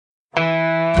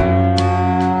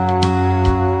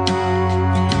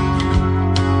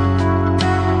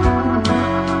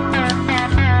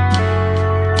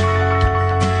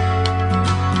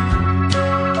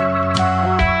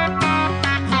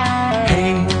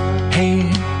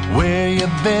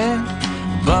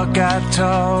Buckeye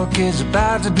Talk is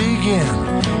about to begin.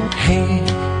 Hey,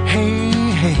 hey,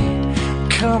 hey,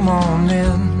 come on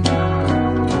in.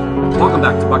 Welcome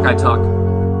back to Buckeye Talk.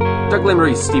 Doug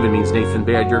Lesmerises, Stephen Means, Nathan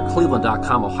Baird, your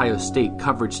Cleveland.com Ohio State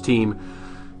coverage team.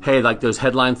 Hey, like those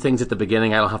headline things at the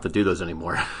beginning, I don't have to do those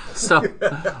anymore. So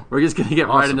we're just going to get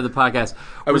right into the podcast.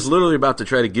 I was literally about to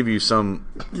try to give you some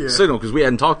signal because we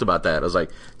hadn't talked about that. I was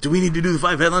like, do we need to do the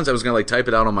 5 headlines? I was going to type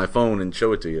it out on my phone and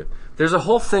show it to you. There's a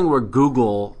whole thing where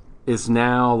Google is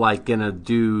now going to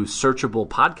do searchable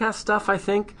podcast stuff, I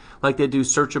think. Like they do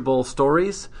searchable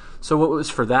stories. So it was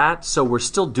for that. So we're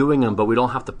still doing them, but we don't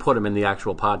have to put them in the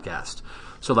actual podcast.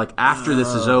 So after this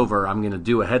is over, I'm going to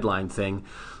do a headline thing.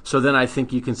 So then I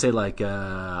think you can say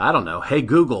I don't know, hey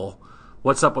Google,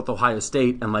 what's up with Ohio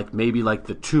State? And maybe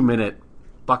the 2-minute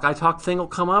Buckeye Talk thing will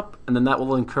come up, and then that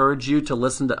will encourage you to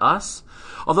listen to us.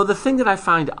 Although the thing that I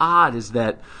find odd is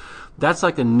that's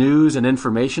like a news and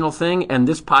informational thing, and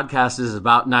this podcast is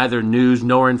about neither news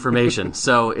nor information.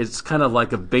 So it's kind of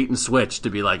like a bait and switch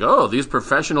to be oh, these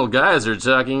professional guys are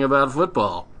talking about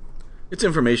football. It's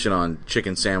information on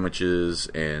chicken sandwiches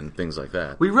and things like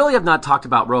that. We really have not talked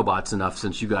about robots enough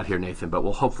since you got here, Nathan, but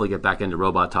we'll hopefully get back into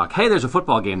robot talk. Hey, there's a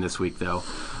football game this week, though.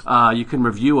 You can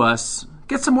review us.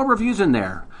 Get some more reviews in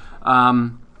there.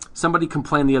 Somebody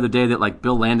complained the other day that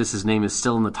Bill Landis' name is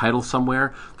still in the title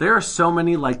somewhere. There are so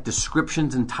many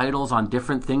descriptions and titles on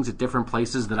different things at different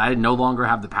places that I no longer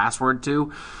have the password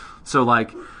to. So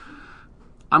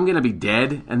I'm going to be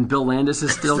dead, and Bill Landis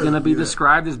is still going to be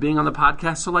described as being on the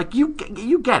podcast. So,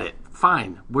 you get it.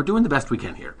 Fine. We're doing the best we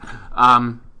can here.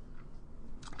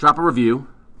 Drop a review.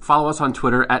 Follow us on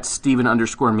Twitter at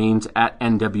Steven_Means, at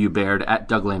NW Baird, at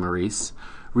Doug Lesmerises.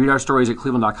 Read our stories at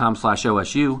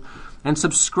cleveland.com/OSU, and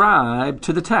subscribe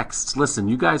to the texts. Listen,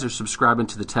 you guys are subscribing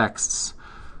to the texts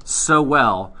so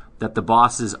well that the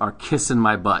bosses are kissing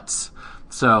my butts.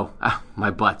 So,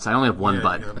 my butts. I only have one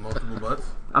butt. You have multiple butts?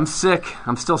 I'm sick.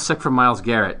 I'm still sick from Myles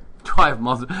Garrett. Do I have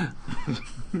multiple?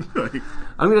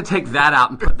 I'm going to take that out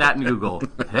and put that in Google.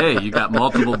 Hey, you got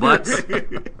multiple butts?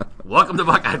 Welcome to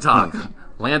Buckeye Talk,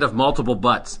 land of multiple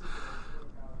butts.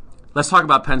 Let's talk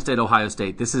about Penn State, Ohio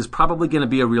State. This is probably going to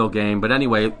be a real game. But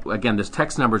anyway, again, this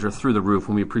text numbers are through the roof,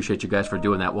 and we appreciate you guys for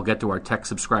doing that. We'll get to our text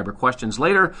subscriber questions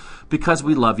later because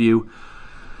we love you.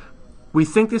 We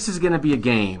think this is going to be a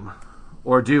game.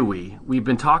 Or do we? We've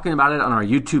been talking about it on our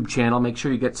YouTube channel. Make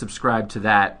sure you get subscribed to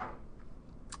that.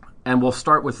 And we'll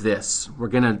start with this. We're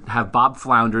going to have Bob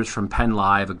Flounders from Penn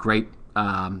Live, a great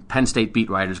Penn State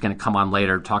beat writer, is going to come on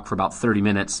later, talk for about 30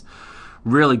 minutes.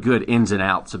 Really good ins and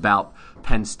outs about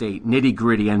Penn State,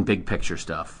 nitty-gritty and big picture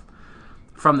stuff.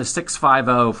 From the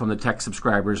 650 from the tech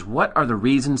subscribers, what are the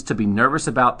reasons to be nervous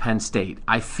about Penn State?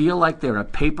 I feel like they're a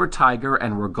paper tiger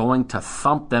and we're going to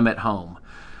thump them at home.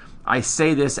 I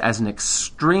say this as an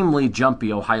extremely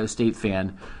jumpy Ohio State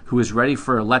fan who is ready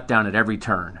for a letdown at every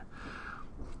turn.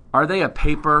 Are they a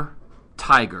paper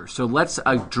tiger? So let's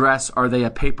address, are they a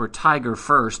paper tiger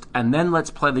first, and then let's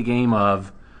play the game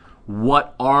of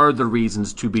what are the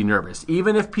reasons to be nervous.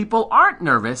 Even if people aren't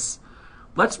nervous,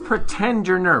 let's pretend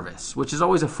you're nervous, which is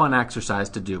always a fun exercise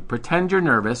to do. Pretend you're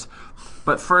nervous,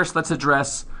 but first let's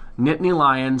address Nittany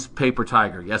Lions, paper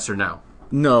tiger, yes or no?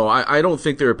 No, I don't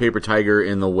think they're a paper tiger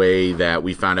in the way that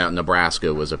we found out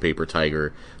Nebraska was a paper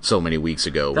tiger so many weeks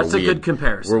ago. That's a good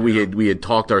comparison. Where we had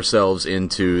talked ourselves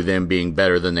into them being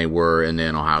better than they were, and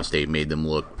then Ohio State made them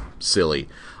look silly.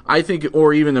 I think,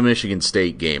 or even the Michigan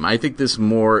State game. I think this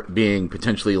more being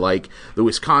potentially like the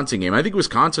Wisconsin game. I think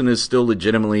Wisconsin is still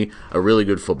legitimately a really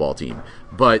good football team,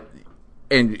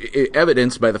 and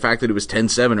evidenced by the fact that it was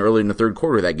 10-7 early in the third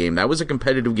quarter of that game. That was a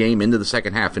competitive game into the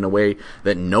second half in a way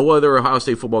that no other Ohio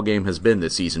State football game has been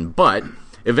this season. But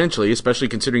eventually, especially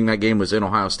considering that game was in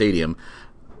Ohio Stadium,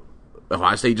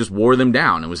 Ohio State just wore them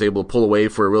down and was able to pull away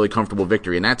for a really comfortable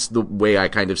victory. And that's the way I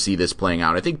kind of see this playing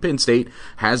out. I think Penn State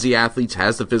has the athletes,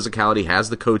 has the physicality, has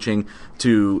the coaching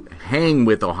to hang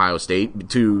with Ohio State,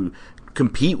 to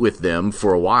compete with them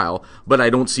for a while, but I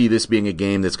don't see this being a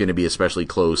game that's going to be especially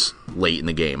close late in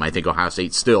the game. I think Ohio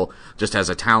State still just has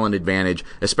a talent advantage,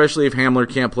 especially if Hamler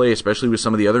can't play, especially with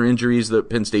some of the other injuries that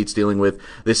Penn State's dealing with.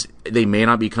 They may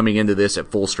not be coming into this at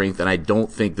full strength, and I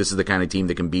don't think this is the kind of team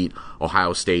that can beat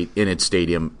Ohio State in its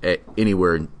stadium at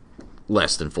anywhere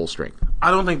less than full strength.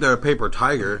 I don't think they're a paper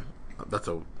tiger. That's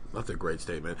a great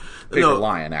statement. Paper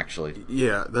lion, actually.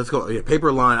 Yeah, let's go. Yeah,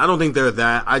 paper lion. I don't think they're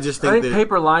that. I think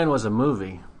Paper Lion was a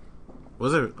movie.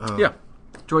 Was it? Yeah.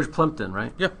 George Plimpton,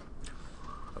 right? Yeah.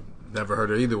 Never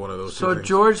heard of either one of those. So two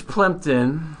George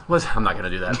Plimpton was. I'm not going to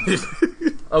do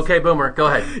that. Okay, Boomer, go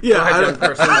ahead. Yeah, go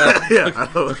ahead, young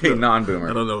person. Okay, non-Boomer.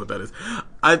 I don't know what that is.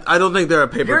 I don't think they're a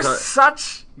paper You're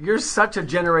cut. you're such a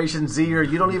Generation Zer.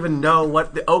 You don't even know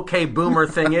what the OK Boomer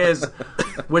thing is,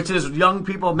 which is young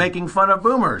people making fun of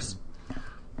boomers.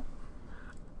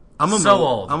 I'm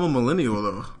old. I'm a millennial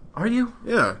though. Are you?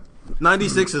 Yeah,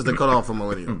 96 is the cutoff for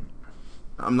millennial.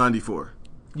 I'm 94.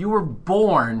 You were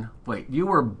born. Wait, you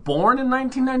were born in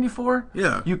 1994?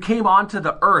 Yeah. You came onto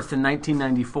the Earth in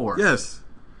 1994. Yes.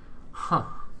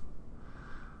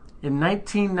 In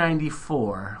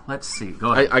 1994, let's see.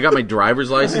 Go ahead. I got my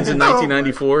driver's license in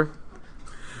 1994.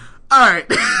 All right.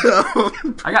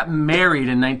 I got married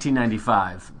in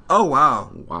 1995. Oh wow.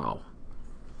 Wow.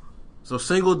 So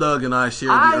single Doug and I share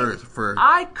the earth for.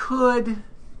 I could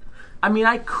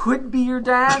be your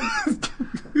dad.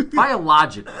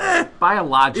 Biologically. Yeah,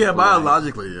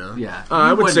 biologically, yeah. Yeah.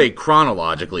 I would say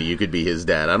chronologically you could be his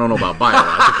dad. I don't know about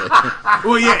biologically.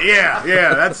 Well, yeah.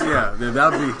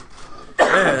 That'd be.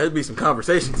 Yeah, there'd be some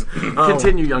conversations.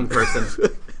 Continue, young person.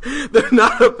 They're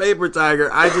not a paper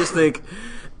tiger. I just think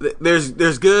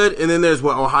there's good, and then there's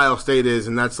what Ohio State is,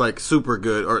 and that's like super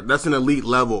good, or that's an elite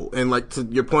level. And like to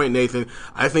your point, Nathan,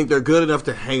 I think they're good enough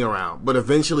to hang around. But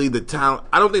eventually, the talent.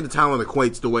 I don't think the talent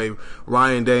equates the way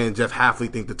Ryan Day and Jeff Hafley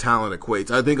think the talent equates.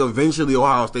 I think eventually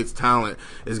Ohio State's talent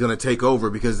is going to take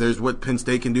over because there's what Penn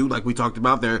State can do, like we talked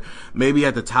about. They're maybe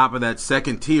at the top of that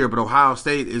second tier, but Ohio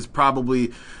State is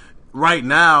probably right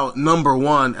now number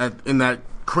one in that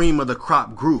cream of the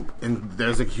crop group, and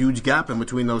there's a huge gap in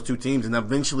between those two teams, and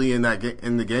eventually in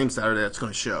the game Saturday that's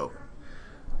going to show.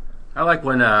 I like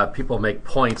when people make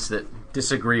points that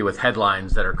disagree with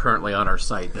headlines that are currently on our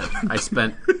site that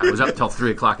I was up till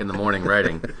 3 o'clock in the morning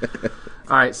writing.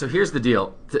 All right, so here's the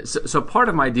deal. So part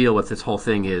of my deal with this whole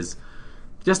thing is,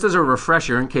 just as a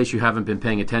refresher, in case you haven't been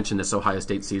paying attention this Ohio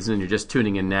State season and you're just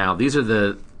tuning in now, this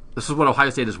is what Ohio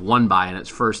State has won by in its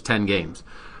first 10 games.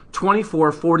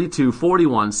 24, 42,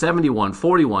 41, 71,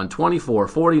 41, 24,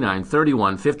 49,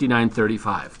 31, 59,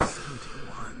 35.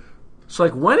 So,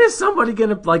 when is somebody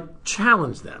going to,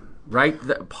 challenge them, right?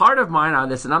 Part of mine on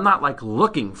this, and I'm not,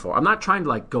 I'm not trying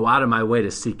to, go out of my way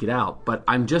to seek it out, but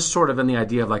I'm just sort of in the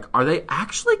idea of, are they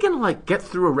actually going to, get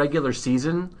through a regular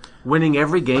season winning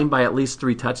every game by at least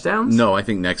 3 touchdowns? No, I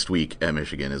think next week at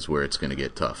Michigan is where it's going to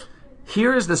get tough.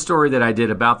 Here is the story that I did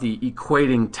about the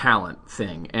equating talent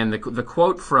thing. And the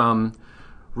quote from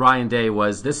Ryan Day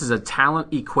was, "This is a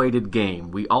talent-equated game.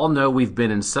 We all know we've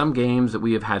been in some games that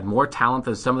we have had more talent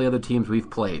than some of the other teams we've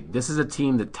played. This is a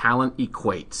team that talent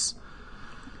equates."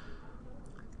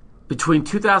 Between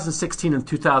 2016 and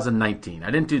 2019,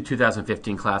 I didn't do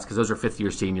 2015 class because those are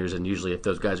fifth-year seniors, and usually if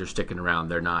those guys are sticking around,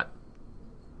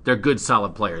 they're good,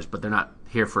 solid players, but they're not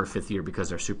here for a fifth year because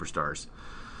they're superstars.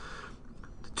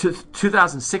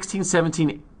 2016,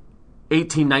 17,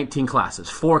 18, 19 classes.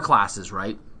 4 classes,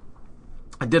 right?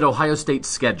 I did Ohio State's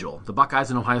schedule, the Buckeyes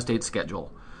and Ohio State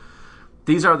schedule.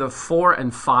 These are the 4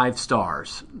 and 5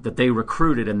 stars that they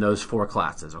recruited in those 4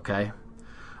 classes, okay?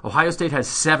 Ohio State has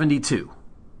 72.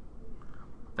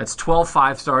 That's 12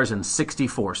 5 stars and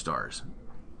 64 stars.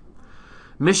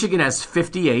 Michigan has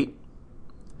 58.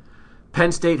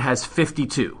 Penn State has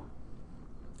 52.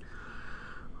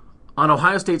 On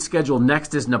Ohio State's schedule,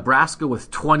 next is Nebraska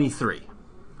with 23.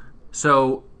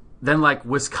 So then,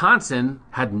 Wisconsin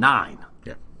had 9.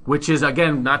 Yeah. Which is,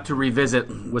 again, not to revisit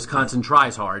Wisconsin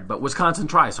tries hard, but Wisconsin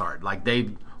tries hard. They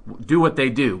do what they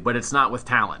do, but it's not with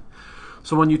talent.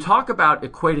 So when you talk about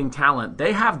equating talent,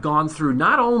 they have gone through,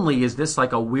 not only is this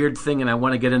a weird thing, and I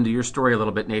want to get into your story a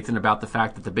little bit, Nathan, about the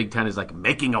fact that the Big Ten is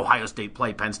making Ohio State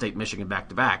play Penn State, Michigan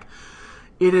back-to-back.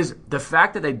 It is the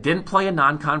fact that they didn't play a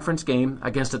non-conference game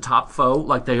against a top foe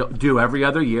like they do every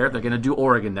other year. They're going to do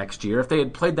Oregon next year. If they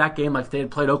had played that game like they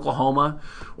had played Oklahoma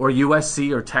or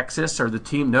USC or Texas or the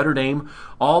team Notre Dame,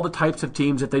 all the types of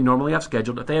teams that they normally have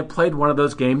scheduled, if they had played one of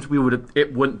those games,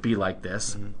 it wouldn't be like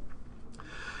this. Mm-hmm.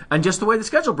 And just the way the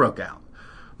schedule broke out.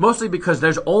 Mostly because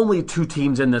there's only 2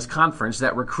 teams in this conference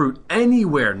that recruit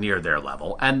anywhere near their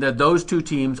level, and those 2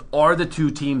 teams are the 2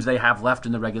 teams they have left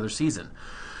in the regular season.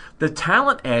 The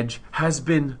talent edge has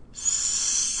been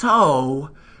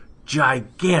so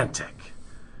gigantic.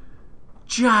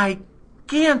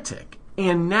 Gigantic.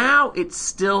 And now it's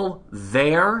still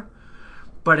there,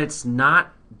 but it's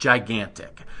not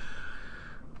gigantic.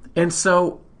 And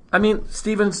so,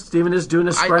 Steven is doing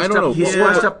a spread stuff. He's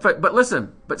spread stuff, but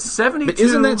listen, but 72. But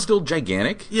isn't that still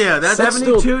gigantic? Yeah, that's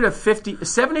 72 still to 50,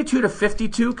 72 to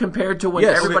 52 compared to when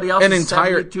everybody else is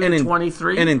 72 to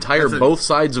 23. An entire both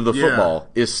sides of the football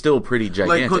is still pretty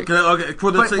gigantic.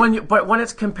 But when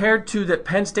it's compared to that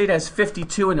Penn State has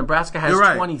 52 and Nebraska has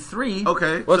 23.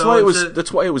 Okay, well,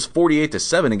 that's why it was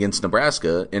 48-7 against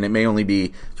Nebraska, and it may only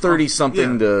be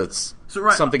 30-something to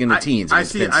something in the teens. I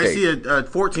see a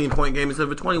 14-point game instead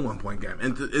of a 21-point game,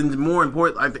 and more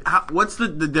important, what's the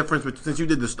difference between, since you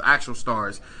did the actual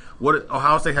stars? What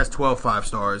Ohio State has 12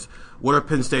 5-stars. What are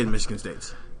Penn State and Michigan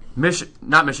State's?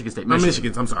 Not Michigan State.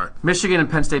 Michigan's. I'm sorry. Michigan and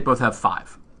Penn State both have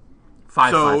 5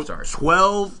 5-stars.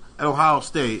 12 at Ohio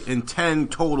State and 10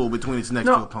 total between its next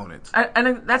two opponents.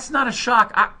 And that's not a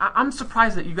shock. I'm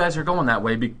surprised that you guys are going that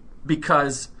way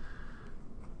because,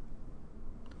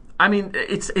 I mean,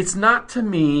 it's not to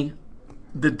me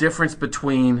the difference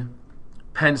between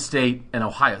Penn State and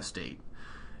Ohio State.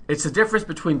 It's the difference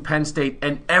between Penn State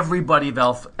and everybody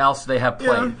else they have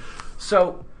played. Yeah.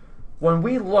 So when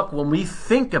you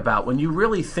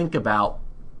really think about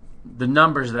the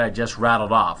numbers that I just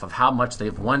rattled off of how much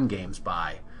they've won games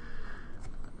by,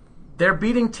 they're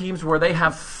beating teams where they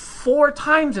have 4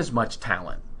 times as much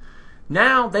talent.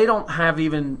 Now they don't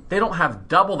have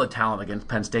double the talent against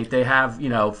Penn State. They have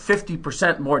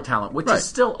 50% more talent, which is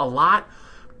still a lot.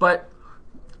 But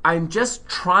I'm just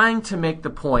trying to make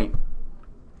the point.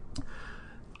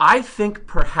 I think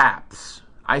perhaps,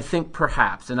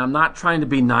 and I'm not trying to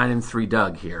be 9-3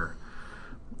 Doug here.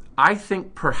 I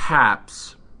think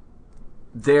perhaps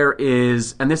there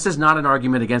is, and this is not an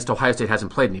argument against Ohio State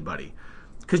hasn't played anybody,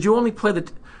 because you only play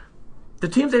the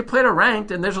teams they played are ranked,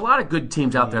 and there's a lot of good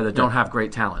teams out there that don't have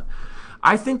great talent.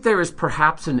 I think there is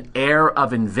perhaps an air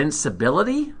of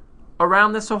invincibility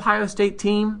around this Ohio State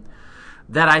team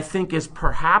that I think is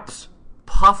perhaps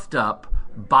puffed up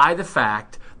by the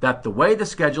fact that the way the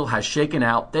schedule has shaken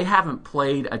out, they haven't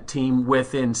played a team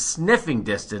within sniffing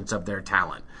distance of their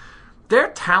talent. Their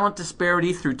talent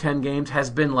disparity through 10 games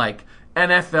has been like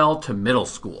NFL to middle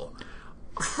school.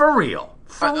 For real.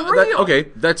 That's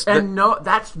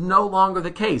no longer the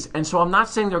case. And so I'm not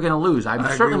saying they're going to lose. I'm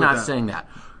certainly not saying that.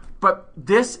 But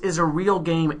this is a real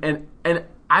game, and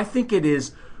I think it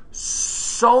is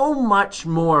so much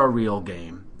more a real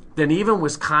game than even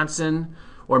Wisconsin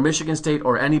or Michigan State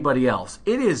or anybody else.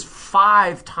 It is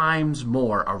 5 times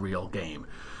more a real game.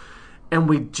 And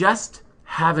we just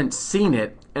haven't seen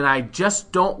it, and I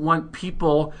just don't want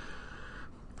people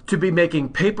to be making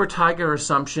paper tiger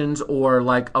assumptions or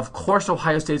like, of course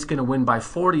Ohio State's going to win by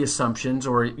 40 assumptions,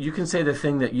 or you can say the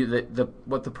thing that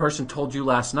what the person told you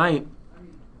last night.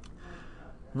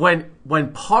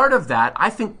 When part of that, I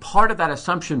think part of that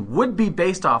assumption would be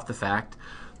based off the fact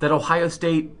that Ohio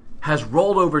State has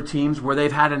rolled over teams where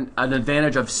they've had an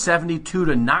advantage of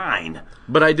 72-9.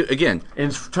 But I do, again,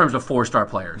 in terms of 4-star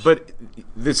players. But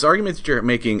this argument that you're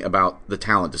making about the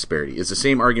talent disparity is the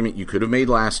same argument you could have made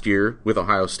last year with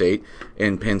Ohio State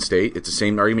and Penn State. It's the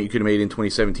same argument you could have made in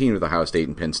 2017 with Ohio State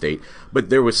and Penn State.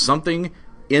 But there was something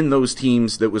in those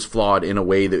teams that was flawed in a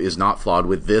way that is not flawed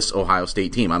with this Ohio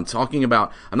State team. I'm not talking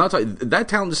that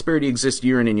talent disparity exists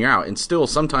year in and year out, and still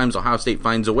sometimes Ohio State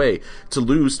finds a way to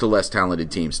lose to less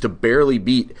talented teams, to barely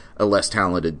beat a less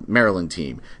talented Maryland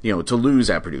team, to lose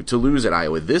at Purdue, to lose at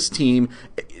Iowa. This team,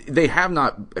 they have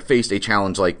not faced a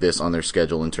challenge like this on their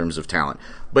schedule in terms of talent.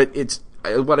 But it's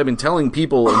what I've been telling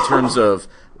people in terms of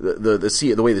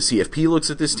the way the CFP looks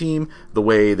at this team, the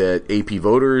way that AP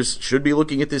voters should be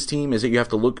looking at this team, is that you have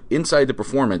to look inside the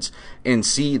performance and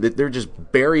see that they're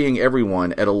just burying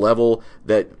everyone at a level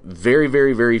that very,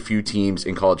 very, very few teams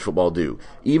in college football do.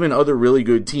 Even other really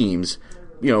good teams,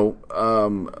 who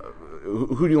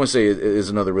do you want to say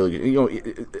is another really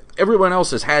good? Everyone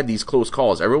else has had these close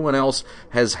calls. Everyone else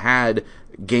has had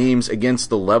games against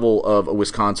the level of a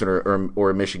Wisconsin or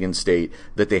a Michigan State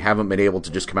that they haven't been able to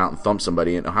just come out and thump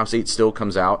somebody. And Ohio State still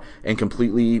comes out and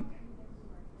completely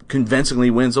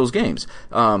convincingly wins those games.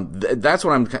 That's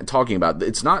what I'm talking about.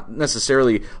 It's not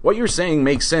necessarily what you're saying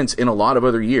makes sense in a lot of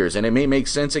other years, and it may make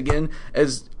sense again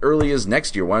as early as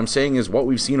next year. What I'm saying is what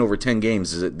we've seen over 10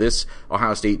 games is that this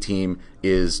Ohio State team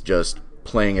is just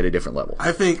playing at a different level.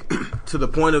 I think, to the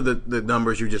point of the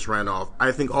numbers you just ran off,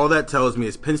 I think all that tells me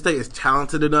is Penn State is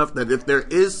talented enough that if there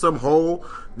is some hole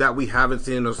that we haven't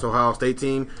seen in this Ohio State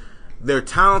team, they're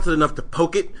talented enough to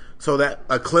poke it so that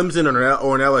a Clemson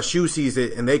or an LSU sees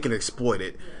it and they can exploit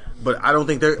it. But I don't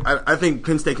think I think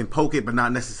Penn State can poke it but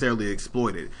not necessarily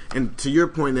exploit it. And to your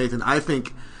point, Nathan, I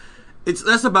think it's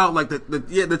less about like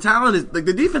the talent is like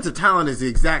the defensive talent is the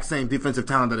exact same defensive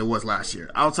talent that it was last year,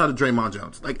 outside of Draymond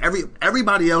Jones. Like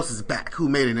everybody else is back who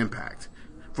made an impact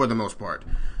for the most part.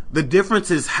 The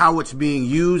difference is how it's being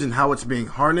used and how it's being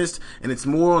harnessed, and it's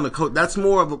more on the coach. That's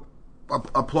more of a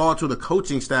applaud to the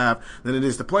coaching staff than it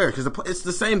is the players, because it's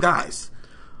the same guys.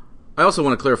 I also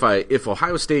want to clarify, if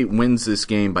Ohio State wins this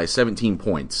game by 17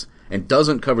 points and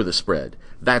doesn't cover the spread,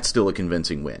 that's still a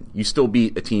convincing win. You still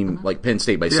beat a team like Penn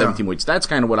State by 17 points. That's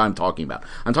kind of what I'm talking about.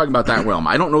 I'm talking about that realm.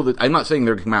 I don't know that. I'm not saying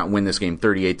they're going to come out and win this game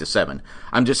 38-7.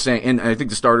 I'm just saying, and I think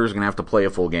the starters are going to have to play a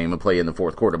full game and play in the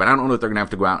fourth quarter. But I don't know that they're going to have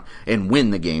to go out and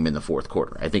win the game in the fourth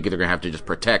quarter. I think they're going to have to just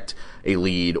protect a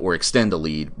lead or extend a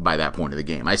lead by that point of the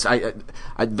game. That's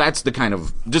the kind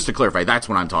of, just to clarify, that's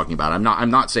what I'm talking about. I'm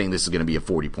not saying this is going to be a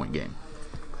 40-point game.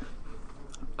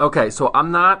 Okay, so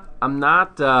I'm not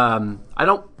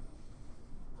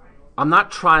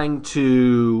trying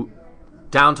to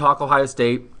down-talk Ohio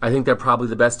State. I think they're probably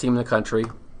the best team in the country.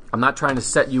 I'm not trying to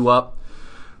set you up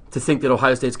to think that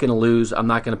Ohio State's going to lose. I'm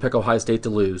not going to pick Ohio State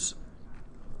to lose.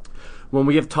 When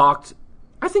we have talked,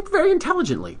 I think very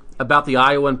intelligently, about the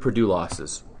Iowa and Purdue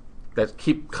losses that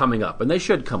keep coming up, and they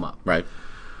should come up. Right.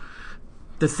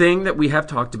 The thing that we have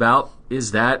talked about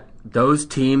is that those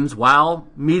teams, while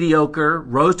mediocre,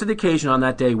 rose to the occasion on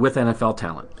that day with NFL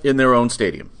talent. In their own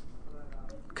stadium.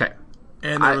 Okay.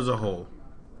 And there was a hole.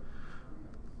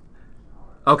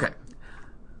 Okay.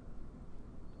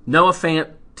 Noah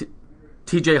Fant,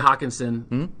 T.J.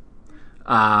 Hawkinson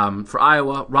for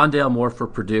Iowa, Rondale Moore for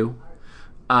Purdue.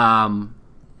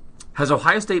 Has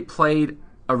Ohio State played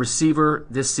a receiver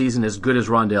this season as good as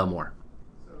Rondale Moore?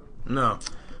 No.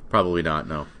 Probably not,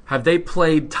 no. Have they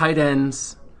played tight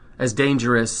ends as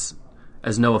dangerous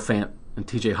as Noah Fant and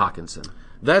T.J. Hawkinson?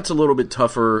 That's a little bit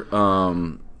tougher.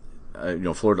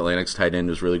 Florida Atlantic's tight end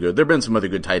was really good. There have been some other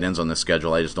good tight ends on the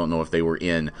schedule. I just don't know if they were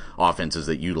in offenses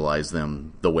that utilize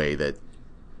them the way that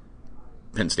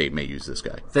Penn State may use this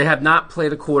guy. They have not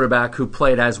played a quarterback who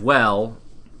played as well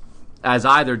as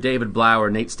either David Blau or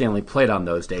Nate Stanley played on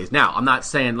those days. Now, I'm not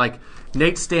saying like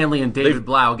Nate Stanley and David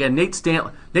Blau. Again, Nate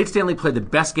Stanley played the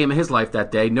best game of his life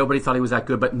that day. Nobody thought he was that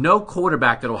good, but no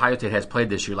quarterback that Ohio State has played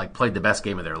this year played the best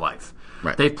game of their life.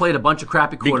 Right. They've played a bunch of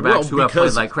crappy quarterbacks who have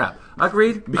played like crap.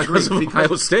 Agreed? Because of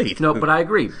Ohio State. No, but I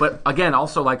agree. But again,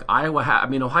 also like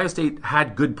Ohio State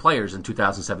had good players in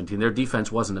 2017. Their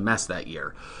defense wasn't a mess that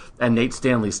year. And Nate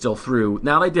Stanley still threw.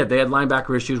 Now they did. They had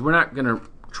linebacker issues. We're not going to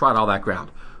trot all that ground.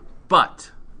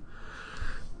 But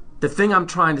the thing I'm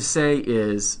trying to say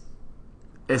is,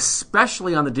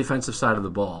 especially on the defensive side of the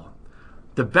ball,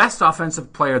 the best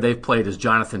offensive player they've played is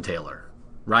Jonathan Taylor,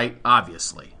 right?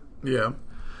 Obviously. Yeah.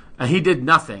 And he did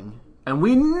nothing, and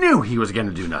we knew he was going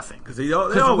to do nothing. Because they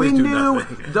always do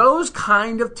nothing. Those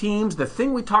kind of teams, the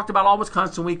thing we talked about all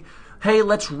Wisconsin week, hey,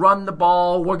 let's run the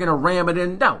ball, we're going to ram it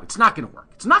in. No, it's not going to work.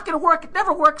 It's not going to work. It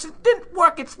never works. It didn't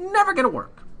work. It's never going to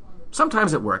work.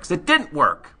 Sometimes it works. It didn't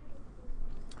work.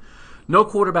 No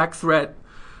quarterback threat.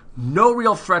 No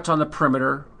real threats on the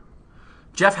perimeter.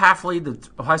 Jeff Hafley, the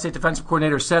Ohio State defensive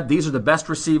coordinator, said these are the best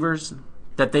receivers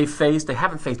that they've faced. They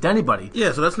haven't faced anybody.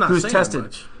 Yeah, so that's not who's saying tested.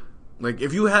 Much. Like,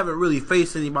 if you haven't really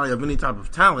faced anybody of any type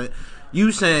of talent,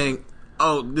 you saying,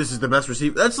 "Oh, this is the best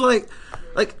receiver," that's like,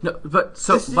 no, but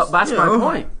that's my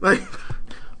point. Like,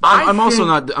 I'm also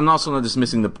not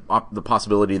dismissing the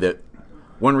possibility that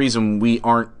one reason we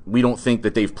don't think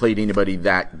that they've played anybody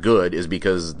that good is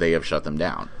because they have shut them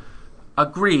down.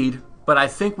 Agreed, but I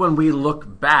think when we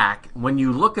look back, when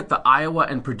you look at the Iowa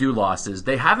and Purdue losses,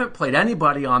 they haven't played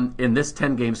anybody in this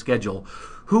 10-game schedule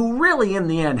who really, in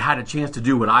the end, had a chance to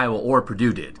do what Iowa or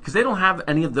Purdue did, because they don't have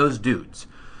any of those dudes.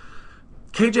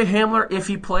 KJ Hamler, if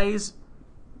he plays,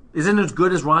 isn't as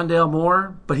good as Rondale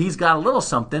Moore, but he's got a little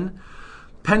something.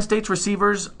 Penn State's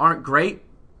receivers aren't great,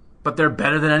 but they're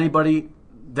better than anybody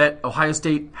that Ohio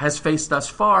State has faced thus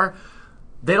far.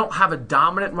 They don't have a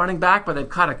dominant running back, but they've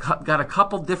got a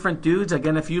couple different dudes.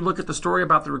 Again, if you look at the story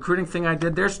about the recruiting thing I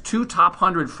did, there's 2 top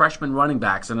 100 freshman running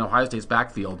backs in Ohio State's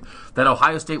backfield that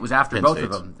Ohio State was after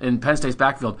of them in Penn State's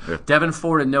backfield. Yeah. Devin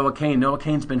Ford and Noah Cain. Noah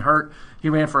Cain's been hurt. He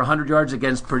ran for 100 yards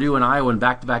against Purdue and Iowa in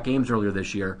back-to-back games earlier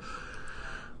this year.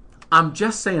 I'm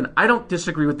just saying, I don't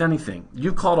disagree with anything.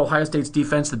 You called Ohio State's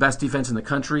defense the best defense in the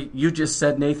country. You just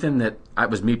said, Nathan, that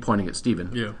was me pointing at Steven.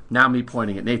 Yeah. Now me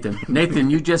pointing at Nathan. Nathan,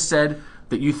 you just said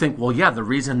that you think, well, yeah, the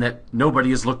reason that nobody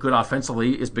has looked good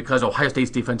offensively is because Ohio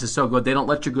State's defense is so good. They don't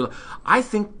let you go. I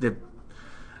think that,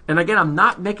 and again, I'm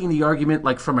not making the argument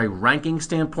like from a ranking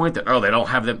standpoint that, they don't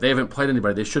have them. They haven't played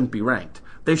anybody. They shouldn't be ranked.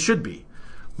 They should be.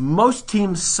 Most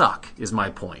teams suck, is my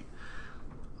point.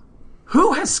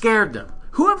 Who has scared them?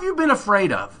 Who have you been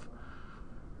afraid of?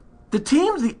 The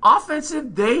teams, the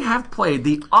offensive they have played,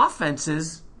 the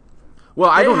offenses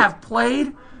have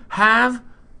played have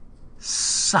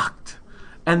sucked.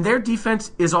 And their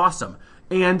defense is awesome.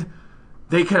 And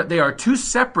they are 2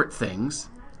 separate things.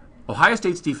 Ohio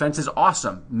State's defense is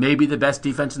awesome. Maybe the best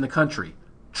defense in the country.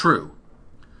 True.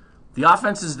 The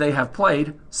offenses they have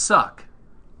played suck.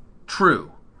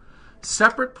 True.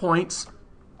 Separate points.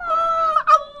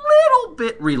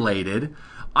 bit related.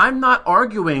 I'm not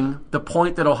arguing the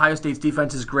point that Ohio State's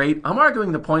defense is great. I'm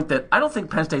arguing the point that I don't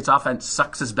think Penn State's offense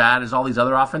sucks as bad as all these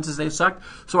other offenses they've sucked.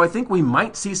 So I think we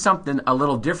might see something a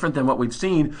little different than what we've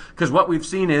seen, because what we've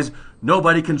seen is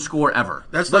nobody can score ever.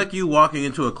 That's like you walking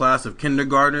into a class of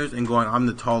kindergartners and going, "I'm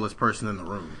the tallest person in the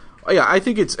room." Oh, yeah, I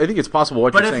think it's possible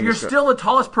what But you're if saying. you're still the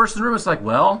tallest person in the room, it's like,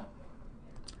 well,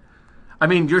 I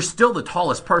mean, you're still the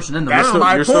tallest person in the room.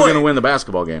 you're still going to win the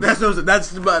basketball game.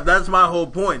 That's my whole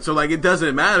point. So, like, it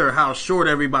doesn't matter how short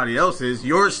everybody else is.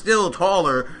 You're still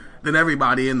taller than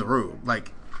everybody in the room.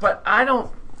 Like, But I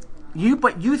don't. You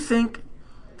think.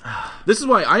 This is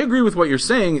why I agree with what you're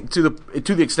saying to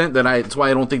the extent that it's why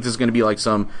I don't think this is going to be like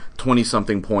some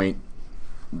 20-something point,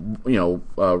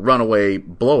 runaway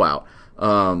blowout.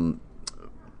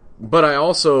 But I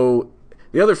also.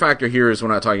 The other factor here is we're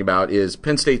not talking about is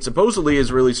Penn State supposedly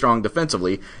is really strong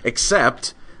defensively,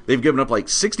 except they've given up like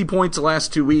 60 points the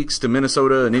last 2 weeks to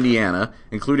Minnesota and Indiana,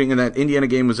 including in that Indiana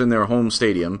game was in their home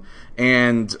stadium.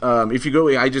 And if you go,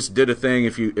 I just did a thing.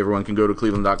 Everyone can go to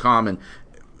Cleveland.com, and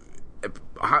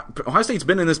Ohio State's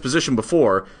been in this position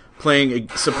before, playing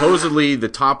supposedly the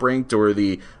top ranked or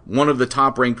one of the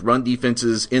top ranked run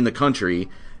defenses in the country.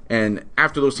 And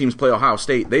after those teams play Ohio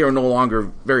State, they are no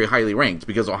longer very highly ranked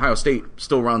because Ohio State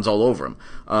still runs all over them.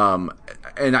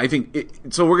 And I think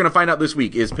so. We're going to find out this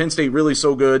week: is Penn State really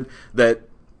so good that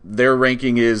their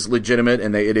ranking is legitimate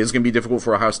and it is going to be difficult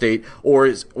for Ohio State, or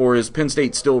is Penn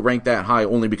State still ranked that high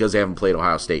only because they haven't played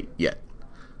Ohio State yet,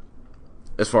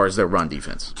 as far as their run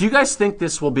defense? Do you guys think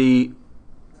this will be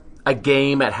a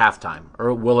game at halftime,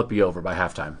 or will it be over by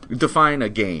halftime? Define a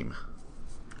game.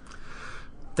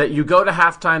 That you go to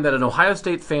halftime, that an Ohio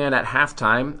State fan at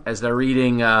halftime, as they're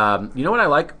eating, you know what I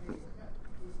like?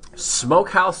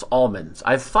 Smokehouse almonds.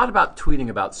 I've thought about tweeting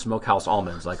about Smokehouse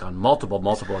almonds, like on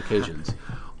multiple occasions.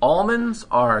 Almonds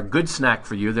are a good snack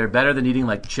for you. They're better than eating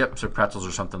like chips or pretzels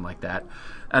or something like that.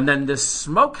 And then this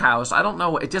Smokehouse, I don't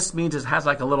know, it just means it has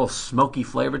like a little smoky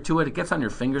flavor to it. It gets on your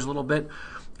fingers a little bit.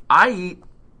 I eat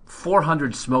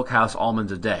 400 Smokehouse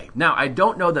almonds a day. Now, I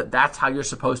don't know that that's how you're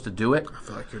supposed to do it. I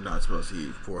feel like you're not supposed to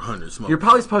eat 400 Smokehouse. You're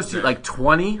probably supposed to eat like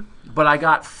 20, but I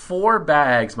got 4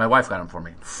 bags. My wife got them for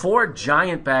me. 4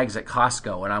 giant bags at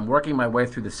Costco, and I'm working my way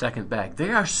through the second bag.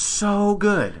 They are so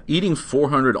good. Eating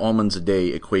 400 almonds a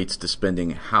day equates to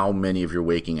spending how many of your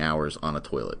waking hours on a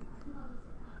toilet?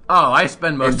 Oh, I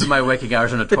spend most of my waking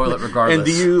hours on a toilet regardless. And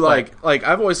do you like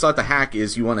I've always thought the hack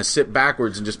is you want to sit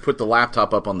backwards and just put the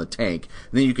laptop up on the tank,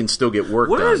 and then you can still get work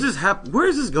done. Where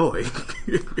is this going?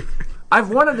 I've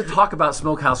wanted to talk about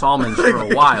Smokehouse almonds for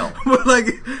a while. But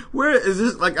where is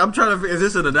this? Like, I'm trying to. Is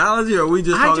this an analogy, or are we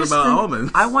just talking about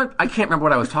almonds? I can't remember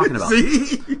what I was talking about.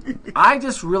 See? I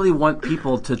just really want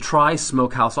people to try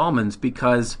Smokehouse almonds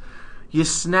because you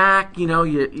snack,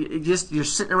 you're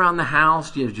sitting around the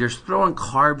house, you're throwing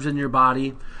carbs in your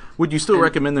body. Would you still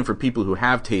recommend them for people who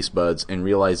have taste buds and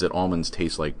realize that almonds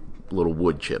taste like little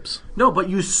wood chips? No, but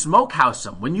you Smokehouse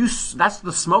them. That's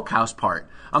the Smokehouse part.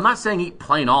 I'm not saying eat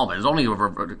plain almonds. Only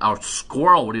a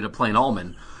squirrel would eat a plain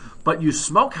almond. But you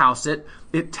Smokehouse it.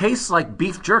 It tastes like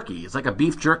beef jerky. It's like a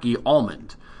beef jerky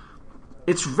almond.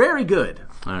 It's very good.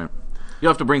 All right.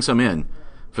 You'll have to bring some in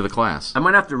for the class. I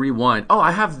might have to rewind. Oh,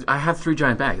 I have 3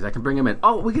 giant bags. I can bring them in.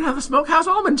 Oh, we can have a Smokehouse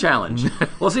almond challenge.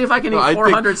 We'll see if I can eat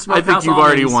 400 Smokehouse almonds. I think you've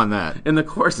already won that in the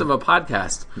course of a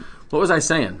podcast. What was I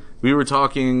saying? We were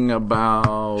talking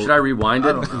about. Should I rewind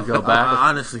it and go back?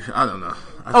 Honestly, I don't know.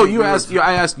 You asked.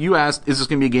 Is this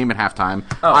going to be a game at halftime?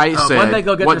 I said. When they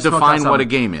go get define what a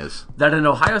game is. That an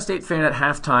Ohio State fan at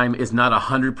halftime is not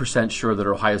 100% sure that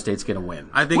Ohio State's going to win.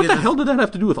 I think. What the hell did that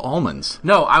have to do with almonds?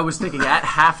 No, I was thinking at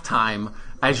halftime,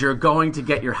 as you're going to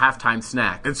get your halftime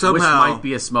snack, and somehow, which might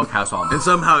be a Smokehouse almond. And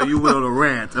somehow you will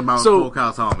rant about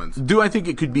Smokehouse almonds. Do I think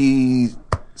it could be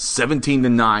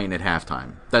 17-9 at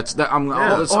halftime?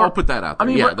 I'll put that out there.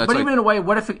 I mean, but even in a way,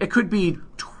 what if it could be?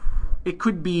 It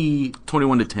could be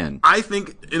 21-10. I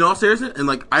think, in all seriousness,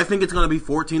 I think it's going to be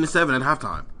 14-7 at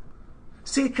halftime.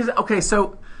 See,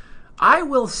 so I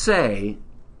will say.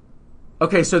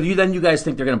 Okay, so you guys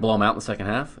think they're going to blow them out in the second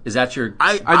half? Is that your?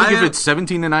 I think if it's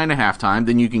 17-9 at halftime,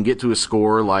 then you can get to a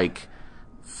score like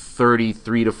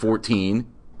 33-14.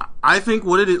 I think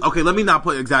what it is. Okay, let me not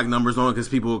put exact numbers on it because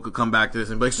people could come back to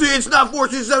this and be like, "See, it's not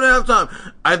 14-7 at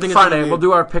halftime." I think Friday. We'll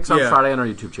do our picks on Friday on our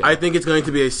YouTube channel. I think it's going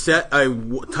to be a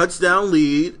touchdown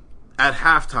lead at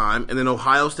halftime, and then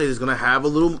Ohio State is going to have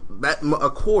a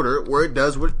quarter where it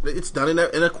does what it's done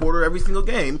in a quarter every single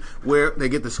game, where they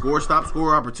get the stop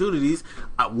score opportunities.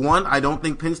 One, I don't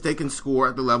think Penn State can score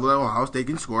at the level that Ohio State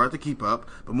can score at to keep up,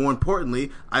 but more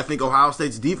importantly, I think Ohio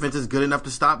State's defense is good enough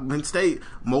to stop Penn State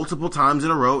multiple times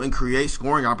in a row and create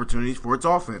scoring opportunities for its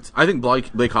offense. I think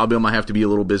Blake Hobbill might have to be a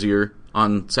little busier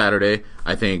on Saturday.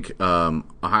 I think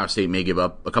Ohio State may give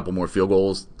up a couple more field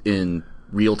goals in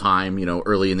real time,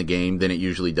 early in the game than it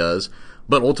usually does.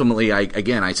 But ultimately,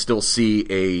 I still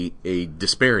see a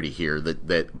disparity here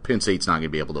that Penn State's not going to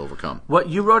be able to overcome. What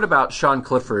you wrote about Sean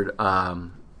Clifford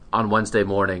on Wednesday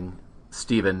morning,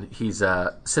 Stephen, he's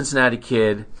a Cincinnati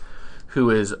kid who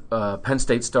is Penn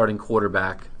State starting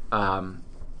quarterback.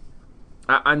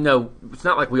 I know it's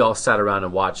not like we all sat around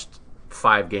and watched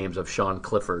 5 games of Sean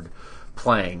Clifford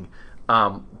playing,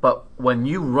 but when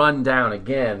you run down the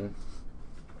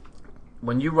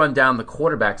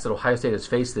quarterbacks that Ohio State has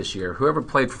faced this year, whoever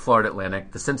played for Florida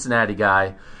Atlantic, the Cincinnati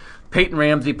guy, Peyton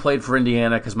Ramsey played for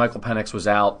Indiana because Michael Penix was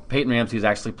out. Peyton Ramsey's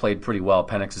actually played pretty well.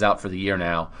 Penix is out for the year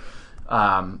now.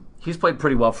 He's played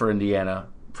pretty well for Indiana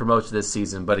for most of this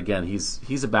season, but again,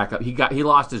 he's a backup. He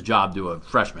lost his job to a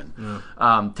freshman.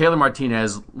 Yeah. Taylor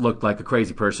Martinez looked like a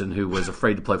crazy person who was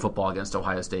afraid to play football against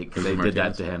Ohio State because they did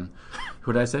that to him.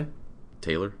 Who did I say?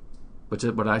 Taylor. What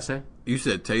did I say? You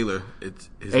said Taylor. It's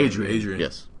Adrian.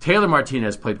 Yes. Taylor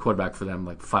Martinez played quarterback for them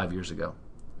like 5 years ago.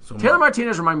 Taylor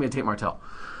Martinez reminded me of Tate Martell.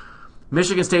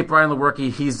 Michigan State, Brian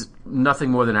Lewerke, he's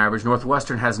nothing more than average.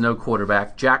 Northwestern has no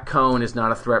quarterback. Jack Cohn is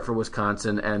not a threat for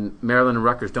Wisconsin, and Maryland and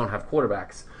Rutgers don't have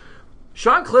quarterbacks.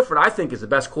 Sean Clifford, I think, is the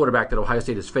best quarterback that Ohio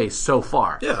State has faced so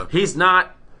far. Yeah. He's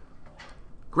not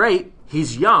great.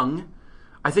 He's young.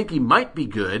 I think he might be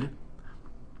good.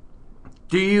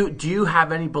 Do you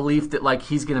have any belief that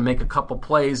he's going to make a couple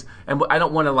plays? And I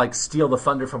don't want to steal the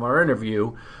thunder from our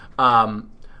interview,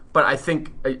 but I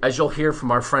think, as you'll hear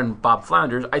from our friend Bob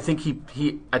Flounders, I think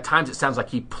he at times it sounds like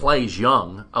he plays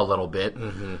young a little bit.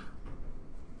 Mm-hmm.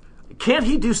 Can't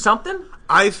he do something?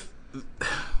 I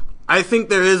think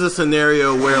there is a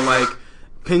scenario where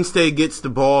Penn State gets the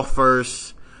ball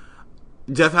first.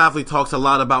 Jeff Hafley talks a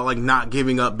lot about not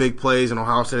giving up big plays, and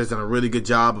Ohio State has done a really good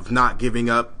job of not giving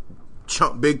up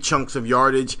big chunks of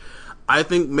yardage. I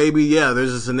think maybe,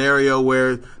 there's a scenario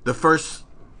where the first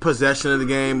possession of the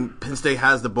game, Penn State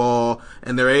has the ball,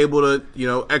 and they're able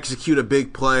to, execute a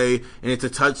big play, and it's a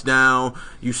touchdown.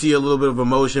 You see a little bit of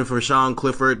emotion for Sean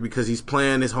Clifford because he's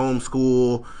playing his home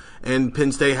school, and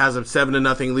Penn State has a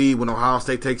 7-0 lead when Ohio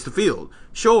State takes the field.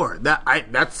 Sure,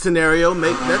 that scenario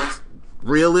that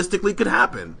realistically could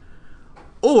happen.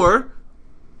 Or,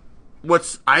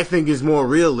 what's I think is more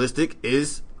realistic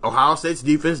is Ohio State's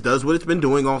defense does what it's been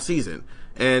doing all season,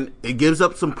 and it gives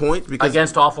up some points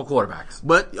against awful quarterbacks.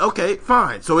 But okay,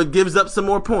 fine. So it gives up some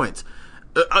more points.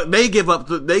 They give up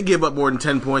more than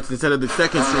 10 points instead of the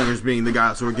second stringers being the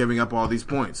guys who are giving up all these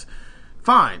points.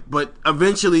 Fine, but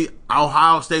eventually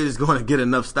Ohio State is going to get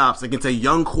enough stops against a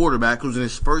young quarterback who's in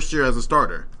his first year as a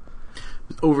starter.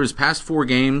 Over his past 4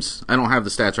 games, I don't have the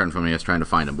stats right in front of me. I was trying to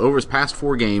find them. But over his past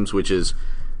 4 games, which is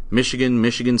Michigan,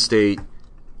 Michigan State,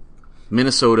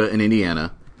 Minnesota, and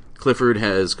Indiana, Clifford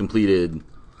has completed,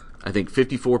 I think,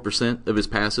 54% of his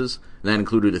passes, and that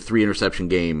included a 3-interception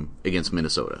game against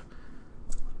Minnesota.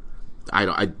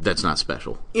 That's not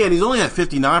special. Yeah, and he's only at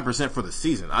 59% for the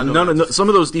season. Some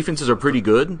of those defenses are pretty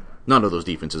good. None of those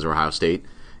defenses are Ohio State.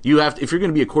 If you're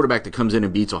going to be a quarterback that comes in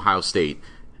and beats Ohio State,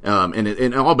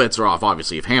 and all bets are off,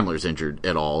 obviously, if Hamler's injured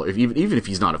at all. Even if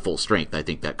he's not at full strength, I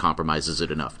think that compromises it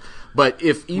enough. But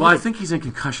I think he's in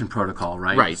concussion protocol,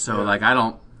 right? Right. So,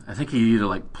 I think he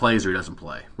either plays or he doesn't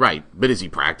play. Right. But is he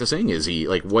practicing? Is he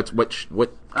what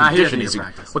condition is he?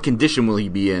 What condition will he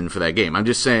be in for that game? I'm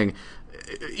just saying,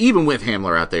 even with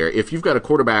Hamler out there, if you've got a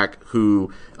quarterback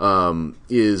who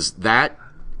is that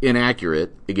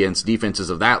inaccurate against defenses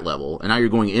of that level, and now you're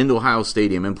going into Ohio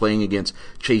Stadium and playing against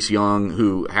Chase Young,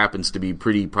 who happens to be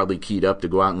probably keyed up to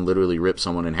go out and literally rip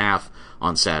someone in half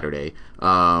on Saturday.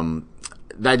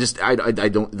 This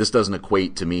doesn't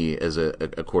equate to me as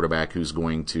a quarterback who's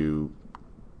going to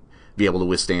be able to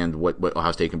withstand what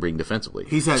Ohio State can bring defensively.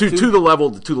 He's had to the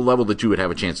level that you would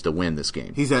have a chance to win this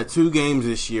game. He's had 2 games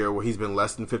this year where he's been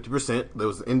less than 50%. There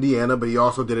was Indiana, but he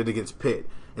also did it against Pitt,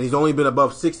 and he's only been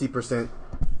above 60%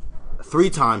 3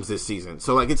 times this season.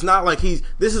 So it's not like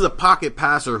this is a pocket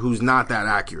passer who's not that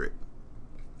accurate.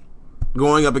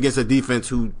 Going up against a defense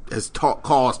who has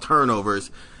caused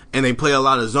turnovers, and they play a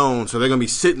lot of zone, so they're going to be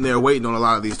sitting there waiting on a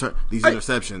lot of these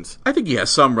interceptions. I think he has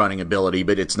some running ability,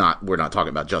 but we're not talking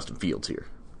about Justin Fields here.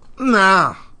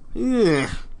 Nah. Yeah.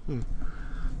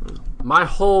 My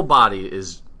whole body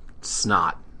is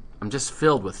snot. I'm just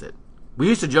filled with it. We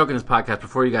used to joke in this podcast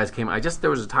before you guys came. There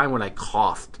was a time when I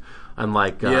coughed on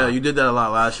you did that a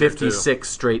lot last 56 year too.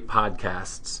 straight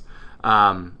podcasts.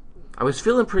 I was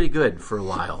feeling pretty good for a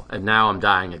while, and now I'm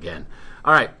dying again.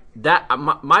 All right,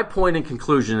 my point in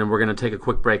conclusion, and we're going to take a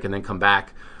quick break and then come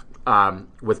back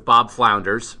with Bob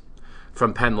Flounders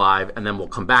from Penn Live, and then we'll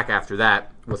come back after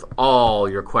that with all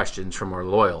your questions from our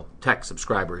loyal tech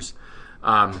subscribers.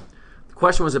 The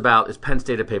question was about, is Penn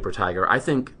State a paper tiger? I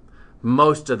think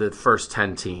most of the first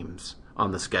 10 teams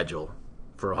on the schedule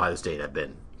for Ohio State have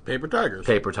been Paper Tigers.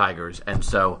 Paper Tigers, and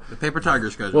so the Paper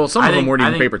Tiger schedule. Well, some of them weren't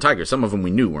even paper tigers. Some of them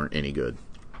we knew weren't any good.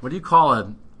 What do you call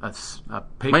a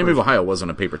paper? Miami of Ohio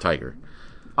wasn't a paper tiger.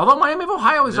 Although Miami of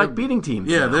Ohio is like beating teams.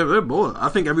 Yeah, now. they're bowl. I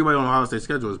think everybody on Ohio State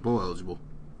schedule is bowl eligible.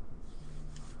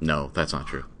 No, that's not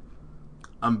true.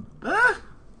 That's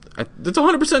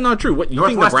 100% not true. What you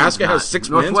think Nebraska has 6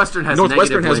 wins? Northwestern has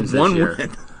Northwestern negative has wins one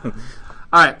this win.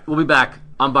 All right, we'll be back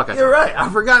on Buckeye. You're right. I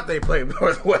forgot they played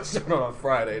Northwestern on a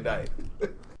Friday night.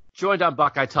 Joined on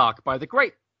Buckeye Talk by the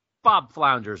great Bob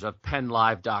Flounders of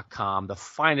PennLive.com, the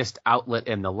finest outlet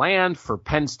in the land for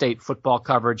Penn State football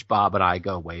coverage. Bob and I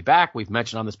go way back. We've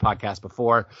mentioned on this podcast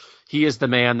before, he is the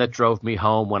man that drove me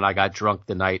home when I got drunk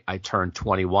the night I turned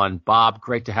 21. Bob,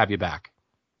 great to have you back.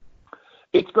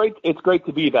 It's great. It's great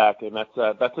to be back, and that's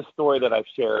a story that I've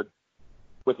shared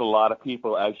with a lot of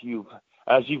people as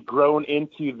you've grown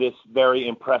into this very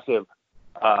impressive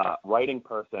writing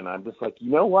person. I'm just like,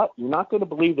 you know what? You're not going to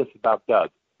believe this about Doug.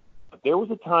 But there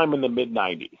was a time in the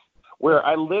mid-'90s where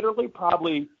I literally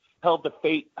probably held the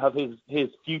fate of his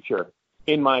future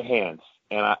in my hands,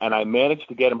 and I managed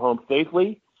to get him home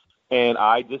safely. And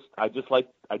I just like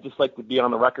to be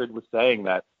on the record with saying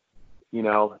that, you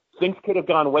know, things could have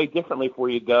gone way differently for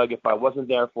you, Doug, if I wasn't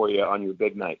there for you on your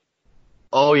big night.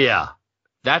 Oh yeah,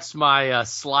 that's my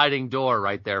sliding door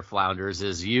right there, Flounders.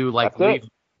 Is you like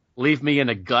leave me in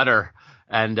a gutter,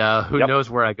 and who knows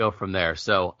where I go from there.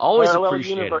 So always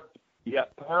appreciate it. Yeah,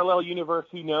 parallel universe.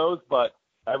 Who knows? But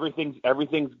everything's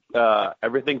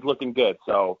looking good.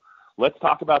 So let's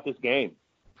talk about this game.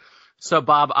 So,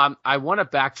 Bob, I want to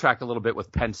backtrack a little bit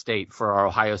with Penn State for our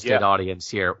Ohio State audience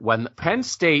here. When Penn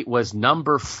State was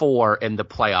number 4 in the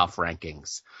playoff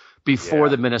rankings before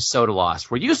the Minnesota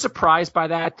loss, were you surprised by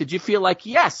that? Did you feel like,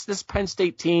 yes, this Penn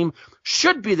State team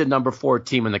should be the number 4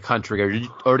 team in the country,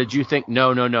 or did you think,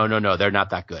 no, they're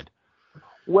not that good?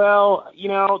 Well, you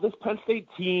know, this Penn State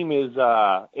team is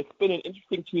it's been an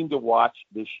interesting team to watch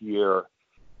this year.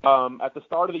 At the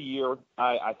start of the year,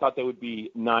 I thought they would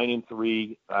be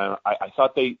 9-3. I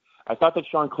thought that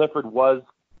Sean Clifford was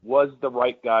the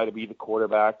right guy to be the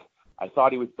quarterback. I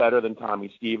thought he was better than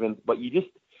Tommy Stevens, but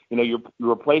you're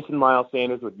replacing Miles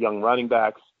Sanders with young running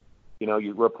backs. You know,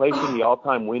 you're replacing the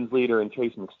all-time wins leader in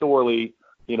Chase McSorley.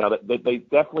 You know, they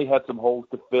definitely had some holes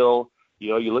to fill. You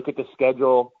know, you look at the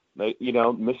schedule.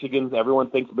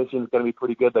 Everyone thinks Michigan's going to be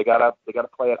pretty good. They got to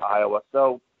play at Iowa.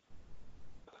 So.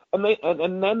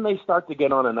 And then they start to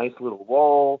get on a nice little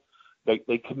roll.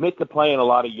 They commit to playing a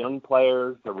lot of young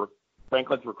players.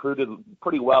 Franklin's recruited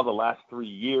pretty well the last 3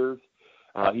 years.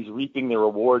 He's reaping the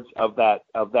rewards of that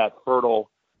fertile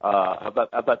of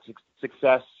that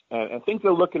success, and things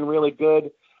are looking really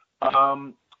good.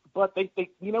 But they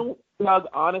Doug,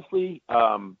 honestly,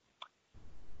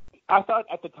 I thought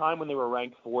at the time when they were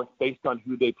ranked 4th, based on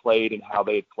who they played and how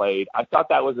they had played, I thought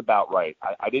that was about right.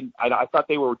 I thought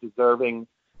they were deserving.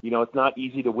 You know, it's not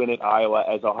easy to win at Iowa,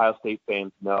 as Ohio State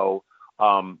fans know.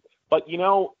 But you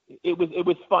know, it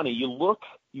was funny. You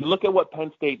look at what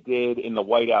Penn State did in the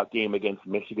whiteout game against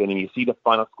Michigan, and you see the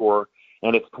final score,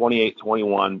 and it's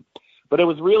 28-21. But it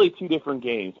was really 2 different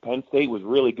games. Penn State was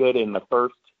really good in the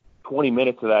first 20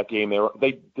 minutes of that game.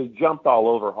 They jumped all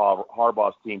over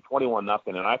Harbaugh's team, 21-0,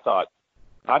 and I thought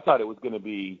it was going to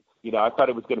be, a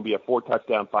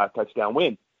 4-touchdown, 5-touchdown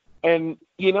win. And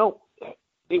you know,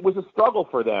 it was a struggle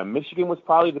for them. Michigan was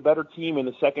probably the better team in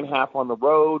the second half on the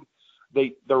road.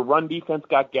 Their run defense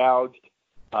got gouged.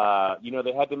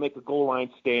 They had to make a goal line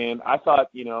stand. I thought,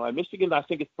 and Michigan, I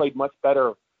think, has played much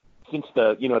better since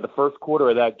the first quarter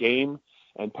of that game.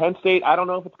 And Penn State, I don't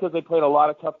know if it's because they played a lot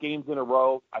of tough games in a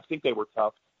row. I think they were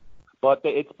tough, but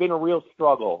it's been a real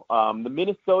struggle. The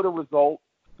Minnesota result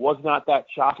was not that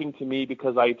shocking to me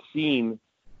because I've seen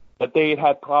that they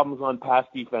had problems on pass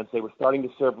defense. They were starting to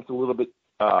surface a little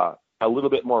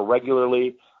bit more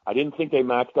regularly. I didn't think they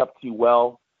matched up too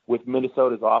well with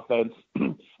Minnesota's offense,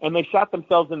 and they shot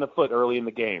themselves in the foot early in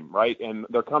the game, right? And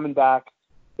they're coming back.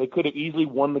 They could have easily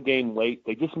won the game late.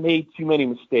 They just made too many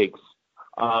mistakes.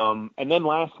 And then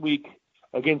last week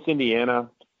against Indiana,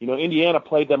 Indiana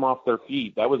played them off their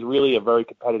feet. That was really a very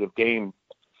competitive game.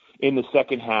 in the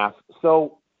second half.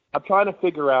 So I'm trying to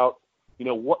figure out,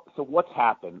 what's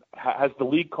happened? Has the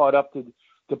league caught up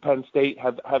to Penn State?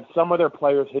 Have some of their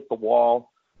players hit the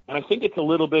wall? And I think it's a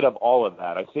little bit of all of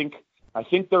that. I think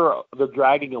they're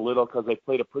dragging a little because they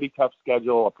played a pretty tough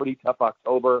schedule, a pretty tough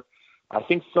October. I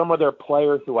think some of their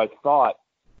players who I thought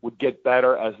would get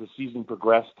better as the season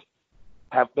progressed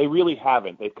they really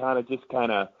haven't. They've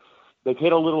they've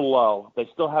hit a little low. They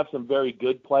still have some very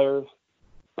good players,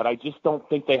 but I just don't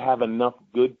think they have enough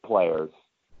good players,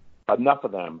 enough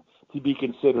of them, to be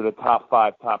considered a top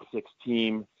 5, top 6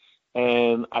 team.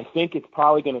 And I think it's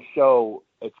probably going to show.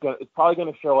 It's probably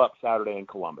going to show up Saturday in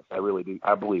Columbus. I really do.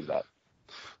 I believe that.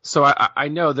 So I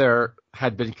know there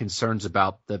had been concerns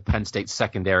about the Penn State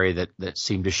secondary that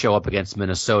seemed to show up against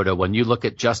Minnesota. When you look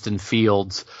at Justin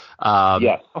Fields,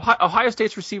 yes. Ohio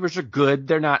State's receivers are good.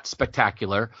 They're not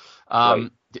spectacular. Right.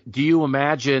 Do you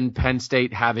imagine Penn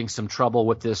State having some trouble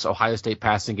with this Ohio State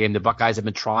passing game? The Buckeyes have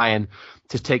been trying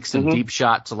to take some deep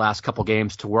shots the last couple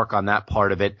games to work on that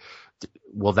part of it.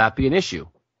 Will that be an issue?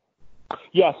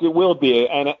 Yes, it will be.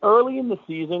 And early in the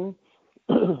season,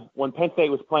 when Penn State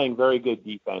was playing very good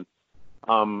defense,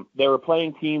 they were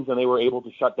playing teams and they were able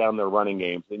to shut down their running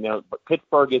games. But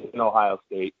Pittsburgh is in Ohio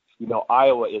State.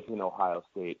 Iowa is in Ohio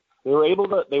State. They were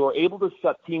able to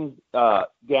shut teams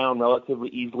down relatively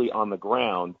easily on the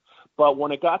ground. But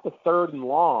when it got to 3rd and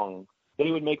long,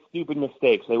 they would make stupid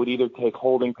mistakes. They would either take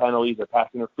holding penalties or pass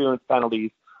interference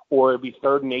penalties, or it'd be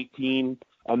 3rd and 18,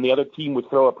 and the other team would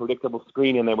throw a predictable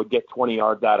screen and they would get 20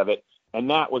 yards out of it.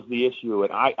 And that was the issue.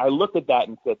 And I looked at that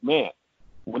and said, man,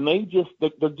 when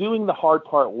they're doing the hard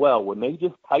part well, when they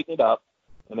just tighten it up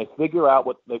and they figure out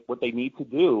what they need to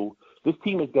do, this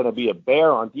team is going to be a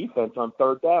bear on defense on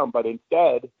 3rd down. But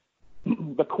instead,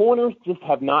 the corners just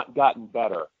have not gotten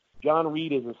better. John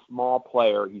Reed is a small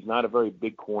player. He's not a very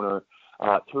big corner.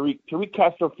 Tariq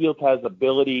Castro-Fields has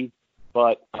ability,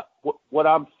 but what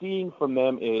I'm seeing from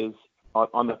them is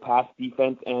on the pass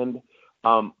defense end,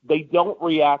 they don't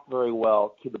react very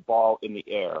well to the ball in the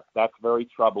air. That's very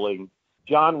troubling.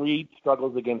 John Reed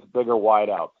struggles against bigger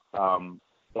wideouts.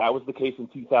 That was the case in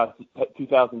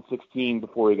 2016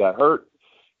 before he got hurt.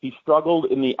 He struggled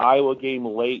in the Iowa game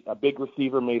late. A big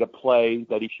receiver made a play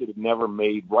that he should have never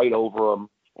made right over him,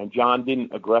 and John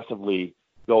didn't aggressively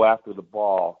go after the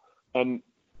ball. And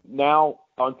now,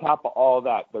 on top of all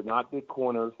that, they're not big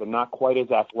corners. They're not quite as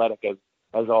athletic as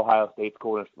Ohio State's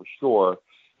corners for sure.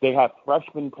 They have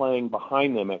freshmen playing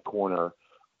behind them at corner,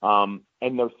 and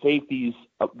their safeties,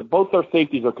 both their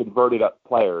safeties are converted up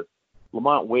players.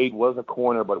 Lamont Wade was a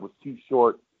corner, but it was too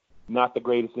short, not the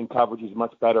greatest in coverage. He's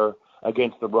much better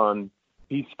against the run.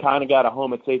 He's kind of got a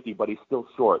home at safety, but he's still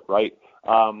short, right?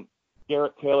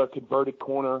 Garrett Taylor, converted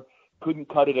corner, couldn't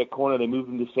cut it at corner. They moved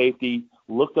him to safety,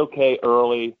 looked okay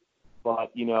early,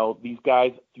 but, these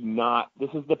guys do not –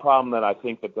 this is the problem that I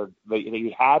think that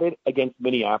they had it against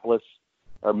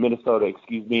Minnesota,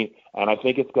 and I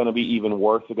think it's going to be even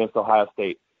worse against Ohio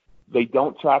State. They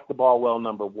don't track the ball well,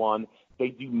 number one. They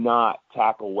do not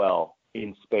tackle well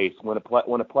in space. When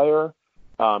a player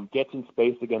gets in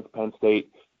space against Penn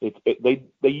State,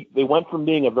 they went from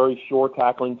being a very short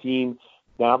tackling team.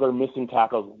 Now they're missing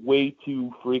tackles way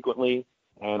too frequently.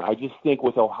 And I just think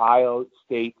with Ohio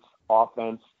State's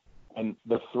offense and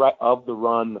the threat of the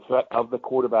run, the threat of the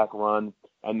quarterback run,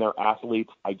 and their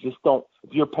athletes, I just don't.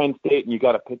 If you're Penn State and you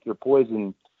got to pick your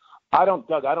poison, I don't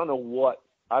know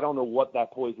what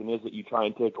that poison is that you try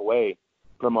and take away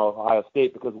from Ohio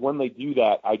State, because when they do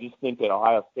that, I just think that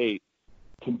Ohio State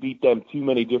can beat them too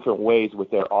many different ways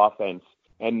with their offense.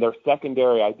 And their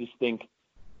secondary, I just think,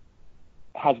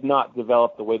 has not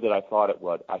developed the way that I thought it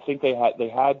would. I think they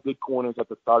had good corners at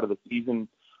the start of the season,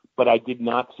 but I did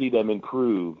not see them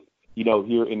improve,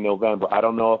 here in November. I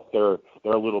don't know if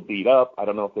they're a little beat up. I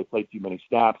don't know if they played too many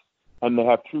snaps, and they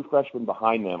have true freshmen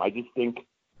behind them. I think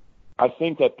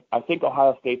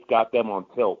Ohio State's got them on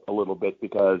tilt a little bit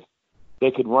because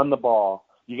they could run the ball.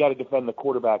 You got to defend the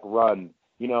quarterback run.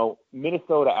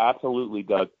 Minnesota absolutely,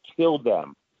 Doug, killed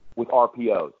them with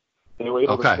RPOs. They were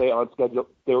able to stay on schedule.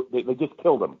 They just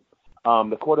killed them.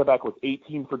 The quarterback was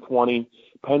 18 for 20.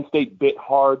 Penn State bit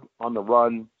hard on the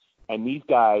run. And these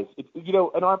guys, an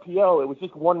RPO, it was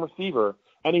just one receiver,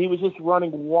 and he was just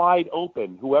running wide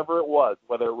open, whoever it was,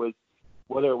 whether it was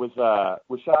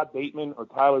Rashad Bateman or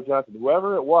Tyler Johnson,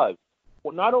 whoever it was.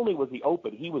 Well, not only was he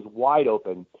open, he was wide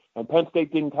open, and Penn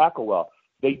State didn't tackle well.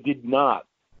 They did not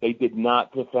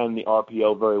defend the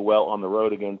RPO very well on the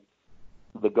road against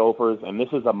the Gophers, and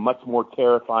this is a much more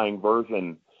terrifying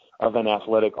version of an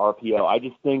athletic RPO. I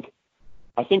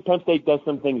think Penn State does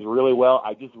some things really well.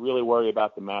 I just really worry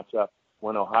about the matchup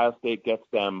when Ohio State gets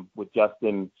them with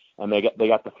Justin and they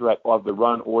got the threat of the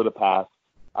run or the pass,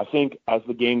 I think as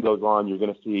the game goes on, you're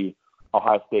going to see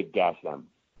Ohio State gash them.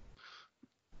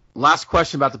 Last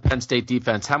question about the Penn State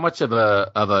defense. How much of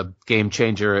a game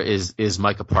changer is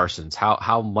Micah Parsons?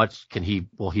 How much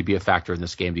will he be a factor in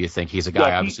this game, do you think? He's a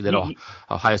guy, obviously, that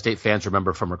Ohio State fans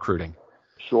remember from recruiting.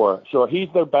 Sure. He's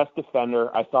their best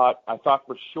defender. I thought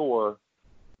for sure,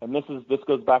 and this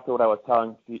goes back to what I was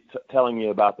telling you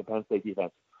about the Penn State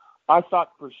defense. I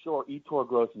thought for sure Yetur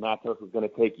Gross-Matos was going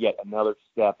to take yet another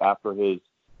step after his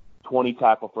 20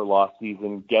 tackle for loss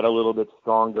season, get a little bit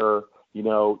stronger.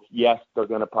 Yes, they're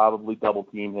going to probably double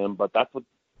team him, but that's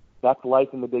life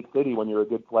in the big city when you're a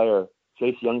good player.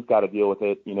 Chase Young's got to deal with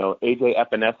it. AJ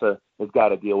Epinesa has got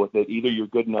to deal with it. Either you're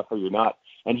good enough or you're not.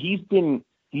 And he's been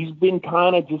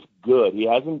kind of just good. He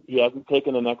hasn't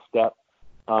taken the next step.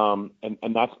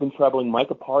 And that's been troubling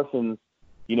Micah Parsons,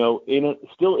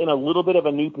 still in a little bit of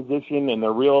a new position, and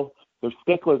they're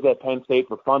sticklers at Penn State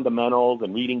for fundamentals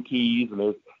and reading keys, and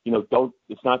there's,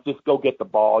 it's not just go get the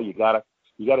ball. You gotta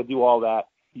do all that.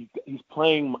 He's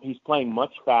playing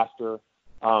much faster.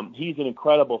 He's an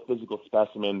incredible physical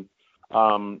specimen.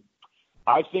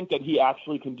 I think that he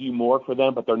actually can do more for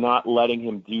them, but they're not letting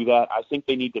him do that. I think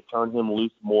they need to turn him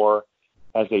loose more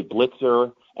as a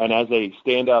blitzer and as a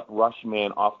stand-up rush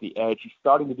man off the edge. He's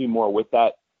starting to do more with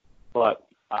that, but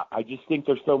I just think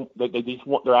they're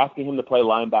asking him to play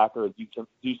linebacker and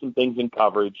do some things in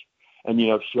coverage and,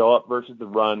 show up versus the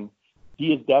run.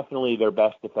 He is definitely their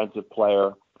best defensive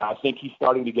player. I think he's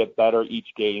starting to get better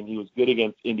each game. He was good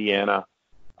against Indiana.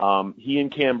 He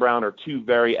and Cam Brown are two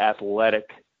very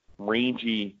athletic,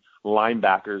 rangy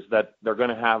linebackers that they're going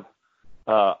to have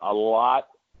a lot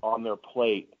on their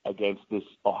plate against this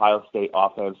Ohio State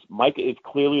offense. Micah is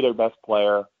clearly their best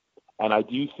player, and I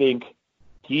do think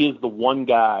he is the one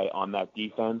guy on that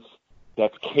defense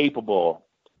that's capable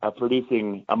of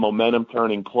producing a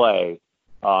momentum-turning play,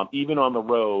 even on the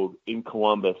road in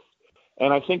Columbus.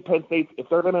 And I think Penn State, if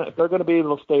they're gonna be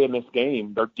able to stay in this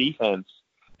game, their defense,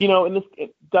 in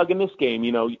this game,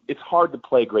 it's hard to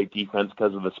play great defense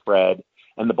because of the spread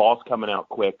and the ball's coming out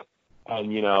quick,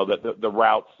 and the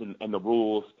routes and the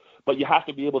rules. But you have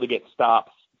to be able to get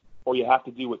stops, or you have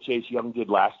to do what Chase Young did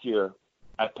last year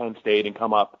at Penn State and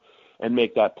come up and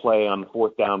make that play on the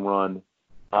fourth down run.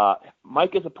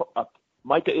 Micah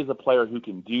is a player who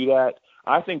can do that.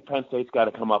 I think Penn State's got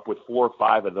to come up with 4 or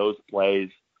 5 of those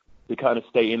plays to kind of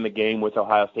stay in the game with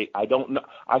Ohio State. I don't know.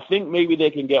 I think maybe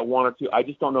they can get 1 or 2. I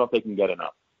just don't know if they can get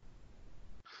enough.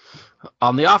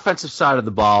 On the offensive side of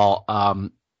the ball,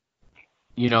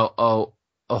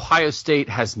 Ohio State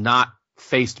has not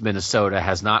faced Minnesota,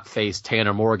 has not faced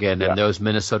Tanner Morgan and those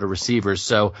Minnesota receivers.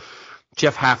 So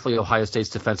Jeff Hafley, Ohio State's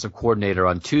defensive coordinator,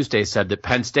 on Tuesday said that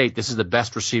Penn State, this is the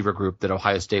best receiver group that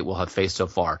Ohio State will have faced so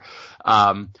far.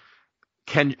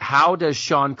 How does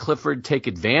Sean Clifford take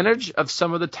advantage of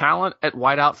some of the talent at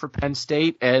wideout for Penn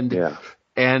State? And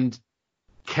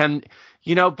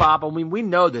Bob, we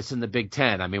know this in the Big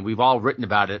Ten. We've all written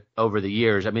about it over the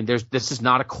years. This is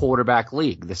not a quarterback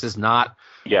league. This is not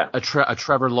a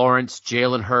Trevor Lawrence,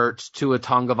 Jalen Hurts, Tua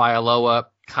Tagovailoa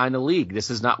kind of league. This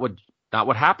is not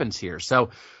what happens here. So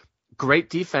great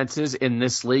defenses in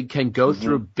this league can go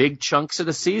through big chunks of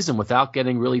the season without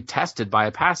getting really tested by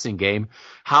a passing game.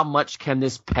 How much can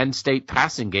this Penn State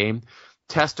passing game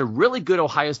test a really good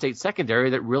Ohio State secondary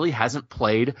that really hasn't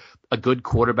played a good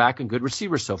quarterback and good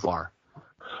receiver so far?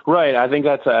 Right. I think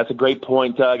that's a great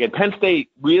point, Doug. And Penn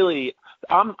State really,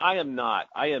 I am not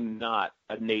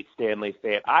a Nate Stanley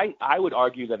fan. I would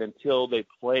argue that until they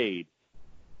played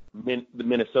the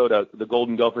Minnesota, the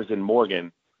Golden Gophers in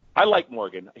Morgan, I like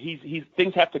Morgan. He's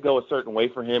things have to go a certain way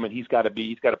for him, and he's got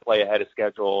to play ahead of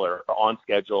schedule or on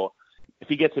schedule. If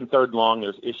he gets in third and long,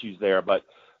 there's issues there. But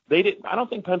I don't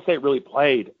think Penn State really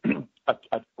played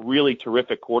a really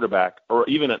terrific quarterback or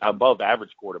even an above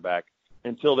average quarterback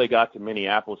until they got to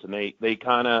Minneapolis, and they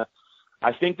kind of,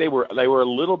 I think they were a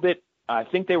little bit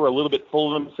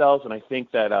full of themselves, and I think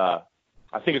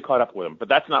it caught up with them. But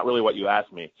that's not really what you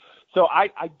asked me. So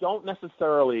I don't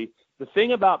necessarily. The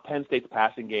thing about Penn State's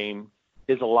passing game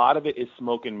is a lot of it is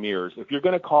smoke and mirrors. If you're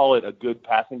going to call it a good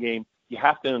passing game, you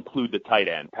have to include the tight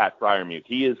end, Pat Freiermuth.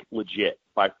 He is legit,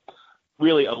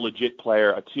 really a legit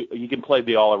player. He can play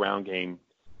the all-around game.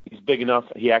 He's big enough.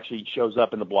 He actually shows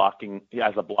up in the blocking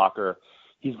as a blocker.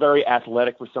 He's very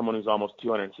athletic for someone who's almost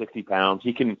 260 pounds.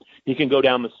 He can go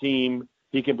down the seam.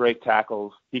 He can break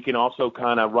tackles. He can also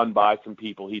kind of run by some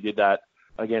people. He did that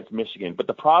against Michigan. But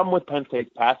the problem with Penn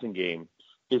State's passing game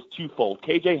is twofold.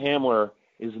 KJ Hamler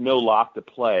is no lock to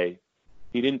play.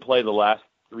 He didn't play the last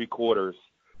 3 quarters.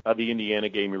 of the Indiana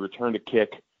game. He returned a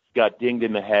kick, got dinged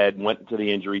in the head, went into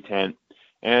the injury tent.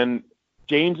 And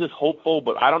James is hopeful,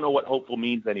 but I don't know what hopeful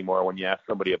means anymore when you ask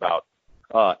somebody about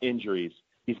injuries.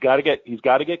 He's got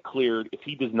to get cleared. If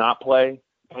he does not play,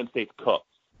 Penn State's cooked.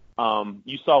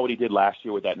 You saw what he did last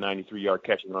year with that 93-yard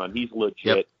catch and run. He's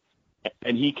legit. Yep.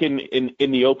 And he can,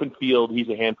 in the open field, he's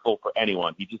a handful for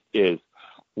anyone. He just is.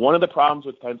 One of the problems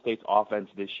with Penn State's offense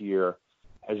this year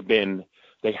has been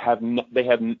they have not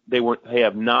been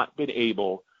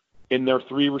able, in their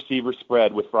 3-receiver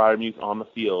spread with Freiermuth on the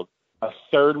field, a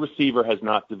third receiver has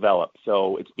not developed.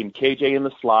 So it's been KJ in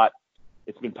the slot.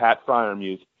 It's been Pat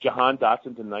Freiermuth. Jahan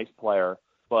Dotson's a nice player,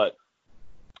 but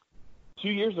 2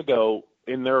 years ago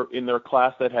in their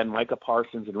class that had Micah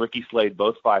Parsons and Ricky Slade,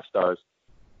 both 5-stars,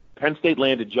 Penn State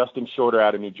landed Justin Shorter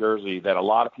out of New Jersey that a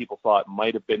lot of people thought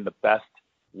might have been the best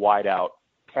wideout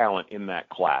talent in that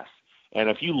class. And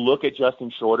if you look at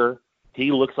Justin Shorter,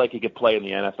 he looks like he could play in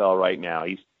the NFL right now.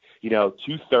 He's,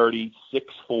 230,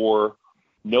 6'4",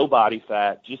 no body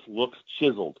fat, just looks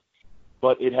chiseled.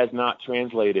 But it has not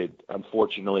translated,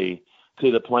 unfortunately,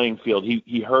 to the playing field.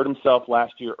 He hurt himself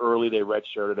last year early. They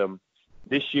redshirted him.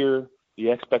 This year,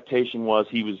 the expectation was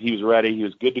he was ready. He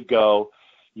was good to go.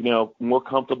 More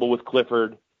comfortable with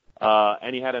Clifford.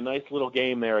 And he had a nice little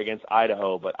game there against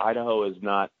Idaho, but Idaho is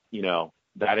not,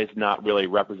 that is not really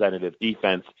representative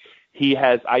defense. He's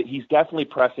definitely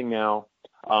pressing now.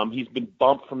 He's been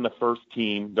bumped from the first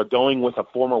team. They're going with a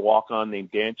former walk-on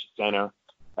named Dan Chisena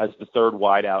as the third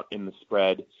wideout in the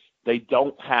spread. They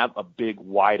don't have a big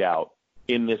wideout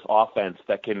in this offense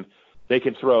that they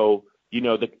can throw,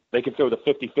 they can throw the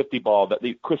 50-50 ball that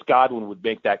Chris Godwin would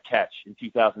make that catch in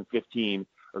 2015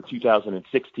 or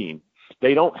 2016.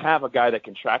 They don't have a guy that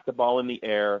can track the ball in the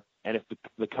air, and if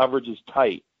the coverage is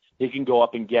tight, he can go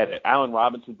up and get it. Allen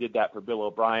Robinson did that for Bill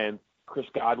O'Brien. Chris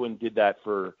Godwin did that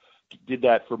for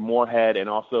Moorhead, and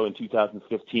also in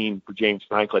 2015 for James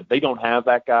Franklin. They don't have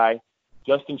that guy.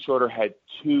 Justin Shorter had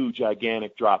 2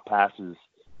 gigantic drop passes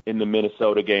in the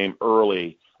Minnesota game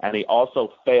early, and he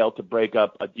also failed to break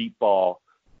up a deep ball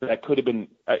that could have been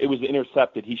it was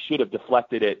intercepted. He should have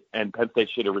deflected it, and Penn State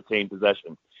should have retained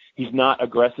possession. He's not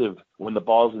aggressive when the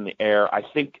ball's in the air. I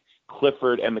think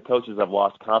Clifford and the coaches have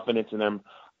lost confidence in him.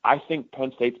 I think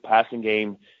Penn State's passing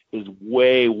game is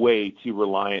way, way too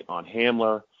reliant on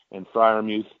Hamler and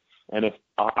Freiermuth. And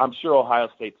I'm sure Ohio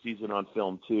State sees it on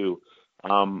film too.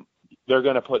 They're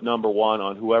going to put number 1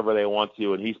 on whoever they want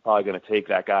to, and he's probably going to take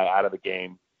that guy out of the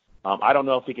game. I don't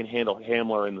know if he can handle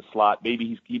Hamler in the slot.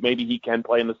 Maybe he can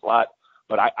play in the slot,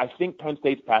 but I think Penn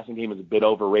State's passing game is a bit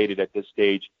overrated at this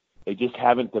stage. They just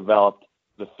haven't developed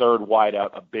the third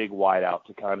wideout, a big wideout,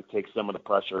 to kind of take some of the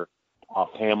pressure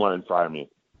off Hamler and Freiermuth.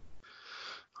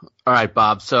 All right,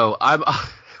 Bob. So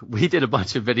we did a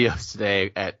bunch of videos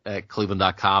today at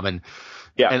Cleveland.com, and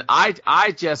I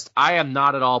am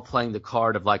not at all playing the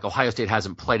card of like Ohio State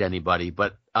hasn't played anybody,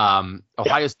 but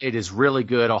Ohio State is really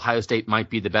good. Ohio State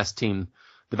might be the best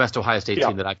Ohio State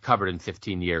team that I've covered in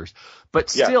 15 years. But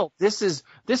still,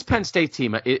 this Penn State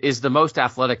team is the most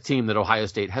athletic team that Ohio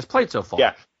State has played so far.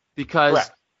 Yeah. Because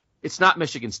it's not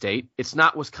Michigan State, it's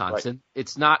not Wisconsin,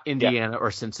 it's not Indiana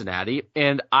or Cincinnati.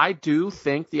 And I do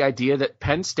think the idea that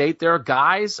Penn State, there are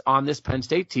guys on this Penn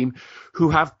State team who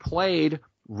have played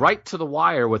right to the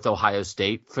wire with Ohio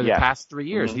State for the past 3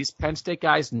 years. Mm-hmm. These Penn State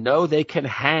guys know they can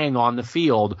hang on the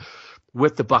field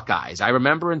with the Buckeyes. I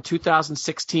remember in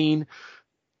 2016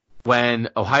 when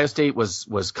Ohio State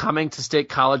was coming to State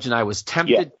College, and I was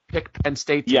tempted to pick Penn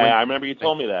State to win. I remember you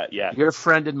told me that, Your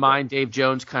friend and mine, Dave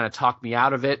Jones, kind of talked me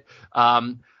out of it.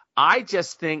 I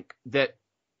just think that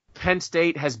Penn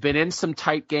State has been in some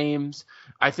tight games.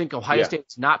 I think Ohio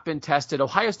State's not been tested.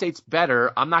 Ohio State's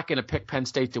better. I'm not going to pick Penn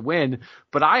State to win,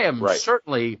 but I am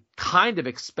certainly kind of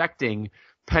expecting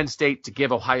Penn State to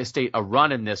give Ohio State a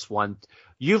run in this one.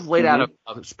 You've laid out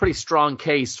a pretty strong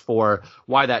case for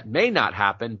why that may not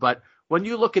happen, but when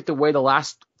you look at the way the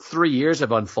last 3 years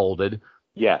have unfolded,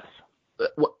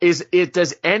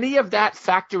 does any of that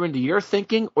factor into your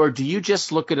thinking, or do you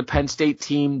just look at a Penn State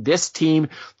team, this team,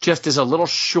 just as a little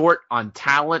short on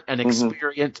talent and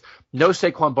experience? No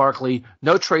Saquon Barkley,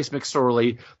 no Trace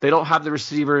McSorley. They don't have the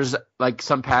receivers like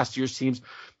some past years' teams.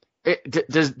 Do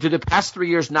the past 3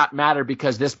 years not matter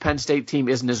because this Penn State team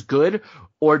isn't as good,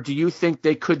 or do you think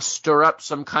they could stir up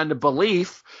some kind of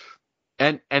belief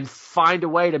and find a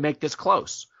way to make this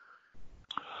close?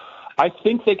 I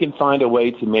think they can find a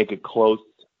way to make it close,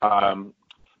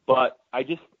 but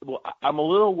I'm a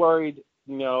little worried.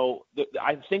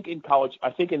 I think in college, I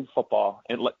think in football,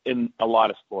 and in a lot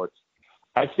of sports,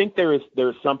 I think there is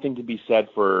something to be said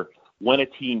for when a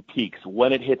team peaks,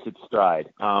 when it hits its stride.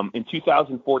 In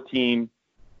 2014,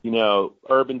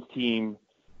 Urban's team,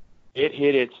 it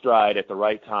hit its stride at the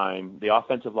right time. The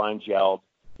offensive line gelled.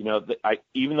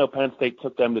 Even though Penn State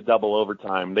took them to double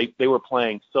overtime, they were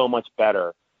playing so much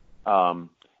better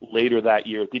later that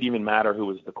year. It didn't even matter who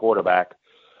was the quarterback.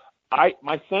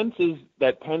 My sense is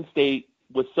that Penn State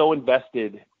was so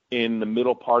invested in the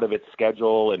middle part of its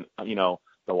schedule and,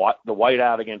 the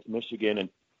whiteout against Michigan and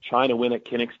trying to win at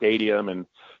Kinnick Stadium. And,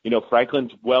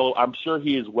 Franklin's I'm sure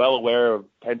he is well aware of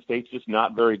Penn State's just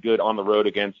not very good on the road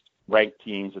against ranked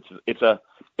teams. It's a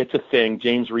thing.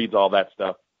 James reads all that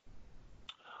stuff.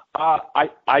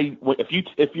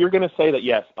 If you're going to say that,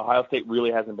 yes, Ohio State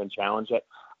really hasn't been challenged yet,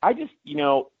 I just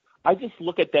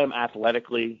look at them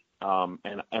athletically,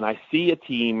 and I see a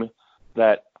team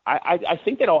that I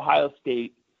think that Ohio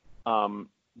State,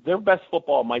 their best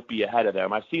football might be ahead of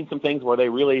them. I've seen some things where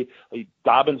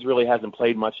Dobbins really hasn't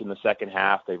played much in the second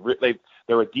half.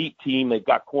 They're a deep team. They've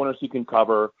got corners who can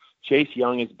cover. Chase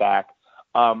Young is back.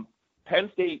 Penn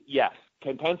State, yes.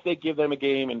 Can Penn State give them a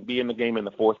game and be in the game in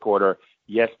the fourth quarter?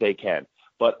 Yes, they can.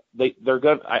 But they're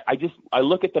going. I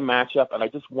look at the matchup and I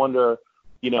just wonder,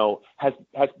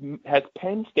 has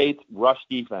Penn State's rush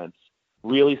defense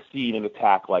really seen an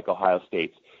attack like Ohio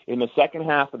State's? In the second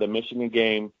half of the Michigan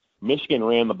game, Michigan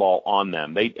ran the ball on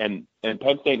them. And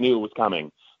Penn State knew it was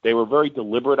coming. They were very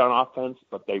deliberate on offense,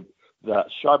 but the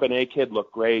Charbonnet kid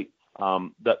looked great.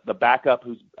 The backup,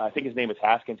 I think his name is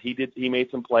Haskins, he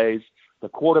made some plays. The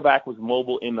quarterback was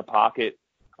mobile in the pocket.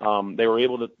 They're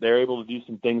able to do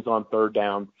some things on third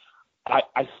down.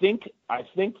 I think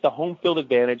the home field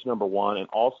advantage, number one, and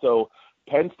also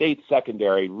Penn State's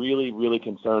secondary really, really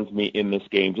concerns me in this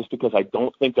game, just because I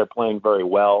don't think they're playing very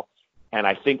well, and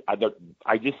I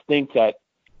just think that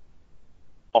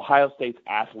Ohio State's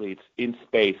athletes in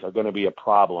space are going to be a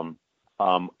problem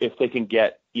if they can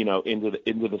get into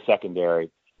the secondary.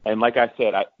 And like I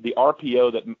said, the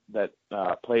RPO that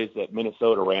plays that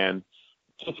Minnesota ran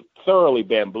just thoroughly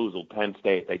bamboozled Penn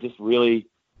State. They just really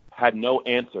had no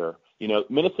answer.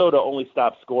 Minnesota only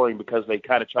stopped scoring because they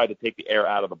kind of tried to take the air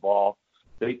out of the ball.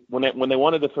 When they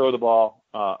wanted to throw the ball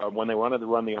or when they wanted to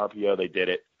run the RPO, they did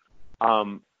it.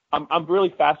 I'm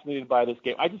really fascinated by this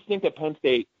game. I just think that Penn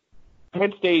State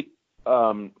is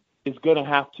going to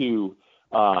have to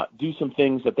do some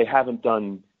things that they haven't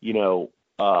done, this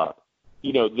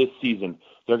season.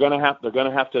 They're going to have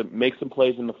to make some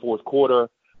plays in the fourth quarter.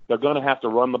 They're going to have to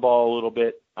run the ball a little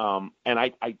bit. And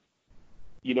I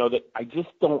just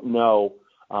don't know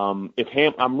if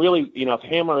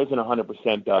Hamler isn't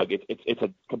 100%, Doug, it's a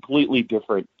completely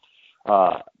different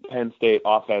Penn State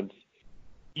offense.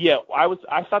 Yeah,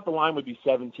 I thought the line would be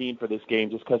 17 for this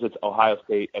game just because it's Ohio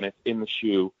State and it's in the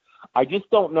shoe. I just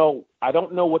don't know. I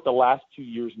don't know what the last 2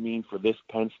 years mean for this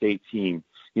Penn State team.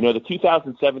 The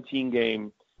 2017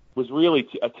 game was really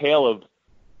a tale of,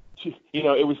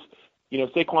 it was,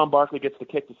 Saquon Barkley gets the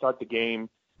kick to start the game.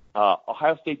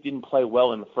 Ohio State didn't play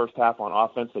well in the first half on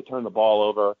offense. They turned the ball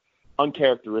over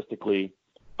uncharacteristically.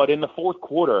 But in the fourth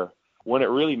quarter, when it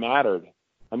really mattered,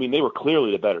 they were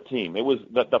clearly the better team. It was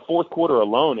the fourth quarter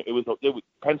alone. It was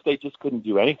Penn State just couldn't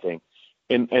do anything.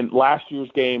 And last year's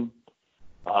game,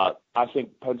 I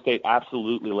think Penn State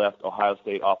absolutely left Ohio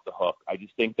State off the hook. I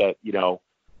just think that, you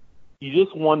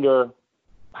just wonder,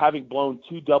 having blown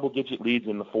 2 double-digit leads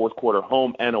in the fourth quarter,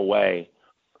 home and away,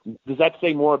 does that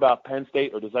say more about Penn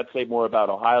State or does that say more about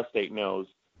Ohio State knows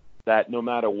that no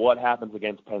matter what happens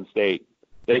against Penn State,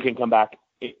 they can come back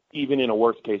even in a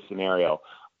worst-case scenario?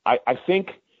 I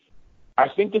think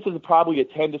this is probably a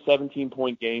 10 to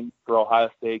 17-point game for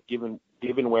Ohio State, given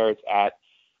where it's at.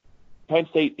 Penn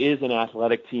State is an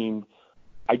athletic team.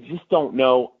 I just don't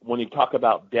know when you talk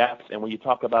about depth and when you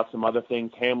talk about some other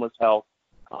things, Hamler's health.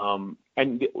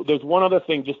 And there's one other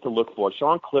thing just to look for.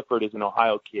 Sean Clifford is an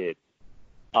Ohio kid.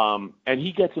 And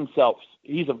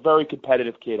he's a very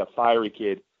competitive kid, a fiery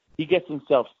kid. He gets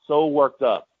himself so worked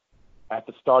up at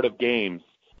the start of games.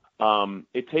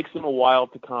 It takes him a while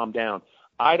to calm down.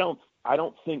 I don't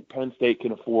think Penn State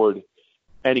can afford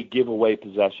any giveaway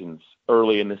possessions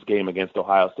early in this game against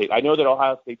Ohio State. I know that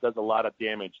Ohio State does a lot of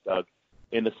damage, Doug,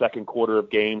 in the second quarter of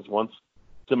games once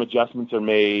some adjustments are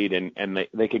made and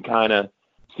they can kind of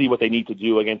see what they need to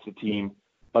do against the team.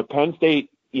 But Penn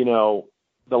State, the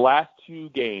last 2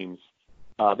 games,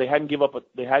 they hadn't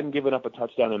given up a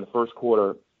touchdown in the first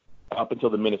quarter up until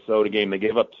the Minnesota game. They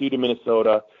gave up 2 to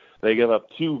Minnesota. They gave up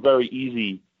 2 very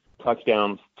easy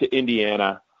touchdowns to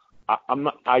Indiana. I'm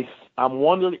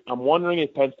wondering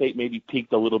if Penn State maybe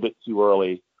peaked a little bit too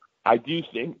early. I do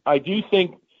think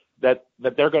that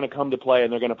they're going to come to play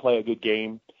and they're going to play a good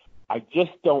game. I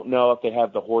just don't know if they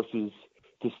have the horses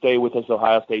to stay with this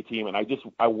Ohio State team. And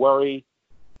I worry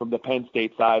from the Penn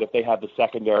State side if they have the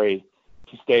secondary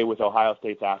to stay with Ohio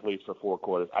State's athletes for 4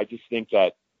 quarters. I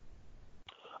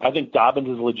think Dobbins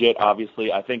is legit,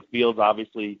 obviously. I think Fields,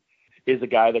 obviously, is a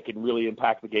guy that can really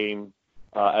impact the game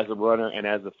as a runner and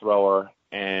as a thrower.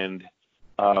 And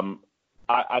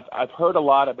I've heard a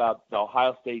lot about the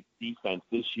Ohio State defense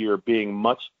this year being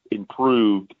much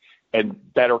improved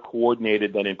and better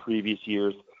coordinated than in previous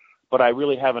years, but I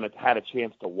really haven't had a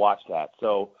chance to watch that.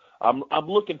 So I'm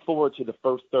looking forward to the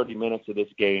first 30 minutes of this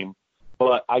game,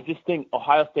 but I just think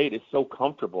Ohio State is so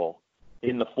comfortable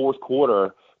in the fourth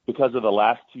quarter because of the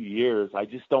last 2 years. I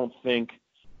just don't think,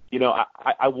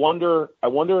 I wonder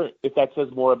if that says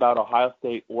more about Ohio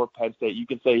State or Penn State. You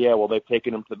can say, yeah, well, they've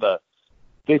taken them to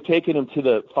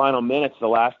the final minutes the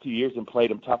last 2 years and played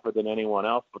them tougher than anyone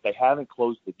else, but they haven't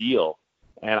closed the deal.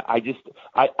 And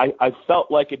I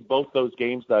felt like in both those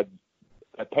games that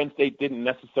Penn State didn't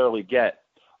necessarily get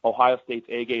Ohio State's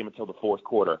A game until the fourth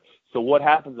quarter. So what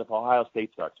happens if Ohio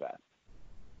State starts fast?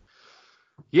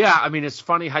 Yeah, I mean, it's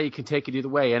funny how you can take it either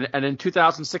way. And in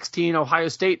 2016, Ohio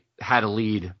State had a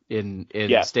lead in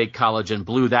State College and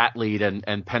blew that lead,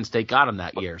 and Penn State got them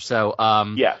that year. So,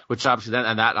 which obviously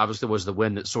that obviously was the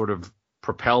win that sort of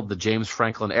propelled the James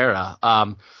Franklin era.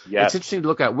 It's interesting to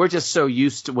look at. We're just so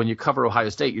used to, when you cover Ohio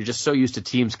State, you're just so used to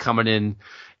teams coming in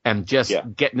and just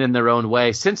getting in their own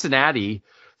way. Cincinnati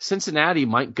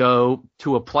might go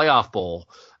to a playoff bowl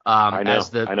as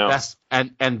the best,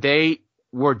 and they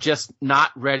were just not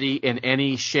ready in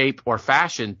any shape or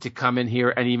fashion to come in here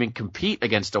and even compete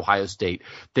against Ohio State.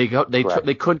 They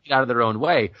couldn't get out of their own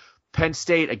way. Penn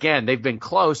State, again, they've been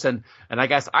close, and I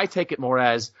guess I take it more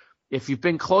as, if you've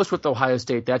been close with Ohio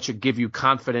State, that should give you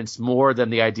confidence more than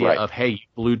the idea of, hey, you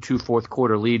blew 2 fourth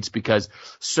quarter leads, because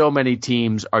so many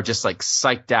teams are just like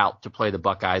psyched out to play the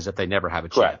Buckeyes that they never have a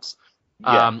chance.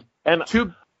 Yeah.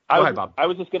 Go ahead, Bob. I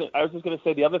was just gonna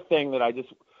say the other thing that I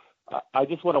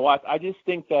just want to watch. I just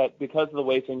think that because of the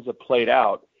way things have played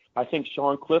out, I think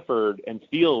Sean Clifford and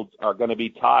Fields are going to be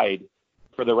tied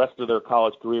for the rest of their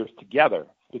college careers together,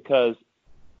 because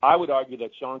I would argue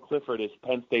that Sean Clifford is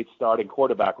Penn State's starting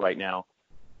quarterback right now,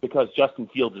 because Justin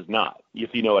Fields is not,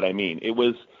 if you know what I mean. It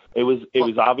was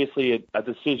obviously a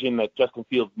decision that Justin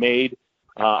Fields made.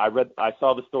 I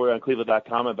saw the story on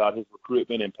Cleveland.com about his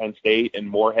recruitment in Penn State and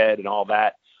Moorhead and all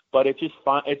that, but it's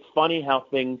funny how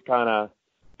things kind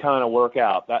of work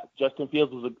out. That Justin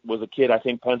Fields was a kid I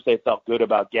think Penn State felt good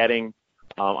about getting.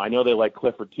 I know they like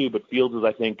Clifford too, but Fields is,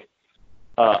 I think,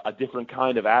 a different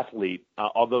kind of athlete.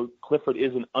 Although Clifford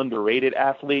is an underrated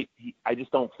athlete, I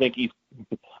don't think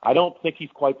he's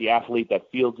quite the athlete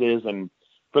that Fields is. And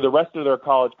for the rest of their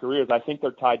college careers, I think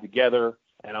they're tied together.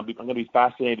 And I'm going to be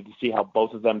fascinated to see how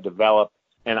both of them develop.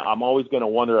 And I'm always going to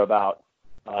wonder about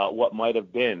what might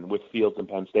have been with Fields and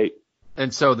Penn State.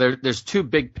 And so there's 2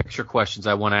 big picture questions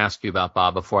I want to ask you about,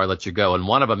 Bob, before I let you go. And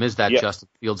one of them is that Justin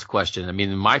Fields question. I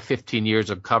mean, in my 15 years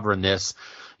of covering this,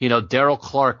 Darrell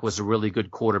Clark was a really good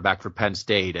quarterback for Penn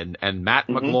State, and Matt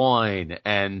McGloin,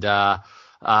 and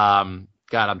I'm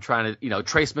trying to,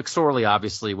 Trace McSorley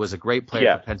obviously was a great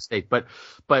player for Penn State, but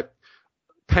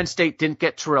Penn State didn't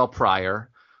get Terrell Pryor.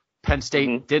 Penn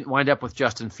State didn't wind up with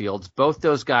Justin Fields. Both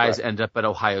those guys end up at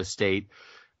Ohio State.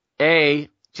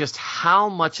 Just how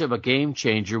much of a game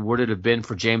changer would it have been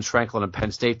for James Franklin and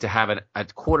Penn State to have a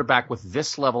quarterback with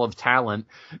this level of talent?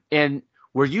 And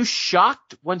were you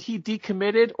shocked when he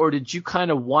decommitted, or did you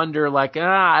kind of wonder, like,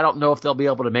 I don't know if they'll be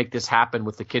able to make this happen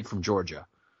with the kid from Georgia?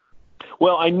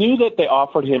 Well, I knew that they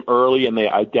offered him early and they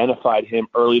identified him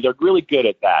early. They're really good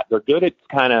at that. They're good at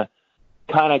kind of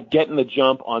getting the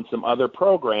jump on some other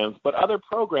programs, but other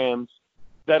programs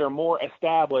that are more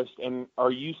established and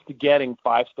are used to getting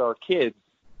 5-star kids.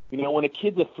 When a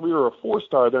kid's a 3 or a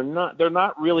 4-star, they're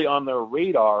not really on their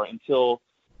radar until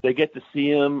they get to see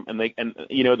him, and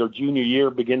their junior year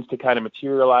begins to kind of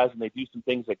materialize, and they do some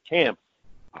things at camp.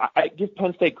 I give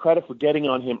Penn State credit for getting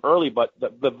on him early, but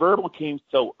the verbal came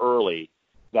so early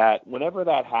that whenever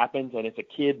that happens, and it's a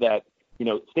kid that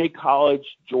State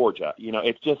College, Georgia,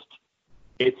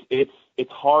 it's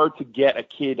hard to get a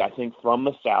kid, I think, from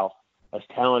the South as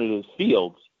talented as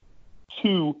Fields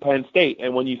to Penn State.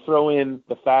 And when you throw in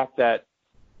the fact that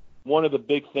one of the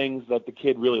big things that the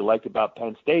kid really liked about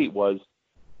Penn State was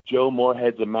Joe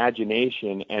Moorhead's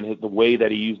imagination and the way that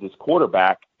he used his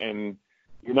quarterback, and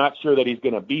you're not sure that he's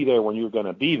going to be there when you're going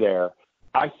to be there,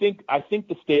 I think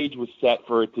the stage was set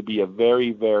for it to be a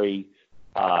very, very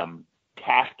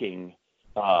tasking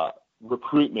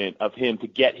recruitment of him to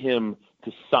get him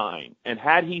to sign. And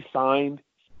had he signed,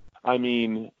 I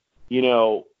mean,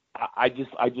 I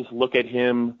just look at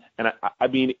him, and I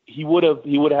mean, he would have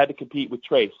had to compete with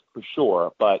Trace for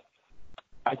sure, but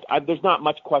there's not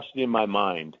much question in my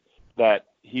mind that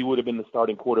he would have been the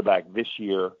starting quarterback this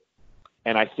year,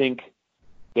 and I think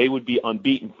they would be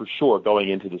unbeaten for sure going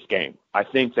into this game. I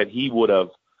think that he would have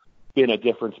been a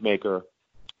difference maker,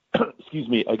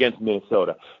 against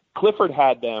Minnesota. Clifford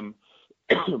had them.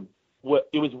 It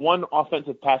was one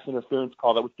offensive pass interference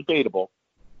call that was debatable,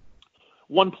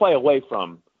 one play away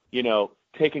from,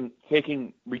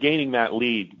 regaining that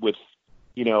lead with,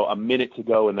 a minute to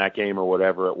go in that game or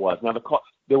whatever it was. Now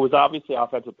there was obviously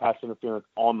offensive pass interference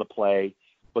on the play,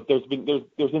 but there's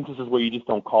instances where you just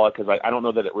don't call it because I don't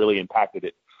know that it really impacted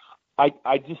it.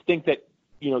 I just think that,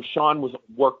 Sean was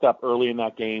worked up early in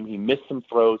that game. He missed some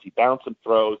throws. He bounced some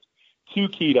throws, too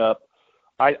keyed up.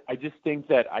 I just think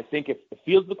that if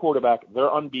Fields the quarterback, they're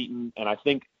unbeaten, and I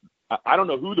don't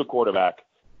know who the quarterback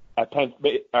at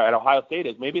Ohio State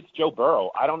is. Maybe it's Joe Burrow.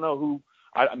 I don't know who.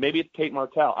 Maybe it's Tate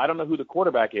Martell. I don't know who the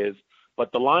quarterback is,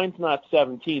 but the line's not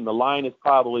 17. The line is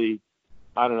probably,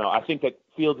 I don't know. I think that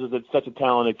Fields is such a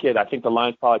talented kid. I think the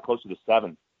line's probably closer to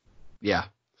 7. Yeah.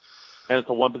 And it's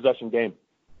a one-possession game.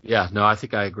 Yeah, no, I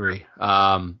think I agree.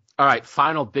 All right,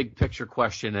 final big picture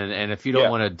question, and if you don't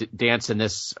want to dance in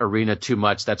this arena too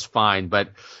much, that's fine. But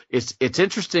it's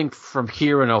interesting from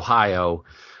here in Ohio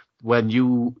when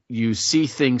you see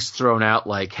things thrown out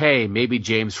like, hey, maybe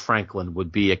James Franklin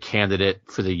would be a candidate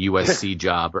for the USC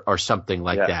job or something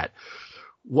like that.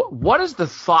 What is the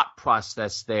thought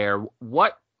process there?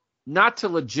 Not to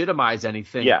legitimize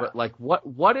anything, but like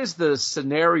what is the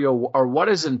scenario or what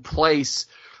is in place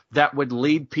that would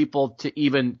lead people to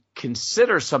even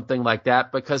consider something like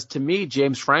that? Because to me,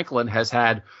 James Franklin has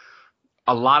had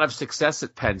a lot of success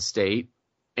at Penn State,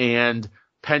 and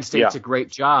Penn State's a great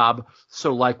job.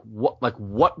 So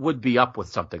what would be up with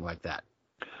something like that?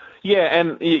 Yeah,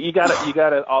 and you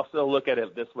gotta also look at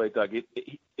it this way, Doug.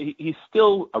 He's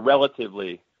still a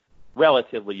relatively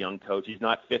young coach. He's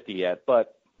not 50 yet,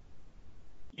 but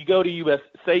you go to you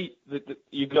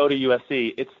go to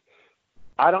USC.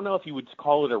 I don't know if you would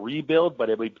call it a rebuild,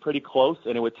 but it would be pretty close,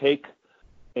 and it would take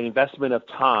an investment of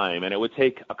time, and it would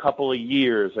take a couple of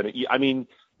years. And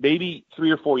maybe 3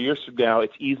 or 4 years from now,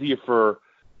 it's easier for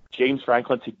James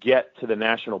Franklin to get to the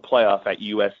national playoff at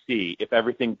USC if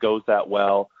everything goes that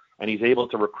well, and he's able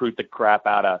to recruit the crap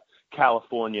out of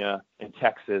California and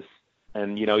Texas.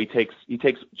 And he takes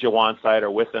Jawan Sider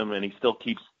with him, and he still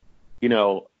keeps his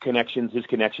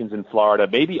connections in Florida.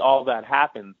 Maybe all that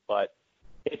happens, but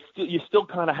you still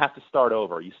kind of have to start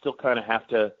over. You still kind of have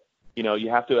to,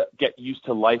 you have to get used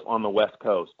to life on the West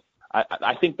Coast.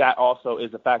 I think that also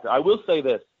is a factor. I will say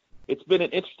this: it's been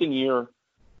an interesting year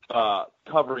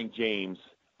covering James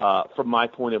from my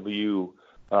point of view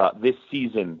this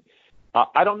season.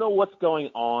 I don't know what's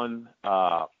going on,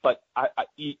 but I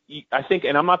think,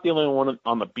 and I'm not the only one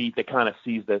on the beat that kind of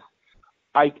sees this.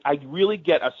 I really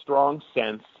get a strong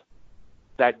sense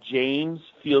that James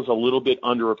feels a little bit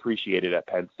underappreciated at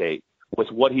Penn State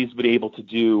with what he's been able to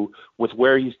do, with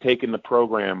where he's taken the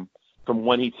program from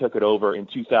when he took it over in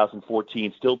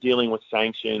 2014, still dealing with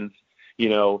sanctions,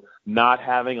 not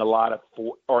having a lot of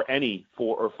 4 or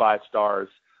 5 stars,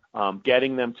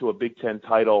 getting them to a Big Ten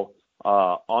title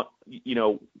in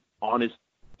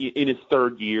his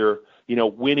third year,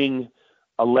 winning,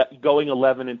 going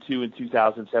 11-2 in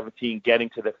 2017, getting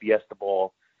to the Fiesta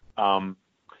Bowl.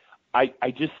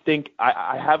 I just think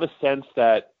I have a sense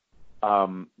that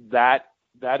that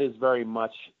is very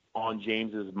much on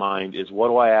James's mind is what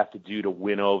do I have to do to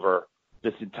win over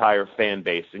this entire fan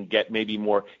base and get maybe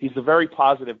more. He's a very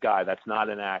positive guy. That's not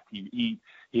an act. He's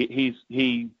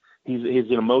an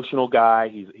emotional guy.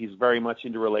 He's very much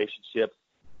into relationships,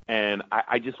 and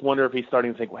I just wonder if he's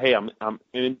starting to think, well, hey, I'm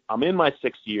in my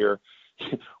 6th year.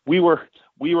 We were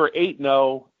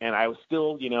 8-0, and I was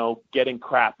still, getting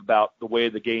crap about the way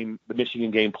the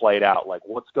Michigan game played out. Like,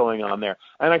 what's going on there?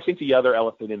 And I think the other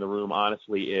elephant in the room,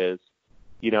 honestly, is,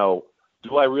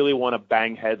 do I really want to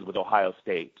bang heads with Ohio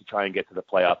State to try and get to the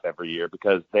playoff every year?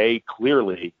 Because they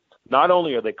clearly, not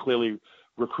only are they clearly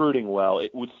recruiting well,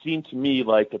 it would seem to me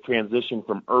like the transition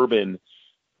from Urban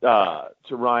to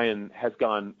Ryan has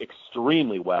gone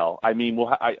extremely well. I mean,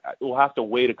 we'll have to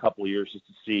wait a couple of years just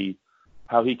to see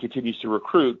how he continues to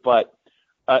recruit, but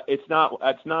it's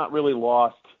not really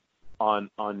lost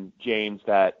on James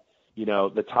that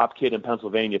the top kid in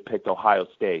Pennsylvania picked Ohio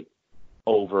State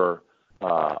over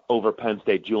Penn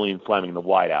State, Julian Fleming, the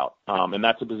wideout, and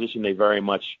that's a position they very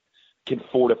much can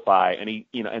fortify. And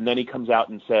and then he comes out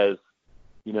and says,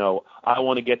 I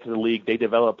want to get to the league. They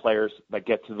develop players that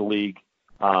get to the league,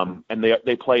 and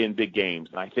they play in big games.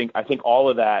 And I think all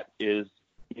of that is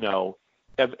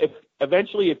if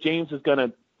eventually if James is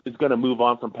gonna move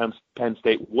on from Penn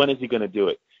State, when is he gonna do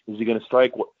it? Is he gonna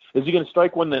strike? Is he gonna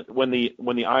strike when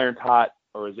the iron's hot,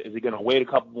 or is he gonna wait a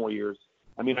couple more years?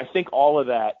 I mean, I think all of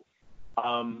that.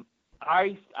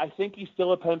 I think he's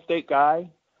still a Penn State guy,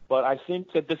 but I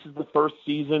think that this is the first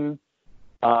season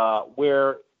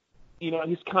where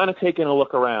he's kind of taking a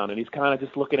look around, and he's kind of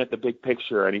just looking at the big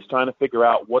picture, and he's trying to figure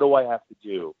out, what do I have to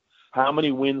do? How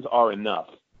many wins are enough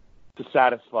to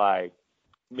satisfy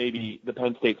maybe the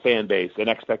Penn State fan base and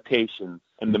expectations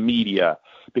and the media?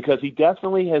 Because he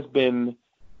definitely has been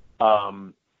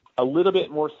a little bit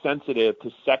more sensitive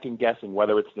to second guessing,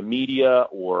 whether it's the media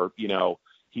or,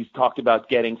 he's talked about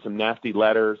getting some nasty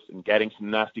letters and getting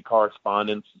some nasty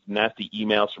correspondence, nasty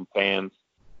emails from fans.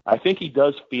 I think he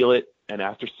does feel it. And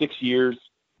after 6 years,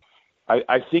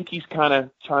 I think he's kind of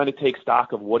trying to take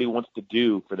stock of what he wants to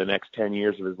do for the next 10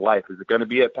 years of his life. Is it going to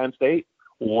be at Penn State,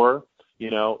 or,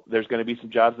 there's going to be some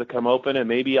jobs that come open, and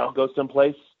maybe I'll go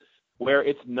someplace where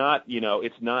it's not,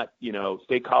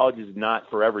 State College is not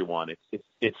for everyone.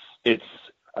 It's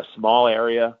a small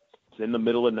area. It's in the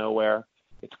middle of nowhere.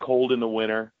 It's cold in the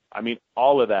winter. I mean,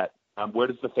 all of that. Where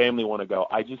does the family want to go?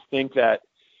 I just think that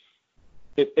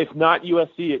if not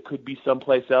USC, it could be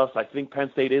someplace else. I think Penn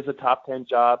State is a top 10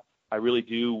 job. I really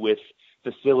do, with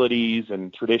facilities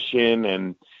and tradition,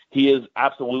 and he is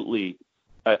absolutely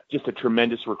just a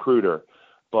tremendous recruiter.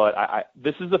 But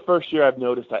this is the first year I've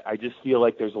noticed. I just feel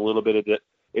like there's a little bit of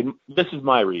this is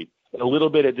my read, a little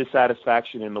bit of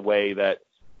dissatisfaction in the way that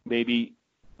he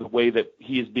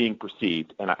is being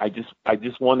perceived, and I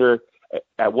just wonder,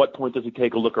 at what point does he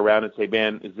take a look around and say,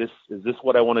 man, is this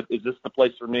what I want to? Is this the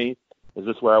place for me? Is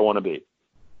this where I want to be?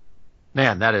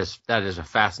 Man, that is a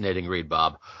fascinating read,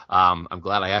 Bob. I'm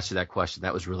glad I asked you that question.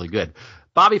 That was really good.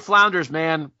 Bobby Flounders,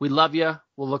 man, we love you.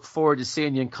 We'll look forward to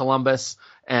seeing you in Columbus.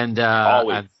 And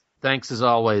thanks, as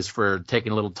always, for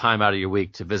taking a little time out of your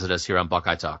week to visit us here on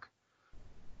Buckeye Talk.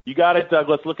 You got it,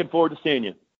 Douglas. Looking forward to seeing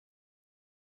you.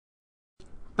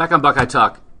 Back on Buckeye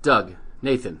Talk, Doug,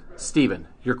 Nathan, Steven,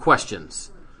 your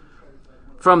questions.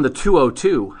 From the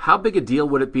 202, how big a deal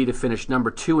would it be to finish number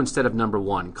 2 instead of number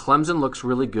 1? Clemson looks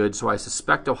really good, so I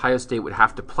suspect Ohio State would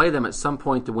have to play them at some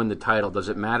point to win the title. Does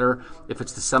it matter if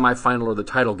it's the semifinal or the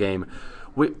title game?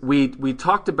 We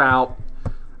talked about,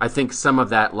 I think, some of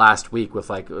that last week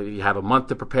with, like, you have a month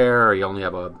to prepare, or you only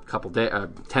have a couple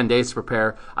 10 days to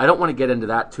prepare. I don't want to get into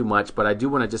that too much, but I do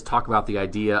want to just talk about the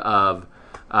idea of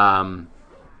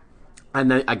and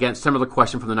then, again, similar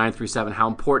question from the 937, how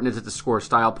important is it to score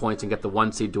style points and get the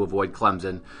 1 seed to avoid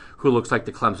Clemson, who looks like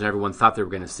the Clemson everyone thought they were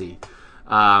going to see?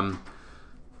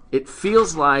 It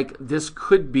feels like this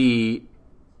could be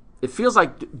 – it feels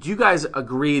like – do you guys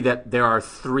agree that there are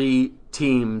 3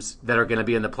 teams that are going to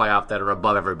be in the playoff that are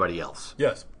above everybody else?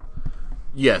 Yes.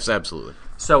 Yes, absolutely.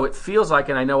 So it feels like,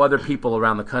 and I know other people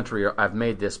around the country have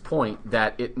made this point,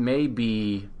 that it may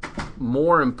be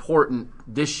more important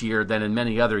this year than in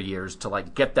many other years to,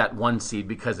 like, get that 1 seed,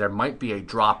 because there might be a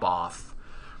drop-off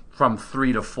from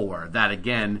 3 to 4. That,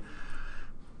 again,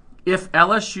 if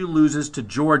LSU loses to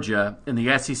Georgia in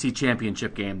the SEC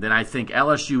championship game, then I think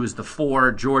LSU is the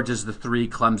 4, Georgia's the 3,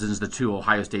 Clemson's the 2,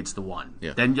 Ohio State's the 1.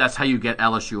 Yeah. Then that's how you get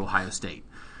LSU, Ohio State.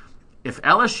 If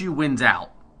LSU wins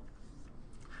out,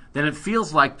 then it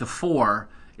feels like the 4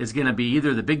 is going to be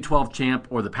either the Big 12 champ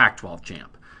or the Pac-12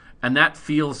 champ. And that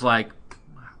feels like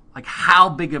how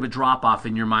big of a drop-off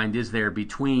in your mind is there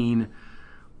between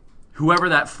whoever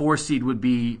that 4 seed would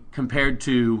be compared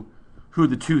to who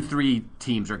the 2-3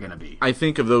 teams are going to be? I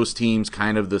think of those teams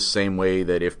kind of the same way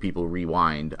that if people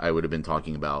rewind, I would have been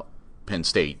talking about Penn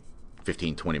State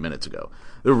 15, 20 minutes ago.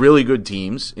 They're really good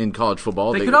teams in college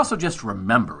football. They could also just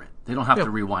remember it. They don't have to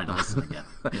rewind and listen again.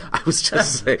 Yeah. I was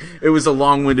just saying, it was a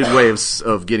long-winded way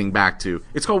of getting back to.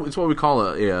 It's what we call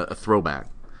a throwback,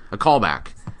 a callback.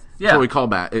 Yeah, we call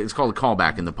back. It's called a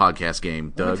callback in the podcast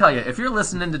game. Doug. Let me tell you, if you're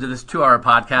listening to this 2-hour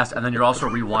podcast and then you're also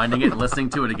rewinding it and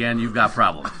listening to it again, you've got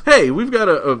problems. Hey, we've got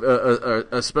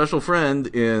a special friend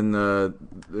on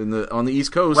the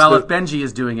East Coast. Well, if Benji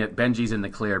is doing it, Benji's in the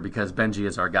clear because Benji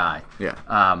is our guy. Yeah.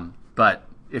 But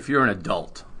if you're an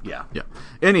adult, yeah.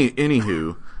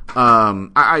 Anywho.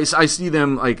 I see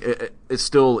them like it's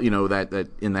still that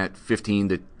in that 15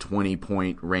 to 20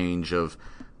 point range of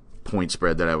point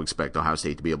spread that I would expect Ohio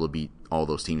State to be able to beat all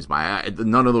those teams by.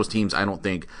 None of those teams I don't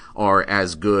think are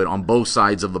as good on both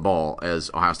sides of the ball as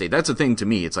Ohio State. That's the thing to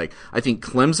me. It's like I think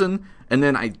Clemson, and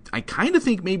then I kind of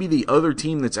think maybe the other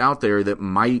team that's out there that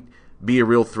might be a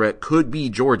real threat could be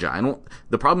Georgia.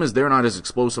 The problem is they're not as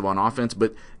explosive on offense,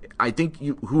 but I think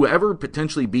whoever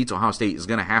potentially beats Ohio State is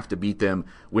going to have to beat them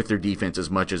with their defense as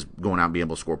much as going out and being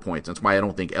able to score points. That's why I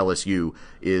don't think LSU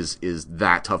is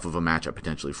that tough of a matchup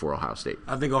potentially for Ohio State.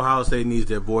 I think Ohio State needs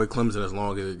to avoid Clemson as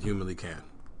long as it humanly can,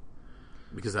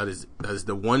 because that is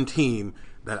the one team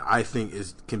that I think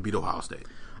can beat Ohio State.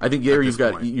 I think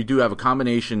you do have a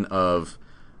combination of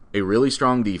a really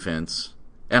strong defense.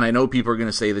 And I know people are going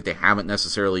to say that they haven't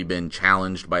necessarily been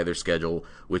challenged by their schedule,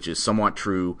 which is somewhat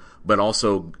true, but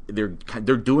also they're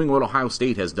doing what Ohio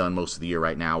State has done most of the year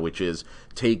right now, which is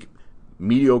take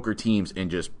mediocre teams and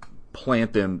just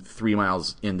plant them 3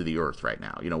 miles into the earth right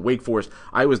now. Wake Forest,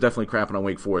 I was definitely crapping on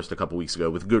Wake Forest a couple weeks ago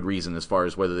with good reason as far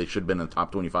as whether they should have been in the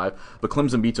top 25, but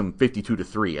Clemson beats them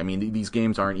 52-3. I mean, these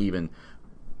games aren't even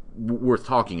worth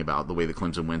talking about the way that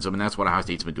Clemson wins them, and that's what Ohio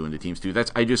State's been doing to teams too.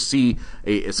 I just see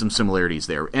some similarities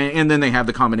there, and then they have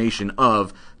the combination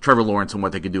of Trevor Lawrence and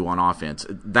what they could do on offense.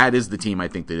 That is the team I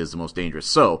think that is the most dangerous.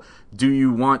 So,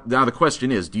 now the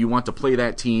question is, do you want to play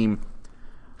that team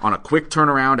on a quick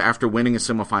turnaround after winning a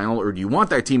semifinal, or do you want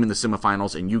that team in the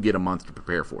semifinals and you get a month to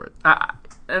prepare for it?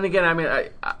 And again, I mean,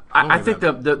 I think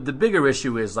the bigger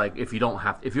issue is like if you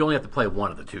only have to play one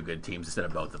of the two good teams instead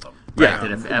of both of them.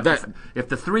 Right? Yeah. If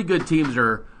the three good teams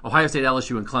are Ohio State,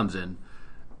 LSU, and Clemson,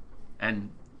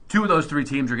 and two of those three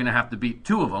teams are going to have to beat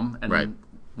two of them, and right.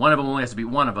 one of them only has to beat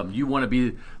one of them, you want to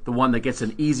be the one that gets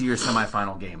an easier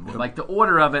semifinal game. Yep. Like the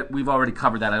order of it, we've already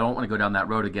covered that. I don't want to go down that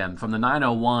road again. From the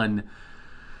 901,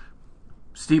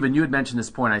 Stephen, you had mentioned this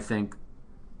point, I think.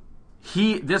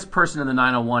 This person in the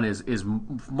 901 is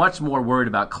much more worried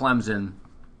about Clemson.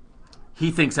 He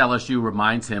thinks LSU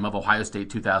reminds him of Ohio State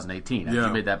 2018. As you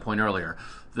made that point earlier.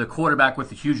 The quarterback with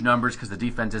the huge numbers because the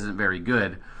defense isn't very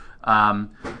good.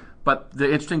 But the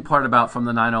interesting part about from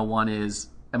the 901 is,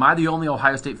 am I the only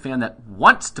Ohio State fan that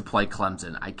wants to play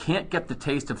Clemson? I can't get the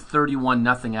taste of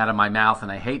 31-0 out of my mouth,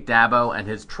 and I hate Dabo and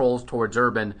his trolls towards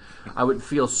Urban. I would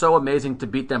feel so amazing to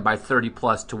beat them by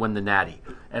 30-plus to win the Natty.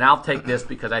 And I'll take this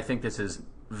because I think this is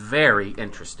very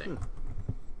interesting.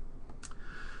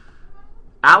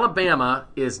 Alabama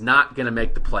is not going to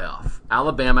make the playoff.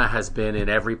 Alabama has been in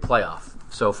every playoff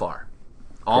so far,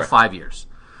 all 5 years.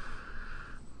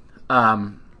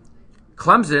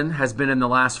 Clemson has been in the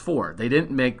last 4.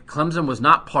 Clemson was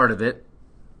not part of it.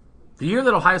 The year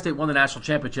that Ohio State won the national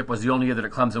championship was the only year that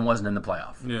Clemson wasn't in the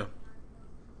playoff. Yeah.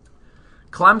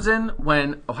 Clemson,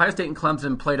 when Ohio State and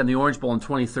Clemson played in the Orange Bowl in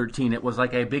 2013, it was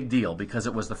like a big deal because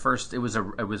it was a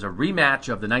rematch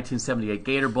of the 1978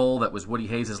 Gator Bowl that was Woody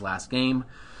Hayes' last game.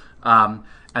 And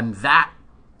that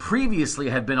previously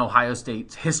had been Ohio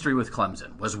State's history with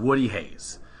Clemson, was Woody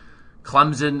Hayes.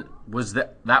 Clemson was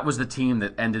the team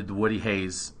that ended the Woody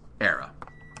Hayes era.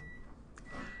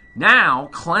 Now,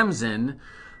 Clemson,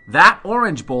 that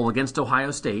Orange Bowl against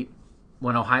Ohio State,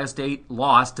 when Ohio State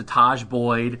lost to Taj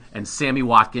Boyd and Sammy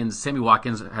Watkins. Sammy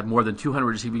Watkins had more than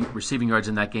 200 receiving yards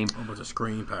in that game. A bunch of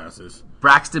screen passes.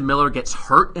 Braxton Miller gets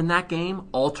hurt in that game,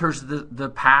 alters the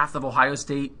path of Ohio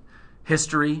State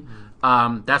history.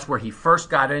 That's where he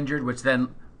first got injured, which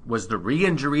then was the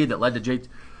re-injury that led to J.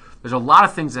 There's a lot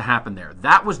of things that happened there.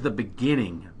 That was the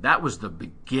beginning. That was the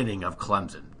beginning of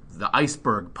Clemson. The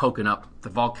iceberg poking up, the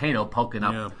volcano poking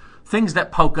up, things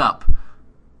that poke up.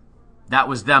 That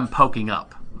was them poking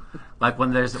up, like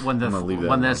when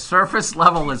the surface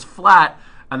level is flat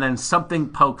and then something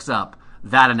pokes up.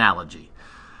 That analogy.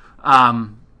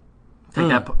 Editor,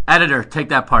 take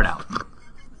that part out.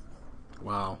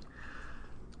 Wow.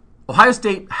 Ohio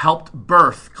State helped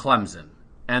birth Clemson,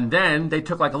 and then they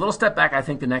took like a little step back, I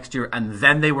think, the next year, and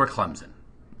then they were Clemson.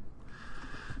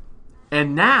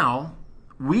 And now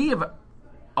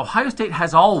Ohio State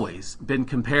has always been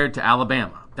compared to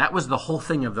Alabama. That was the whole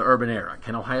thing of the Urban era.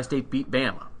 Can Ohio State beat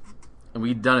Bama? And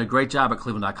we've done a great job at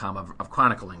Cleveland.com of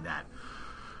chronicling that.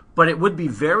 But it would be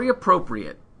very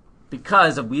appropriate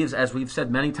because, as we've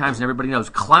said many times and everybody knows,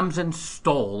 Clemson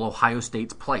stole Ohio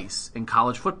State's place in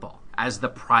college football as the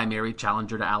primary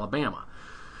challenger to Alabama.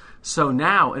 So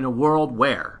now, in a world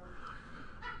where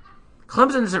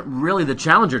Clemson isn't really the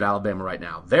challenger to Alabama right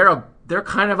now, they're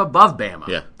kind of above Bama.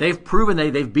 Yeah. They've proven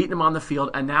they've beaten them on the field,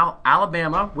 and now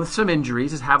Alabama, with some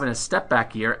injuries, is having a step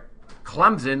back year.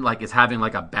 Clemson is having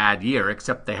a bad year,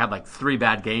 except they had 3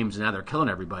 bad games and now they're killing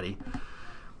everybody.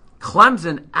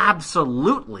 Clemson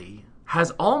absolutely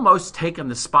has almost taken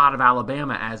the spot of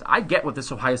Alabama as, I get what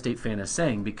this Ohio State fan is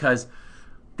saying, because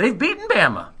they've beaten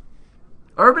Bama.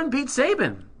 Urban beat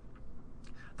Saban.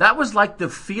 That was the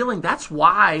feeling. That's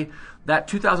why that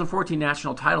 2014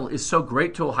 national title is so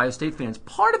great to Ohio State fans.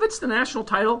 Part of it's the national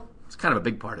title. It's kind of a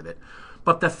big part of it.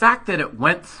 But the fact that it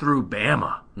went through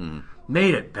Bama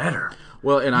made it better.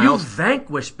 Well, and you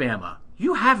vanquished Bama.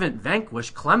 you haven't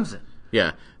vanquished Clemson.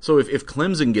 Yeah. So if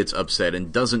Clemson gets upset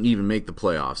and doesn't even make the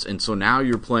playoffs, and so now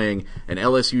you're playing an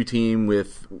LSU team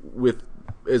with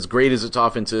as great as its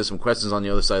offense is, some questions on the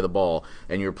other side of the ball,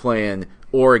 and you're playing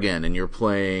Oregon, and you're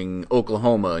playing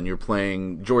Oklahoma, and you're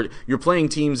playing Georgia. You're playing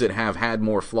teams that have had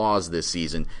more flaws this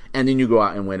season, and then you go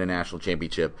out and win a national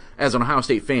championship. As an Ohio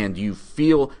State fan, do you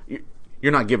feel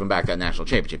you're not giving back that national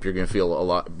championship? You're going to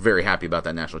feel very happy about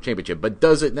that national championship, but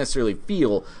does it necessarily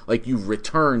feel like you've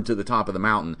returned to the top of the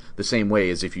mountain the same way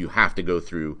as if you have to go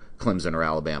through Clemson or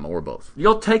Alabama or both?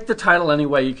 You'll take the title any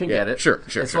way you can get it. Sure.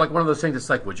 It's like one of those things. It's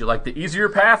like, would you like the easier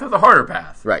path or the harder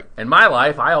path? Right. In my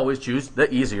life, I always choose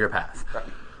the easier path. Right.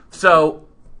 So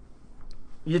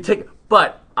you take,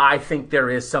 but I think there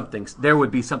would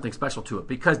be something special to it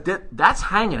because that's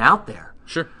hanging out there.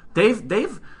 Sure.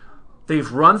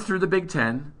 They've run through the Big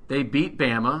Ten. They beat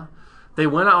Bama. They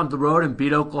went out on the road and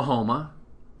beat Oklahoma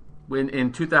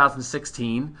in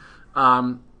 2016.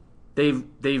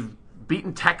 They've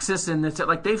beaten Texas, and it's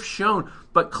like they've shown.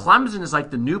 But Clemson is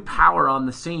like the new power on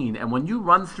the scene. And when you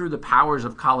run through the powers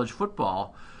of college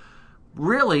football,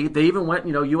 really, they even went.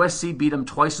 USC beat them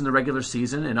twice in the regular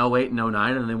season in 2008 and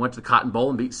 2009, and they went to the Cotton Bowl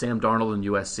and beat Sam Darnold and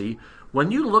USC. When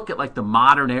you look at like the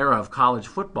modern era of college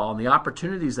football and the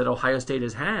opportunities that Ohio State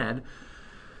has had,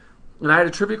 and I had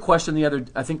a trivia question the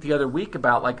other week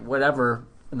about like whatever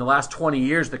in the last 20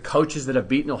 years the coaches that have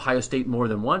beaten Ohio State more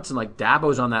than once, and like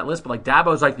Dabo's on that list, but like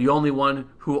Dabo's like the only one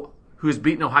who's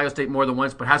beaten Ohio State more than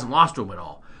once but hasn't lost to them at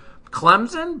all.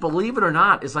 Clemson, believe it or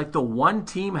not, is like the one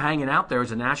team hanging out there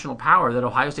as a national power that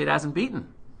Ohio State hasn't beaten.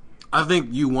 I think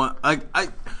you want I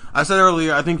said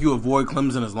earlier, I think you avoid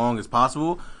Clemson as long as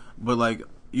possible. But like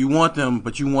you want them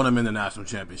in the national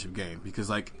championship game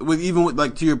because like with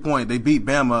to your point, they beat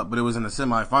Bama, but it was in the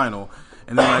semifinal,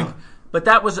 and then like. But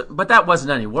that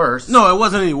wasn't any worse. No, it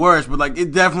wasn't any worse. But like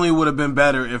it definitely would have been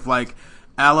better if like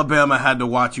Alabama had to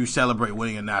watch you celebrate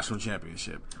winning a national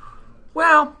championship.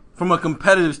 Well, from a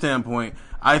competitive standpoint,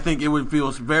 I think it would feel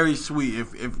very sweet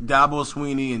if Dabo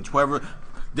Swinney and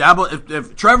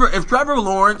if Trevor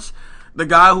Lawrence, the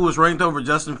guy who was ranked over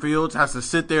Justin Fields, has to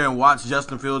sit there and watch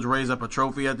Justin Fields raise up a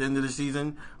trophy at the end of the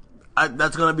season,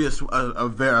 that's going to be a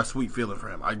very sweet feeling for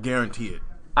him. I guarantee it.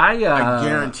 I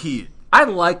guarantee it. I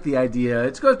like the idea.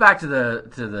 It goes back to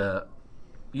the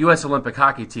U.S. Olympic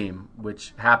hockey team,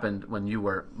 which happened when you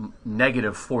were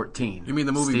negative 14. You mean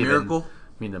the movie Steven. Miracle?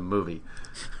 I mean the movie.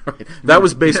 Right. That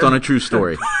was based on a true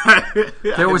story.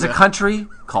 There was a country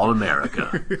called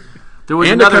America. There was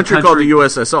and another a country called the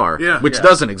USSR, which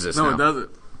doesn't exist now. No, it doesn't.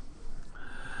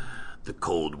 The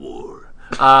Cold War.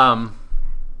 It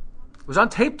was on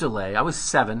tape delay. I was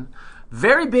 7.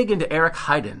 Very big into Eric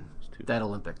Heiden, that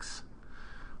Olympics.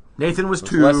 Nathan was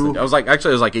 2. I was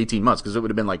like 18 months because it would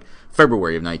have been like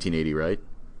February of 1980, right?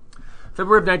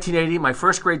 February of 1980. My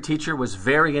first grade teacher was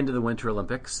very into the Winter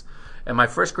Olympics. And my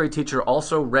first grade teacher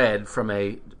also read from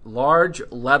a large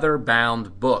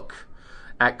leather-bound book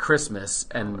at Christmas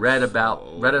and read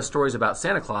stories about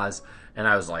Santa Claus, and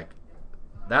I was like,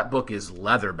 that book is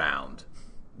leather-bound.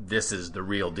 This is the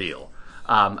real deal.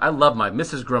 I love my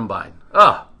Mrs. Grumbine.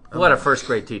 Oh, what a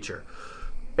first-grade teacher.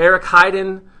 Eric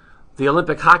Heiden, the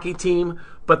Olympic hockey team,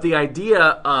 but the idea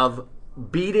of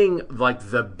beating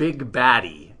like the big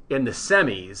baddie in the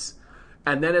semis.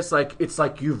 And then it's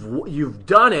like you've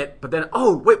done it, but then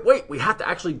wait, we have to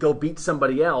actually go beat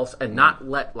somebody else and not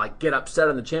get upset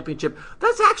on the championship.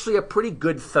 That's actually a pretty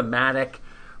good thematic.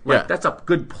 That's a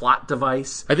good plot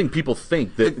device. I think people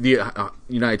think that the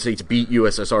United States beat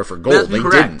USSR for gold. They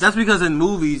didn't. That's because in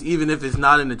movies, even if it's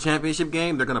not in the championship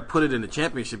game, they're going to put it in the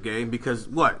championship game because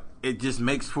what? It just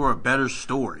makes for a better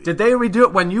story. Did they redo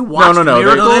it when you watched No.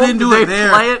 Miracle? They didn't do it there.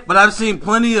 Play it? But I've seen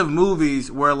plenty of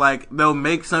movies where like they'll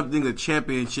make something a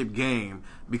championship game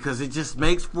because it just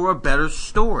makes for a better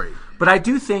story. But I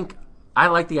do think I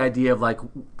like the idea of like,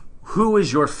 who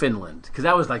is your Finland? Because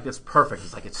that was like this perfect.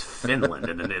 It's like it's Finland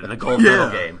in the gold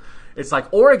medal game. It's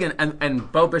like Oregon,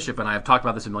 and Bo Bishop and I have talked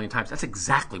about this a million times. That's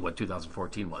exactly what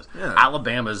 2014 was. Yeah.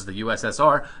 Alabama's the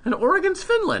USSR, and Oregon's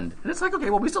Finland. And it's like, okay,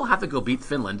 well, we still have to go beat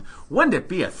Finland. Wouldn't it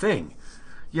be a thing?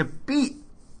 You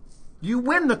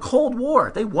win the Cold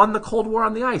War. They won the Cold War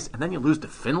on the ice, and then you lose to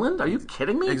Finland? Are you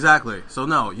kidding me? Exactly. So,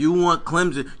 no, you want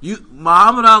Clemson.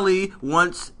 Muhammad Ali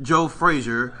wants Joe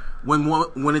Frazier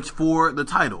when it's for the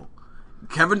title.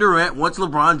 Kevin Durant wants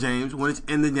LeBron James when it's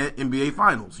in the NBA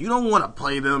Finals. You don't want to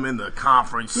play them in the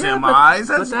conference semis.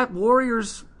 But that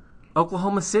Warriors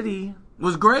Oklahoma City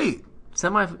was great.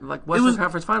 Western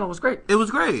Conference Final was great. It was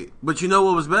great. But you know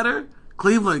what was better?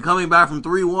 Cleveland coming back from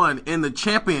 3-1 in the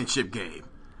championship game.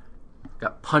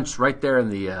 Got punched right there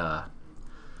in the.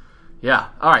 Yeah.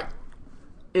 All right.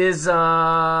 is,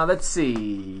 let's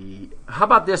see. How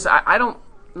about this? I don't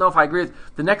know if I agree with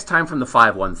the next time from the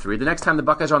 5-1-3. The next time the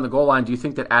Buckeyes are on the goal line, do you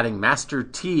think that adding Master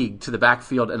Teague to the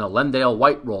backfield and a Lendale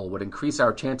White role would increase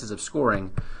our chances of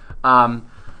scoring?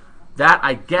 That,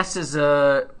 I guess, is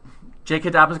J.K.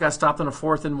 Dobbins got stopped on a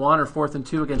 4th and 1 or 4th and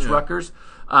 2 against Rutgers.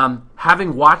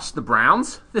 Having watched the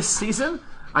Browns this season,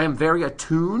 I am very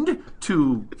attuned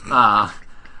to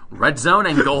red zone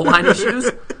and goal line issues.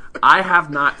 I have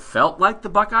not felt like the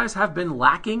Buckeyes have been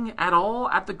lacking at all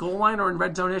at the goal line or in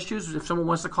red zone issues. If someone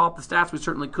wants to call up the stats, we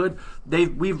certainly could.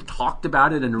 We've talked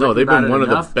about it and written they've about been one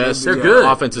enough. of the best They're good.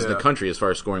 offenses in the country as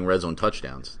far as scoring red zone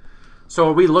touchdowns. So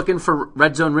are we looking for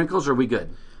red zone wrinkles, or are we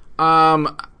good?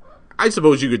 I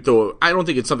suppose you could throw. I don't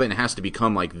think it's something that has to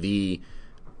become like the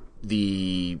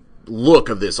look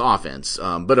of this offense.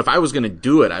 But if I was going to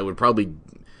do it, I would probably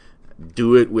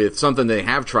do it with something they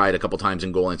have tried a couple times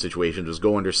in goal line situations, was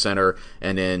go under center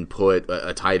and then put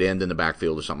a tight end in the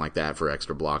backfield or something like that for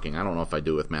extra blocking. I don't know if I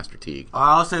do it with Master Teague.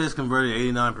 I'll say this converted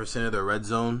 89% of their red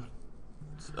zone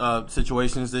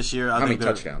situations this year. How many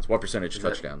touchdowns? What percentage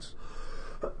touchdowns?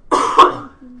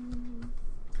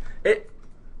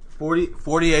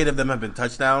 48 of them have been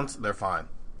touchdowns. They're fine.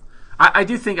 I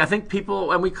think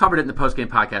people, and we covered it in the postgame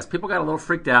podcast, people got a little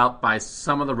freaked out by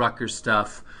some of the Rutgers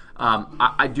stuff.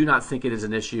 I do not think it is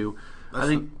an issue.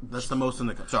 That's the most in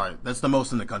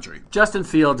the country. Justin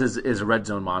Fields is a red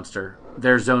zone monster.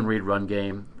 Their zone read run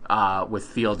game with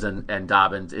Fields and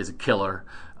Dobbins is a killer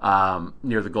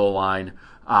near the goal line.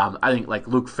 I think like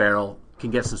Luke Farrell can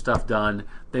get some stuff done.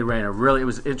 It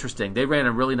was interesting. They ran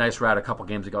a really nice route a couple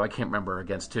games ago. I can't remember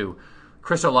against who.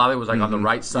 Chris Olave was on the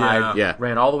right side,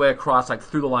 ran all the way across,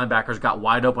 through the linebackers, got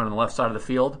wide open on the left side of the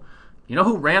field. You know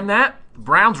who ran that? The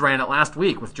Browns ran it last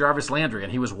week with Jarvis Landry,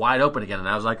 and he was wide open again. And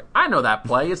I was like, I know that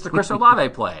play. It's the Chris Olave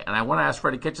play. And I want to ask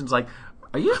Freddie Kitchens, are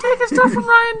you taking stuff from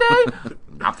Ryan Day?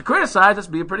 Not to criticize, this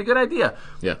would be a pretty good idea.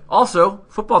 Yeah. Also,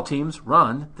 football teams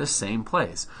run the same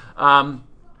plays.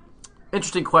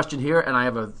 Interesting question here, and I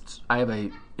have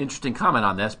a interesting comment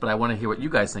on this, but I want to hear what you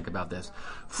guys think about this.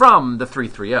 From the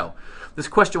 330. This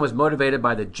question was motivated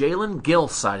by the Jalen Gill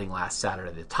sighting last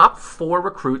Saturday. The top 4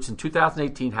 recruits in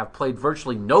 2018 have played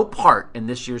virtually no part in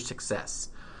this year's success.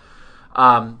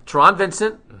 Teron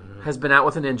Vincent has been out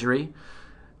with an injury.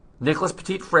 Nicholas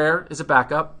Petit-Frere is a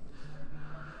backup.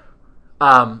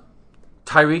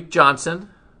 Tyreek Johnson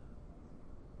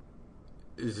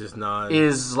is just not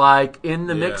in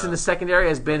the mix in the secondary,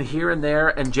 has been here and there,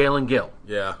 and Jalen Gill.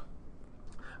 Yeah.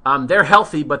 They're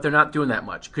healthy, but they're not doing that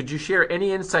much. Could you share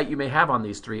any insight you may have on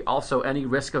these 3? Also, any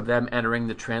risk of them entering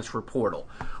the transfer portal?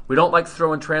 We don't like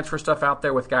throwing transfer stuff out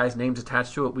there with guys' names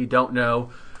attached to it. We don't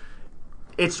know.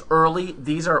 It's early.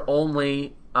 These are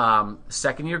only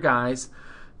second-year guys.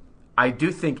 I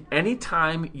do think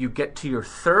anytime you get to your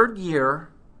 3rd year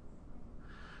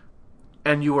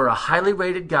and you are a highly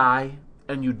rated guy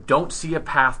and you don't see a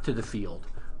path to the field,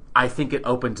 I think it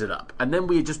opens it up. And then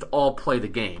we just all play the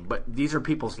game. But these are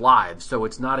people's lives, so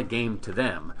it's not a game to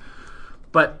them.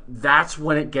 But that's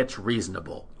when it gets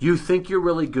reasonable. You think you're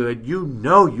really good. You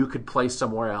know you could play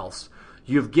somewhere else.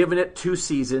 You've given it 2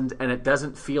 seasons, and it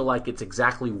doesn't feel like it's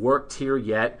exactly worked here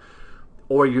yet,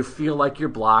 or you feel like you're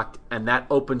blocked, and that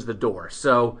opens the door.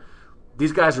 So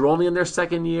these guys are only in their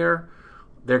 2nd year.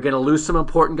 They're going to lose some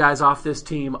important guys off this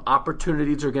team.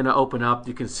 Opportunities are going to open up.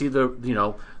 You can see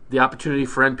the opportunity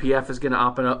for NPF is going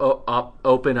to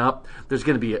open up. There's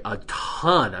going to be a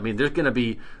ton. I mean, they're going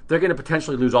to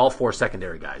potentially lose all 4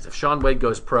 secondary guys. If Sean Wade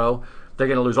goes pro, they're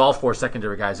going to lose all 4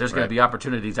 secondary guys. There's going to be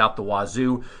opportunities out the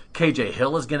wazoo. KJ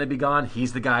Hill is going to be gone.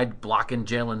 He's the guy blocking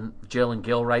Jalen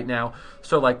Gill right now.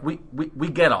 So, we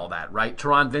get all that, right?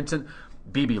 Teron Vincent,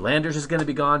 B.B. Landers is going to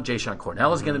be gone. Jayshon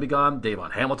Cornell is going to be gone.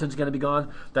 Davon Hamilton's going to be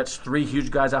gone. That's 3 huge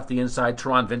guys off the inside.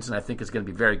 Teron Vincent, I think, is going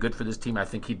to be very good for this team. I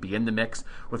think he'd be in the mix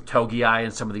with Togiai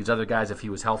and some of these other guys if he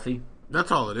was healthy.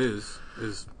 That's all it is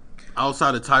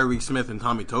outside of Tyreek Smith and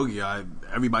Tommy Togiai,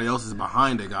 everybody else is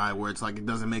behind a guy where it's it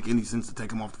doesn't make any sense to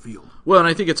take him off the field. Well, and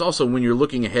I think it's also when you're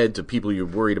looking ahead to people you're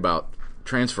worried about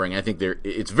transferring, I think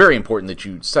it's very important that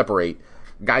you separate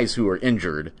guys who are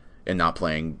injured and not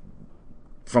playing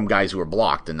from guys who are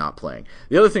blocked and not playing.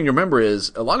 The other thing to remember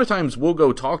is a lot of times we'll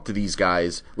go talk to these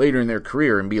guys later in their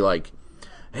career and be like,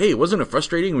 hey, wasn't it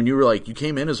frustrating when you were you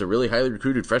came in as a really highly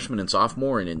recruited freshman and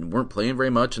sophomore and weren't playing very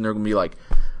much? And they're going to be like,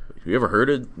 have you ever heard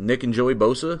of Nick and Joey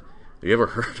Bosa? Have you ever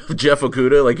heard of Jeff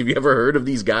Okudah? Have you ever heard of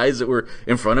these guys that were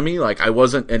in front of me? I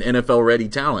wasn't an NFL-ready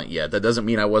talent yet. That doesn't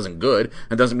mean I wasn't good.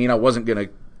 That doesn't mean I wasn't going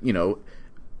to,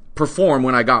 perform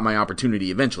when I got my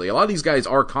opportunity eventually. A lot of these guys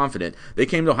are confident. They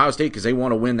came to Ohio State because they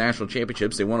want to win national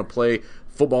championships. They want to play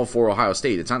football for Ohio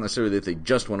State. It's not necessarily that they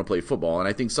just want to play football, and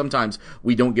I think sometimes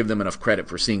we don't give them enough credit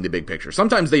for seeing the big picture.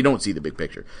 Sometimes they don't see the big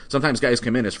picture. Sometimes guys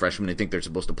come in as freshmen and think they're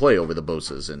supposed to play over the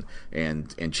Bosas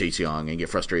and Chase Young and get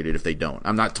frustrated if they don't.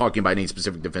 I'm not talking about any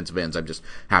specific defensive ends. I'm just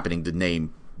happening to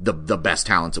name the best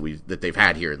talents that they've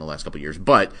had here in the last couple of years.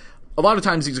 But a lot of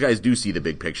times these guys do see the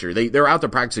big picture. They're out there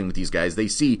practicing with these guys. They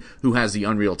see who has the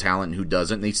unreal talent and who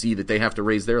doesn't, and they see that they have to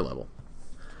raise their level.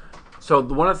 So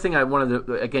the one other thing I wanted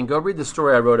to, again, go read the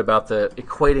story I wrote about the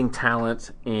equating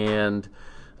talent and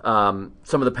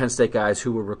some of the Penn State guys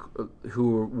who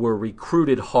were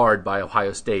recruited hard by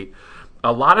Ohio State.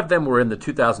 A lot of them were in the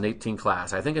 2018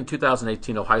 class. I think in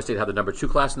 2018, Ohio State had the number 2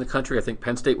 class in the country. I think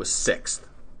Penn State was 6th.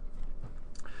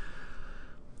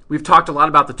 We've talked a lot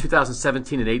about the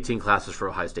 2017 and 18 classes for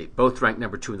Ohio State, both ranked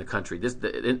number 2 in the country.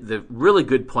 The really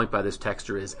good point by this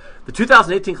texter is the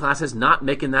 2018 class is not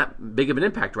making that big of an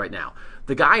impact right now.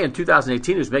 The guy in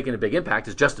 2018 who's making a big impact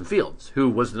is Justin Fields, who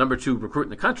was the number 2 recruit in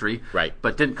the country, right,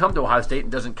 but didn't come to Ohio State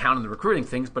and doesn't count in the recruiting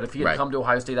things. But if he had come to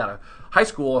Ohio State out of high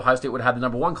school, Ohio State would have had the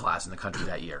number 1 class in the country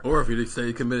that year. Or if he say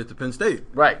he committed to Penn State.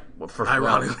 Right.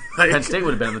 Ironically. Penn State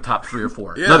would have been in the top 3 or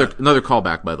 4. Yeah. Another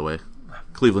callback, by the way.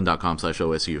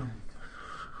 Cleveland.com/OSU.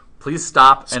 Please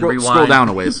stop and rewind. Scroll down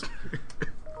a ways.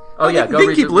 Oh yeah, they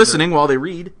can keep listening while they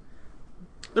read.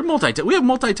 They're we have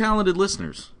multi-talented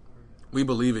listeners. We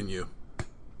believe in you.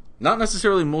 Not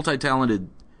necessarily multi-talented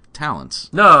talents.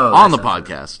 No, on the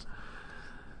podcast.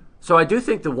 So I do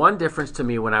think the one difference to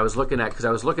me when I was looking at, because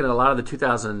I was looking at a lot of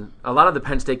the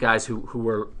Penn State guys who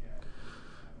were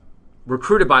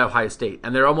recruited by Ohio State,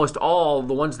 and they're almost all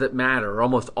the ones that matter, are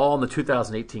almost all in the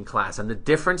 2018 class. And the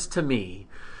difference to me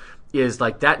is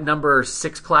like that number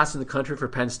 6 class in the country for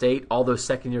Penn State, all those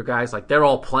second-year guys, like they're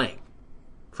all playing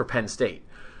for Penn State.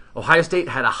 Ohio State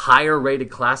had a higher rated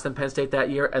class than Penn State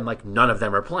that year, and like none of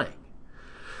them are playing.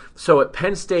 So at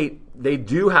Penn State, they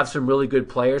do have some really good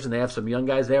players, and they have some young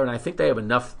guys there, and I think they have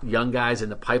enough young guys in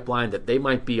the pipeline that they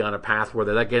might be on a path where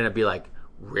they're going to be like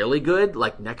really good,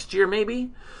 like next year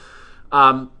maybe.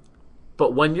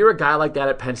 But when you're a guy like that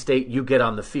at Penn State, you get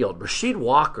on the field. Rasheed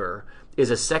Walker is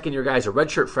a second-year guy. He's a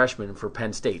redshirt freshman for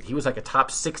Penn State. He was like a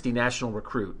top 60 national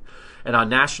recruit. And on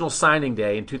National Signing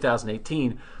Day in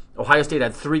 2018, Ohio State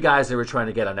had 3 guys they were trying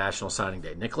to get on National Signing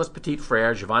Day: Nicholas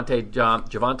Petit-Frere,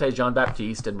 Javante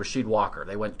Jean-Baptiste, and Rasheed Walker.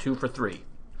 They went 2 for 3.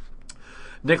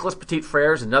 Nicholas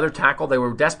Petit-Frere is another tackle. They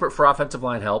were desperate for offensive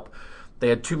line help. They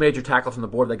had 2 major tackles on the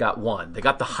board. They got 1. They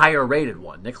got the higher-rated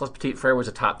one. Nicholas Petit-Frere was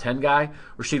a top 10 guy.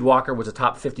 Rasheed Walker was a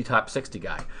top 50, top 60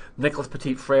 guy. Nicholas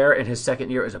Petit-Frere in his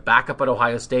second year is a backup at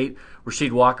Ohio State.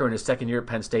 Rasheed Walker in his second year at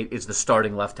Penn State is the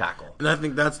starting left tackle. And I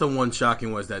think that's the one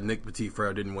shocking was that Nick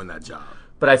Petit-Frere didn't win that job.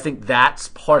 But I think that's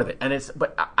part of it.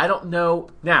 But I don't know.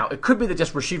 Now, it could be that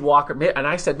just Rasheed Walker, and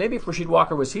I said maybe if Rasheed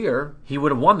Walker was here, he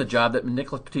would have won the job that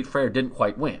Nicholas Petit-Frere didn't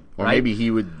quite win. Or right? maybe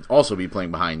he would also be playing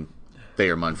behind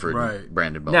Thayer Munford and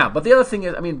Brandon Bowen. Now, but the other thing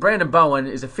is, Brandon Bowen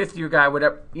is a 5th-year guy,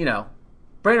 whatever,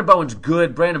 Brandon Bowen's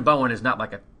good. Brandon Bowen is not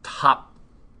like a top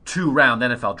 2-round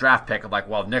NFL draft pick of like,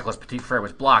 well, Nicholas Petit-Frere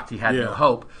was blocked, he had no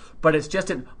hope. But it's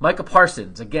just Micah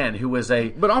Parsons, again, who was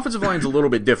But offensive line's a little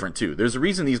bit different, too. There's a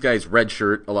reason these guys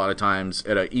redshirt a lot of times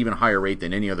at an even higher rate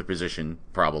than any other position,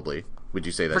 probably. Would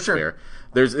you say that's fair?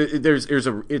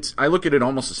 I look at it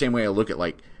almost the same way I look at,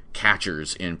 like,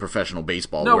 catchers in professional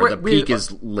baseball, where the peak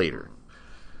is later.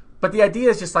 But the idea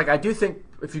is just like, I do think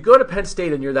if you go to Penn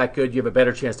State and you're that good, you have a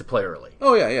better chance to play early.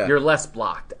 Oh, yeah. You're less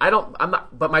blocked.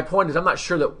 But my point is, I'm not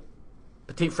sure that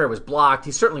Petit-Frere was blocked.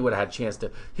 He certainly would have had a chance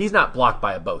to. He's not blocked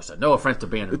by a Bosa. No offense to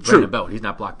Brandon Bowen. He's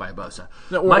not blocked by a Bosa.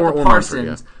 No,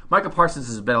 Micah Parsons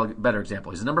is a better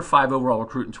example. He's a number 5 overall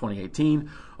recruit in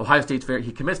 2018. Ohio State's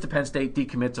he commits to Penn State,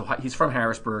 decommits. He's from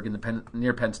Harrisburg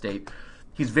near Penn State.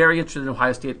 He's very interested in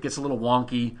Ohio State. Gets a little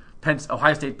wonky.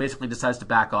 Ohio State basically decides to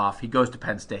back off. He goes to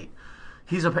Penn State.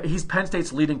 He's Penn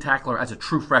State's leading tackler as a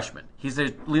true freshman. He's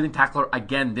their leading tackler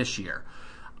again this year.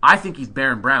 I think he's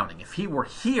Baron Browning. If he were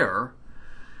here,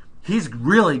 he's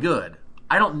really good.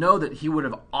 I don't know that he would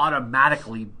have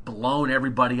automatically blown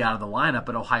everybody out of the lineup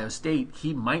at Ohio State.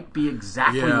 He might be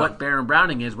exactly what Baron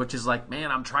Browning is, which is like,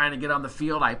 man, I'm trying to get on the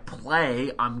field. I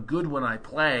play. I'm good when I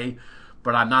play,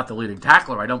 but I'm not the leading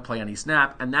tackler. I don't play any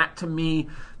snap. And that, to me,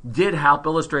 did help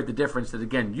illustrate the difference that,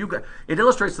 again, it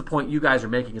illustrates the point you guys are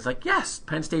making. It's like, yes,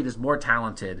 Penn State is more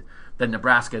talented than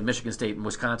Nebraska and Michigan State and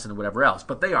Wisconsin and whatever else,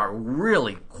 but they are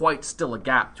really quite still a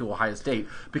gap to Ohio State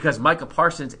because Micah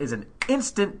Parsons is an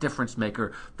instant difference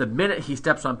maker the minute he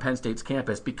steps on Penn State's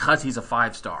campus because he's a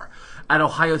 5-star. At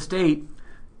Ohio State,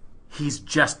 he's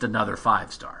just another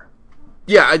 5-star.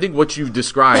 Yeah, I think what you've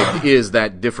described is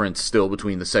that difference still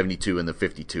between the 72 and the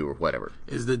 52 or whatever.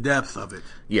 Is the depth of it.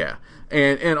 Yeah.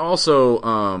 And also, I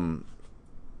don't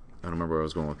remember where I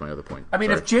was going with my other point. I mean,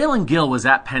 Sorry. if Jalen Gill was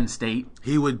at Penn State,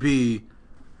 He would be.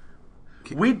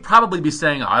 we'd probably be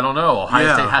saying, I don't know, Ohio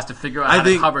Yeah. State has to figure out I how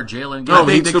think- to cover Jalen Gill. No,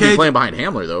 think he'd the still be case- playing behind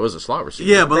Hamler, though, as a slot receiver.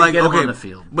 Yeah, but They like get him okay, on the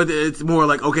field. but it's more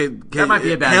like okay, That might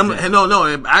be a bad example. No,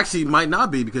 it actually might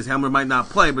not be because Hamler might not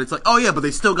play. But it's like, oh yeah, but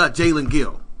they still got Jalen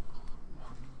Gill.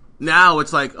 Now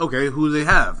it's like, okay, who do they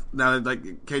have? Now that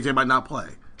like KJ might not play.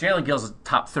 Jalen Gill's a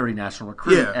top 30 national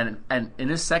recruit, Yeah. and in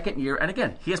his second year, and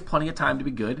again, he has plenty of time to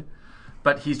be good,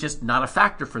 but he's just not a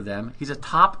factor for them. He's a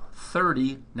top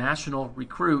 30 national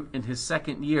recruit in his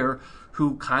second year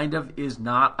who kind of is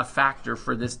not a factor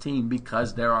for this team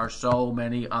because there are so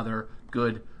many other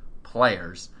good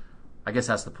players. I guess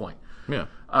that's the point. Yeah.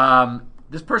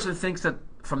 This person thinks that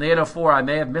from the 804, I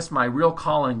may have missed my real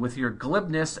calling. With your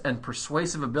glibness and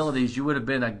persuasive abilities, you would have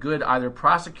been a good either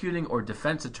prosecuting or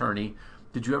defense attorney.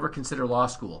 Did you ever consider law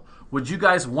school? Would you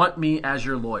guys want me as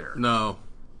your lawyer? No,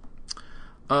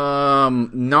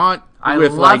 Not I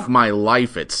with love- like my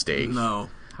life at stake. no.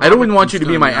 I don't even want you to be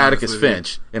gonna my be honest Atticus with you.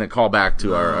 Finch in a callback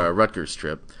to our Rutgers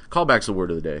trip. Callback's the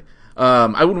word of the day.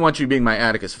 I wouldn't want you being my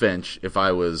Atticus Finch if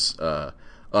I was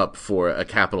up for a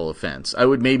capital offense. I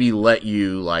would maybe let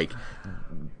you like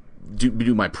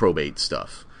do my probate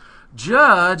stuff.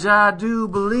 Judge, I do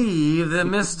believe that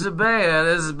Mr. Baird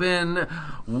has been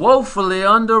woefully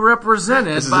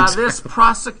underrepresented by this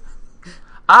prosecutor.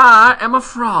 I am a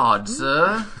fraud,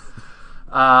 sir.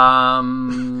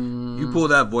 You pull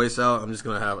that voice out, I'm just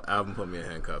gonna have Alvin put me in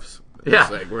handcuffs. Yeah.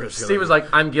 It's like, we're just Steve gonna- was like,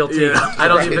 I'm guilty. Yeah. I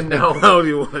don't even know. I don't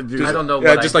even want to do. I don't know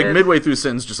Yeah, what just I like did. midway through the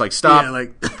sentence, just like stop. Yeah,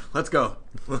 like let's go.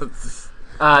 Let's-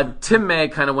 Tim May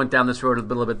kind of went down this road a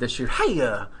little bit this year. Hey,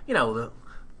 you know, the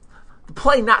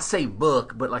play, not say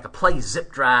book, but like a play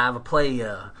zip drive, a play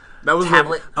that was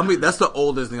tablet. I mean, that's the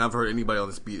oldest thing I've heard anybody on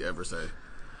this beat ever say.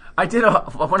 I did one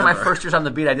of my first years on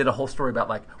the beat. I did a whole story about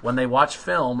like when they watch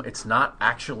film, it's not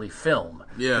actually film.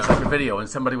 Yeah. It's like a video, and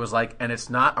somebody was like, "And it's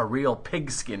not a real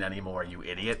pigskin anymore, you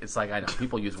idiot." It's like I know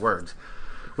people use words.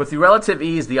 With the relative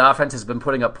ease the offense has been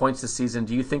putting up points this season,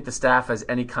 do you think the staff has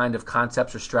any kind of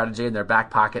concepts or strategy in their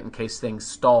back pocket in case things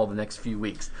stall the next few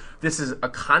weeks? This is a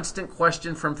constant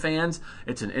question from fans.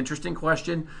 It's an interesting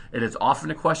question. It is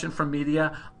often a question from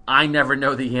media. I never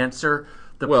know the answer.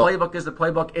 The playbook is the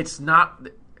playbook. It's not.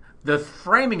 The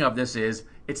framing of this is,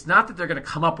 it's not that they're going to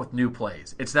come up with new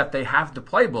plays. It's that they have the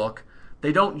playbook.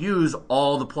 They don't use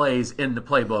all the plays in the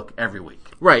playbook every week.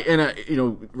 Right,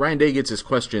 and Ryan Day gets this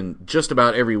question just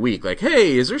about every week, like,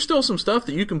 "Hey, is there still some stuff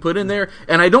that you can put in there?"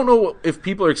 And I don't know if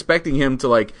people are expecting him to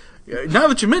like. Now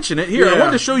that you mention it, here I Yeah.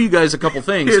 wanted to show you guys a couple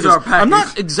things. Here's 'cause our package. I'm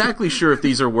not exactly sure if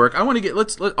these are work. I want to get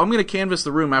I'm going to canvass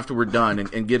the room after we're done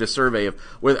and get a survey of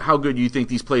how good you think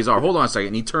these plays are. Hold on a second.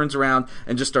 And he turns around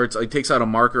and just starts takes out a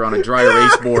marker on a dry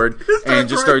erase board and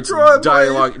just starts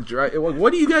dialogue.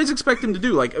 What do you guys expect him to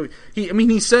do? Like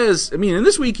he says. And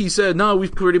this week he said, "No,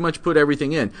 we've pretty much put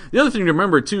everything in." The other thing to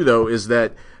remember too, though, is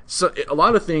that a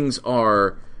lot of things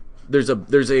are there's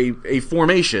a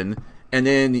formation, and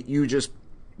then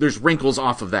there's wrinkles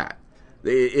off of that.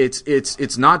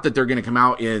 It's not that they're going to come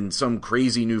out in some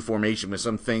crazy new formation with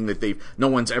something that no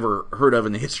one's ever heard of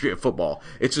in the history of football.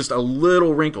 It's just a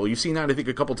little wrinkle. You've seen that, I think,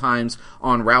 a couple times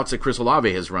on routes that Chris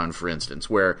Olave has run, for instance,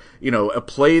 where a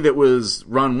play that was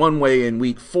run one way in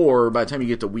week 4, by the time you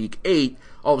get to week 8,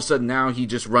 all of a sudden now he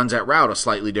just runs that route a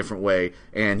slightly different way,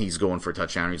 and he's going for a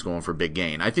touchdown, or he's going for a big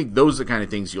gain. I think those are the kind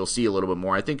of things you'll see a little bit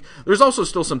more. I think there's also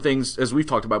still some things, as we've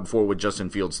talked about before with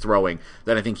Justin Fields throwing,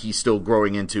 that I think he's still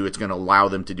growing into. It's going to allow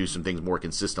them to do some things more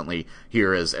consistently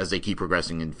here as they keep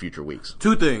progressing in future weeks.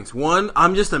 Two things. One,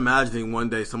 I'm just imagining one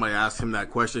day somebody asks him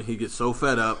that question, he gets so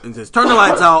fed up and just turn the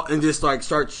lights out and just like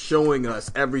start showing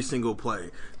us every single play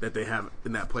that they have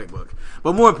in that playbook.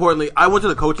 But more importantly, I went to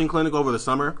the coaching clinic over the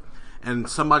summer. And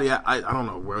somebody, I don't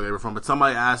know where they were from, but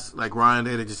somebody asked like Ryan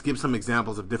Day to just give some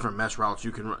examples of different mesh routes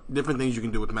different things you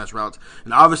can do with mesh routes.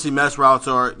 And obviously mesh routes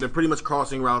they're pretty much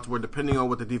crossing routes where depending on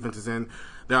what the defense is in,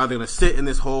 they're either going to sit in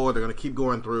this hole or they're going to keep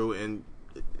going through. And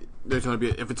there's going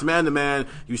to be, if it's man to man,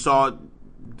 you saw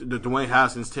the Dwayne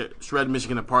Haskins shred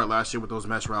Michigan apart last year with those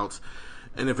mesh routes.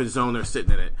 And if it's zone, they're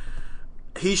sitting in it.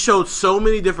 He showed so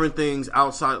many different things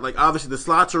outside. Like, obviously, the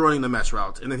slots are running the mesh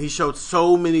routes. And then he showed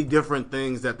so many different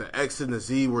things that the X and the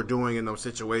Z were doing in those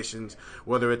situations,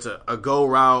 whether it's a go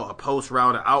route, a post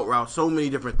route, an out route, so many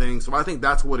different things. So I think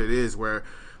that's what it is, where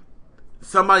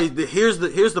here's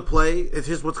the play.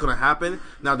 Here's what's going to happen.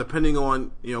 Now, depending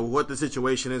on what the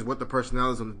situation is, what the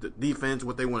personnel is on the defense,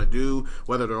 what they want to do,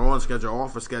 whether they're on schedule or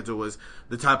off a schedule, is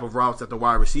the type of routes that the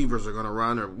wide receivers are going to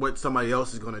run or what somebody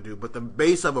else is going to do. But the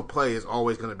base of a play is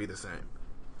always going to be the same.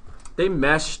 They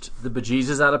meshed the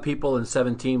bejesus out of people in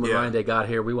 17 when Ryan Day got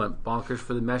here. We went bonkers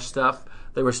for the mesh stuff.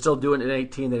 They were still doing it in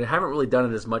 18. They haven't really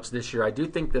done it as much this year. I do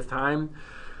think the time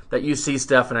that you see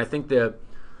stuff, and I think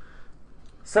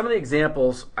some of the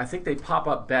examples, I think they pop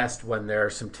up best when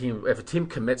there's some team. If a team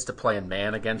commits to playing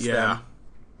man against them,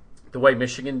 the way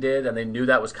Michigan did, and they knew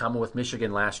that was coming with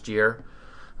Michigan last year.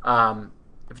 If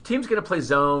a team's going to play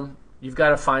zone, you've got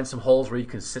to find some holes where you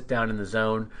can sit down in the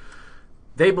zone.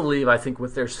 They believe, I think,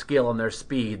 with their skill and their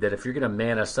speed, that if you're going to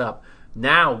man us up,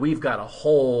 now we've got a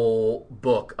whole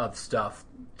book of stuff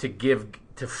to give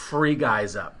to free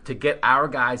guys up, to get our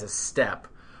guys a step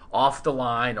off the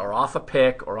line or off a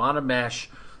pick or on a mesh,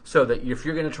 so that if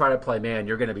you're going to try to play man,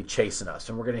 you're going to be chasing us,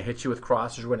 and we're going to hit you with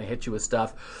crosses, we're going to hit you with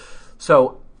stuff.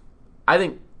 So I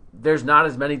think there's not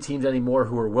as many teams anymore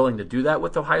who are willing to do that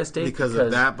with Ohio State. Because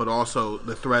of that, but also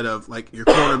the threat of, your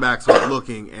cornerbacks aren't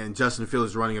looking, and Justin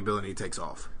Fields' running ability takes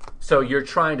off. So you're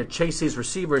trying to chase these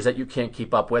receivers that you can't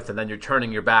keep up with, and then you're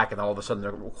turning your back, and all of a sudden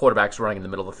the quarterback's running in the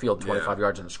middle of the field 25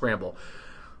 yards in a scramble.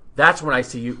 That's when I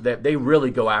see that they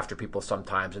really go after people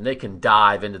sometimes, and they can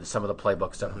dive into some of the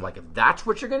playbook stuff. I'm like, if that's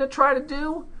what you're going to try to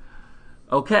do,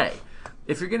 okay.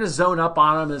 If you're going to zone up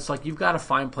on them, it's like you've got to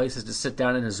find places to sit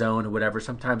down in a zone or whatever.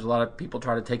 Sometimes a lot of people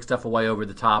try to take stuff away over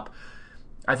the top.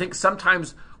 I think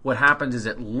sometimes what happens is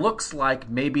it looks like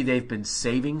maybe they've been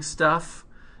saving stuff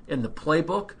in the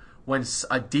playbook when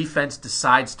a defense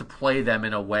decides to play them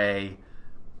in a way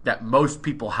that most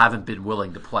people haven't been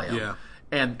willing to play them. Yeah.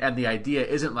 And the idea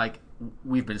isn't like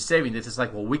we've been saving this. It's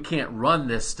like, well, we can't run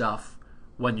this stuff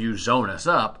when you zone us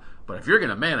up, but if you're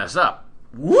going to man us up,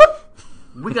 whoop!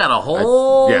 We got a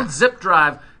whole zip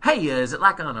drive. Hey, is it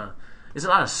on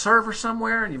a server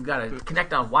somewhere, and you've got to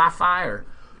connect on Wi-Fi or?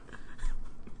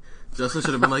 Justin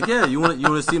should have been like, "Yeah, you want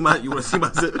to see my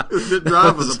zip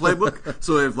drive as a playbook?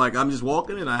 So if I'm just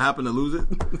walking and I happen to lose it,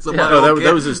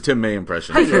 that was his Tim May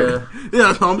impression.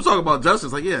 Yeah, I'm talking about Justin.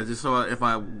 It's like, just so if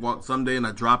I walk someday and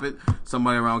I drop it,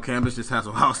 somebody around campus just has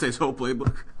Ohio State's whole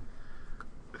playbook.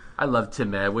 I love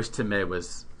Tim May. I wish Tim May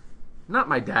was not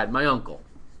my dad, my uncle.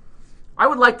 I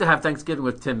would like to have Thanksgiving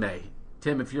with Tim May.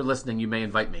 Tim, if you're listening, you may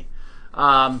invite me.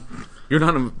 You're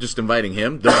not just inviting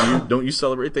him. Don't you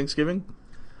celebrate Thanksgiving?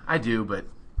 I do, but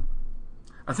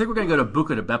I think we're going to go to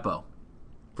Buca de Beppo.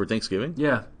 For Thanksgiving?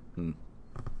 Yeah.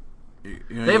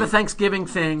 They have a Thanksgiving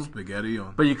thing, spaghetti,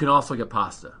 but you can also get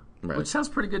pasta, which sounds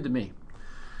pretty good to me.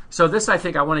 So this, I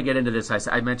think, I want to get into this.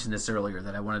 I mentioned this earlier,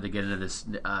 that I wanted to get into this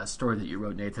story that you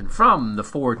wrote, Nathan, from the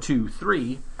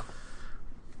 423.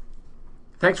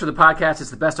 Thanks for the podcast. It's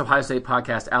the best Ohio State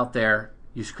podcast out there.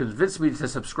 You convinced me to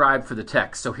subscribe for the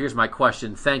text. So here's my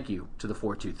question. Thank you to the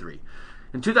 423.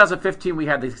 In 2015, we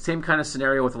had the same kind of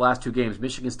scenario with the last two games,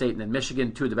 Michigan State and then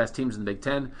Michigan, two of the best teams in the Big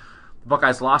Ten. The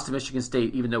Buckeyes lost to Michigan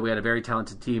State, even though we had a very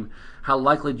talented team. How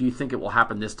likely do you think it will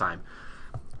happen this time?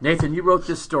 Nathan, you wrote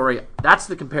this story. That's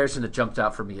the comparison that jumped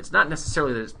out for me. It's not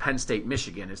necessarily that it's Penn State,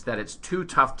 Michigan. It's that it's two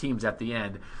tough teams at the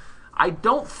end. I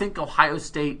don't think Ohio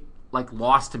State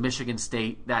lost to Michigan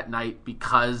State that night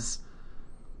because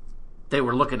they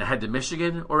were looking ahead to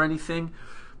Michigan or anything.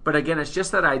 But again, it's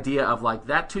just that idea of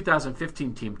that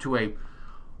 2015 team to a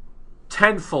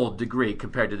tenfold degree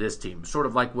compared to this team, sort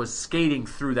of was skating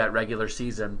through that regular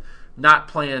season, not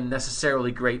playing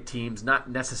necessarily great teams, not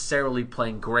necessarily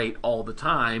playing great all the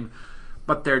time,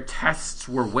 but their tests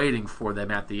were waiting for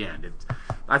them at the end.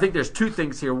 I think there's two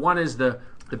things here. One is the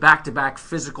back-to-back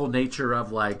physical nature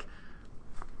of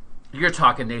you're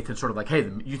talking, Nathan, sort of hey,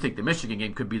 you think the Michigan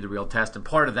game could be the real test, and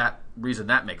part of that reason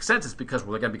that makes sense is because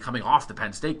we're going to be coming off the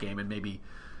Penn State game and maybe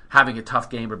having a tough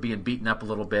game or being beaten up a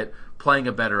little bit, playing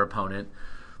a better opponent.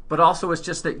 But also it's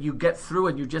just that you get through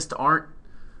and you just aren't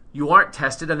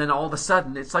tested, and then all of a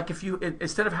sudden it's like if you,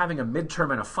 instead of having a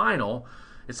midterm and a final,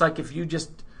 it's like if you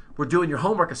just were doing your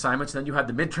homework assignments and then you had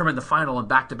the midterm and the final in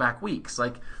back-to-back weeks.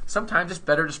 Sometimes it's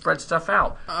better to spread stuff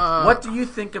out. What do you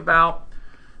think about...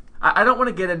 I don't want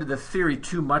to get into the theory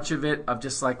too much of it, of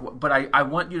just but I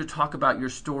want you to talk about your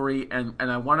story, and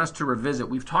I want us to revisit.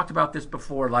 We've talked about this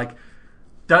before.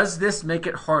 Does this make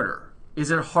it harder? Is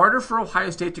it harder for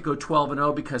Ohio State to go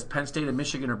 12-0 because Penn State and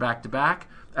Michigan are back-to-back,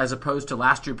 as opposed to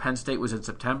last year Penn State was in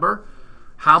September?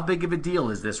 How big of a deal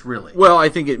is this really? Well, I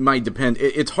think it might depend.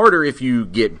 It's harder if you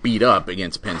get beat up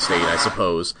against Penn State, I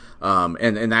suppose,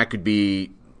 and that could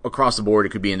be across the board. It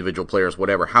could be individual players,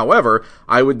 whatever. However,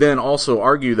 I would then also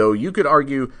argue, though, you could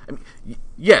argue,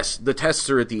 yes, the tests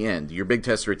are at the end. Your big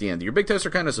tests are at the end. Your big tests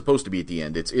are kind of supposed to be at the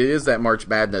end. It is that March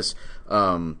Madness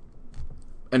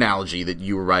analogy that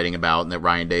you were writing about and that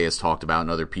Ryan Day has talked about and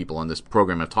other people on this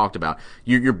program have talked about.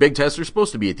 Your big tests are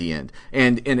supposed to be at the end.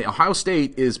 And Ohio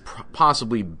State is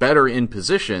possibly better in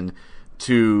position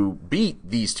to beat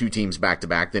these two teams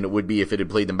back-to-back than it would be if it had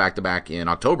played them back-to-back in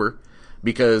October,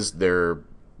 because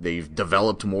they've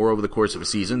developed more over the course of a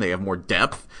season. They have more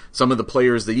depth. Some of the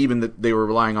players that they were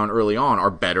relying on early on are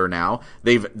better now.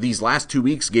 These last 2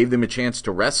 weeks gave them a chance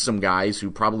to rest some guys who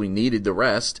probably needed the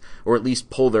rest, or at least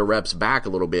pull their reps back a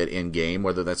little bit in game,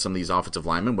 whether that's some of these offensive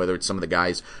linemen, whether it's some of the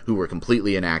guys who were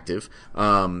completely inactive.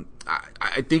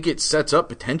 I think it sets up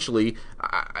potentially.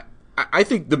 I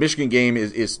think the Michigan game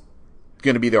is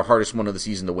going to be their hardest one of the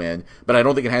season to win, but I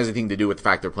don't think it has anything to do with the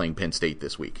fact they're playing Penn State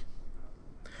this week.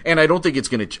 And I don't think it's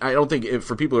going to. I don't think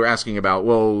for people who are asking about,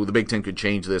 well, the Big Ten could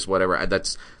change this, whatever.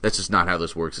 That's just not how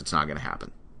this works. It's not going to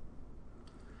happen.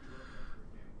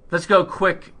 Let's go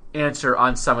quick answer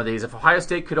on some of these. If Ohio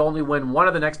State could only win one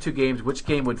of the next two games, which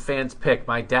game would fans pick?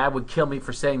 My dad would kill me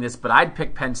for saying this, but I'd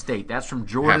pick Penn State. That's from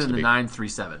Jordan in the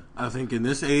 937. I think in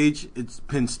this age, it's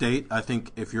Penn State. I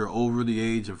think if you're over the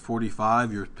age of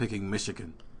 45, you're picking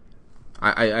Michigan.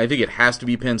 I think it has to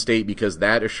be Penn State because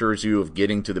that assures you of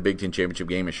getting to the Big Ten championship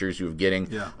game, assures you of getting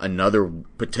another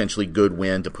potentially good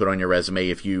win to put on your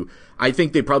resume. I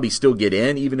think they probably still get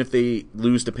in, even if they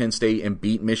lose to Penn State and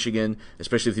beat Michigan,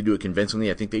 especially if they do it convincingly.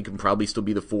 I think they can probably still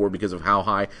be the 4 because of how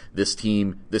high this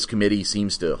committee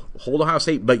seems to hold Ohio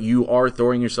State, but you are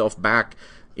throwing yourself back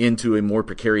into a more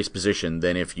precarious position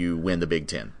than if you win the Big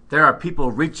Ten. There are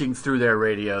people reaching through their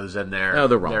radios and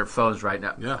their phones right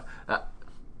now. Yeah.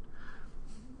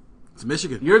 It's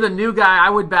Michigan. You're the new guy. I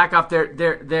would back up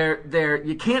there.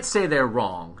 You can't say they're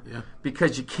wrong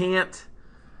because you can't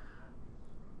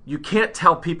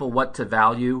tell people what to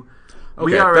value.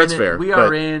 Okay, that's fair. We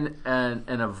are in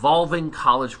an evolving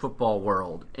college football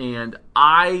world, and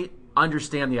I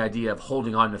understand the idea of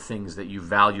holding on to things that you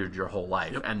valued your whole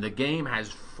life, and the game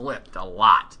has flipped a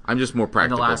lot. I'm just more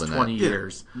practical in the last than 20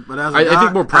 years. But as I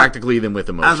think more practically than with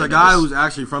emotion. As a guy who's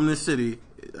actually from this city,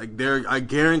 I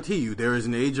guarantee you, there is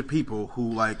an age of people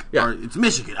who it's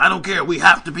Michigan. I don't care. We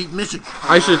have to beat Michigan.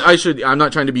 I'm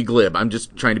not trying to be glib. I'm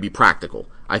just trying to be practical.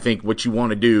 I think what you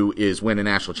want to do is win a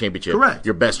national championship. Correct.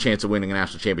 Your best chance of winning a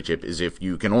national championship is if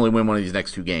you can only win one of these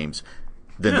next two games.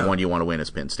 Then the one you want to win is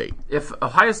Penn State. If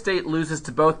Ohio State loses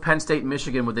to both Penn State and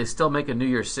Michigan, would they still make a New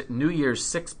Year's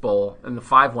Six bowl in the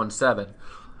 5-1-7?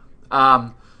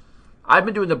 I've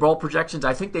been doing the bowl projections.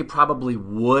 I think they probably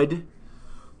would.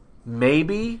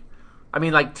 Maybe. I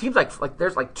mean, teams like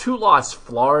there's 2-loss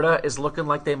Florida is looking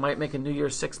like they might make a New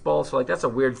Year's Six bowl. So that's a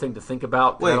weird thing to think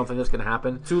about. I don't think that's going to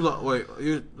happen.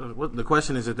 The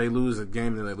question is, if they lose a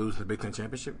game, then they lose the Big Ten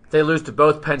championship. They lose to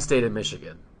both Penn State and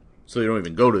Michigan. So they don't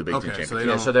even go to the Big Ten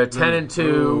championship. So they're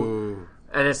 10-2,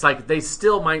 and it's they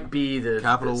still might be the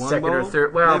Capital One second Bowl, or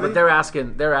third. Well, maybe? but they're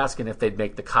asking if they'd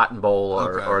make the Cotton Bowl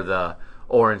or the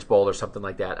Orange Bowl or something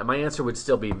like that. And my answer would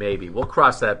still be maybe. We'll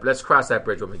cross that. Let's cross that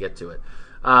bridge when we get to it.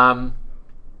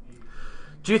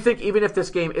 Do you think even if this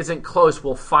game isn't close,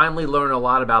 we'll finally learn a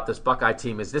lot about this Buckeye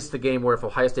team? Is this the game where if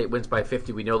Ohio State wins by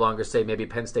 50, we no longer say maybe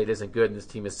Penn State isn't good and this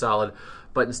team is solid,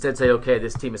 but instead say, okay,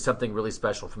 this team is something really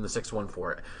special from the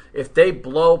 6-1-4? If they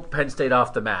blow Penn State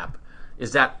off the map,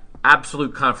 is that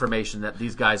absolute confirmation that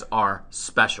these guys are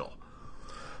special?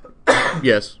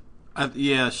 Yes.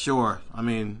 Yeah, sure. I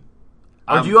mean...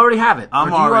 do you already have it?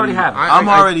 I'm already have it?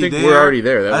 I think we're already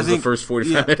there. That was the first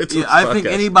 45 minutes of this I think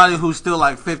podcast. anybody who's still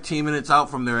 15 minutes out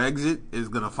from their exit is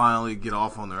going to finally get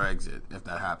off on their exit if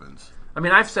that happens. I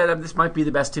mean, I've said this might be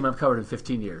the best team I've covered in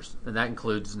 15 years, and that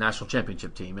includes the national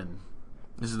championship team. And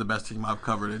this is the best team I've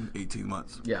covered in 18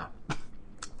 months. Yeah.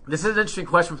 This is an interesting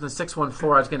question from the 614.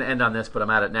 I was going to end on this, but I'm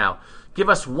at it now. Give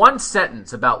us one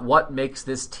sentence about what makes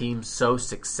this team so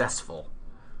successful.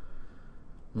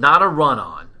 Not a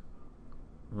run-on.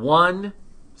 One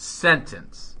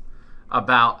sentence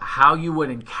about how you would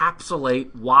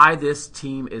encapsulate why this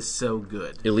team is so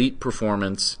good. Elite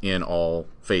performance in all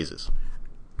phases.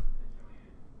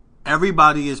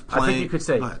 Everybody is playing. I think you could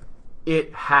say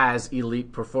it has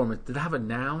elite performance. Did it have a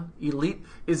noun? Elite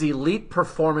is elite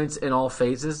performance in all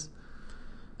phases.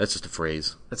 That's just a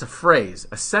phrase. That's a phrase,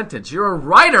 a sentence. You're a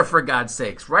writer, for God's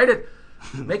sakes. Write it.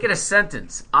 Make it a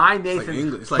sentence.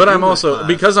 Nathan. But I'm also,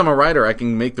 because I'm a writer, I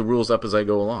can make the rules up as I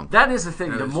go along. That is the thing.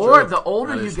 The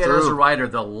older you get as a writer,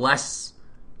 the less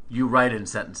you write in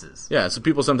sentences. Yeah, so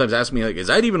people sometimes ask me, is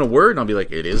that even a word? And I'll be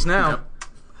like, it is now.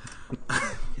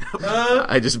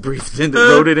 I just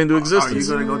wrote it into Are you existence.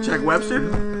 going to go check Webster?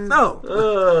 No.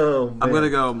 Oh, man. I'm going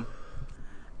to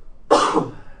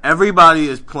go. Everybody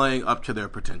is playing up to their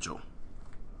potential.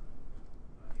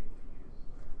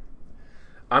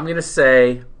 I'm going to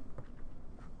say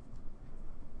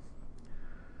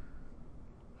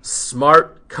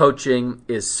smart coaching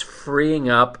is freeing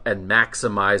up and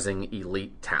maximizing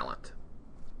elite talent.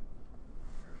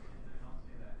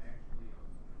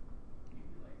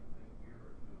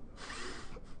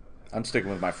 I'm sticking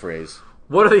with my phrase.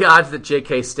 What are the odds that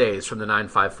JK stays from the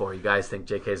 954? You guys think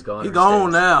JK's gone? He's or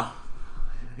gone stays? now.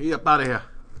 He up out of here.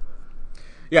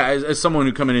 Yeah, as someone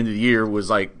who coming into the year was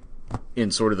like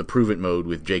in sort of the prove it mode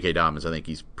with J.K. Dobbins, I think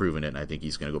he's proven it, and I think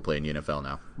he's going to go play in the NFL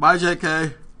now. Bye,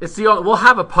 JK. We'll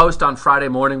have a post on Friday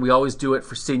morning. We always do it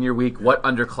for senior week. What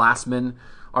underclassmen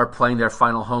are playing their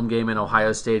final home game in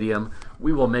Ohio Stadium?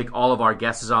 We will make all of our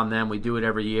guesses on them. We do it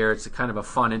every year. It's a kind of a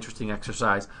fun, interesting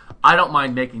exercise. I don't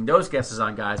mind making those guesses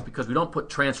on guys because we don't put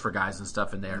transfer guys and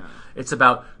stuff in there. No. It's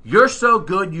about, you're so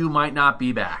good you might not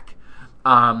be back.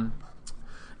 But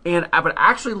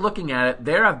actually looking at it,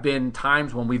 there have been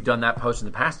times when we've done that post in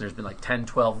the past, and there's been like 10,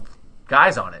 12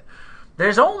 guys on it.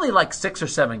 There's only like 6 or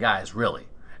 7 guys, really.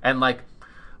 And like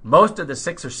most of the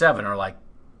 6 or 7 are like,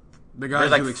 the guys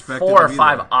there's like you expected 4 or to be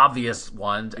 5 there. obvious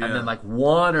ones, and then like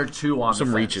 1 or 2 on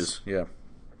Some the fence. reaches,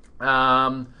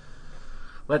 yeah.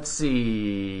 Let's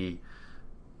see.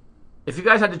 If you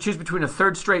guys had to choose between a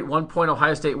third straight 1-point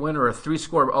Ohio State win or a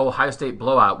 3-score Ohio State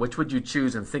blowout, which would you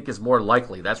choose and think is more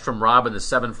likely? That's from Rob in the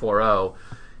 740.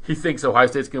 He thinks Ohio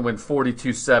State's going to win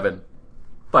 42-7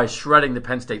 by shredding the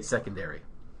Penn State secondary.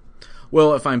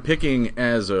 Well, if I'm picking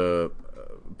as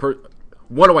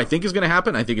what do I think is going to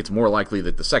happen? I think it's more likely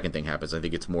that the second thing happens. I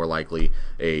think it's more likely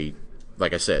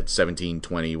like I said, 17,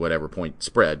 20, whatever point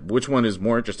spread. Which one is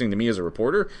more interesting to me as a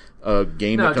reporter? A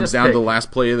game that comes down to the last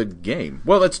play of the game.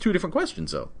 Well, that's 2 different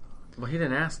questions, though. Well, he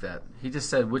didn't ask that. He just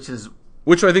said which do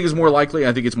I think is more likely?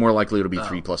 I think it's more likely it'll be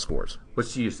 3+ scores.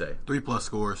 Which do you say? 3+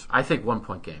 scores. I think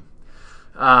 1-point game.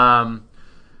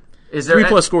 Is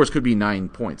 3+ scores could be 9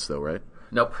 points, though, right?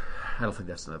 Nope. I don't think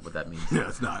that's what that means. Yeah,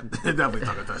 it's not. It definitely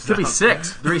not a touchdown. Could be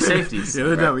 6, 3 safeties.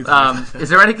 Yeah, definitely. Is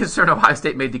there any concern Ohio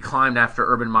State may decline after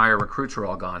Urban Meyer recruits are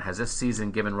all gone? Has this season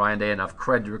given Ryan Day enough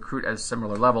cred to recruit at a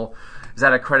similar level? Is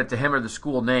that a credit to him or the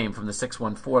school name from the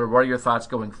 614? What are your thoughts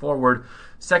going forward?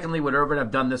 Secondly, would Urban have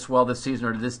done this well this season,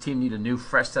 or did this team need a new,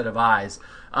 fresh set of eyes?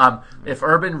 If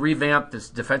Urban revamped this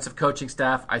defensive coaching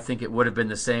staff, I think it would have been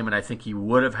the same, and I think he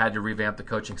would have had to revamp the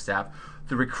coaching staff.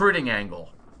 The recruiting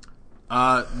angle.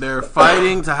 They're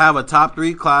fighting to have a top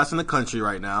 3 class in the country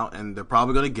right now, and they're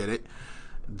probably going to get it.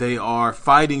 They are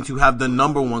fighting to have the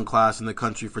number 1 class in the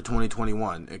country for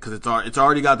 2021 because it's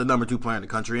already got the number 2 player in the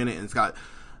country in it, and it's got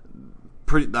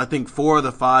I think 4 of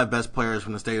the 5 best players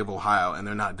from the state of Ohio, and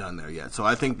they're not done there yet. So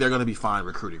I think they're going to be fine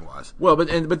recruiting wise. Well,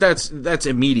 but that's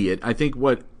immediate. I think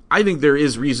there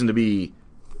is reason to be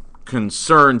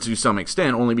concerned to some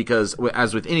extent, only because,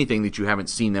 as with anything, that you haven't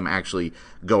seen them actually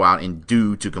go out and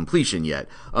do to completion yet.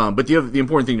 But the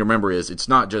important thing to remember is it's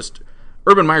not just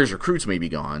Urban Meyer's recruits may be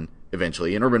gone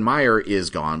eventually, and Urban Meyer is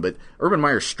gone, but Urban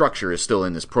Meyer's structure is still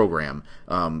in this program.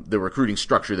 The recruiting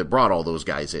structure that brought all those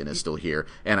guys in is still here,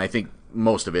 and I think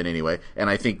most of it anyway, and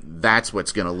I think that's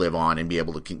what's going to live on and be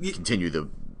able to continue to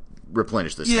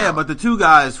replenish this talent. But the 2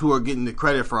 guys who are getting the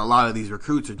credit for a lot of these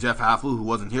recruits are Jeff Hafley, who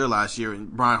wasn't here last year, and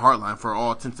Brian Hartline, for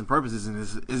all intents and purposes,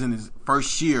 is in his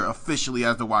first year officially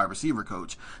as the wide receiver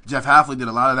coach. Jeff Hafley did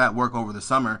a lot of that work over the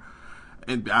summer,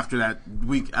 and after that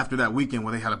weekend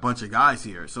where they had a bunch of guys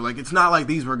here. So like, it's not like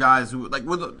these were guys who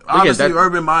obviously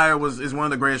Urban Meyer is one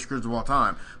of the greatest recruits of all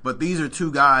time, but these are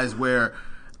 2 guys where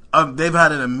they've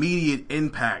had an immediate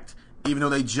impact, even though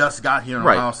they just got here in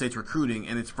Ohio State's recruiting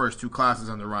in its first 2 classes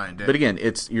under Ryan Day. But again,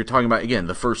 you're talking about,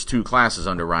 the first 2 classes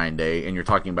under Ryan Day, and you're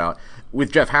talking about,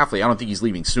 with Jeff Hafley, I don't think he's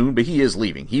leaving soon, but he is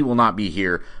leaving. He will not be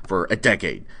here for a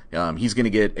decade. He's going to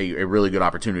get a really good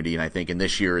opportunity, and I think in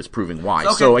this year is proving why.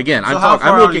 Okay. So again,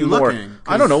 I'm looking more,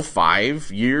 I don't know,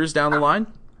 5 years down the line?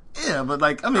 Yeah, but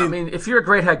I mean, if you're a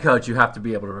great head coach, you have to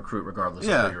be able to recruit regardless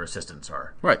of who your assistants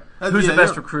are. Right. Who's the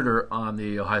best recruiter on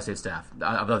the Ohio State staff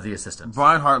of the assistants?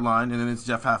 Brian Hartline, and then it's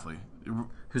Jeff Hafley.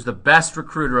 Who's the best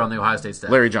recruiter on the Ohio State staff?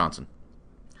 Larry Johnson.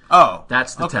 Oh,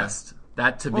 that's the test.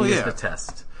 That to me is the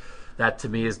test. That to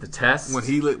me is the test.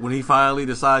 When he finally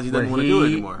decides he doesn't want to do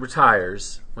it anymore.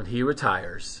 When he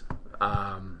retires,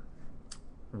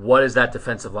 what is that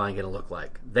defensive line going to look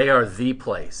like? They are the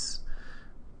place.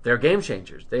 They're game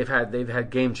changers. They've had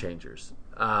game changers.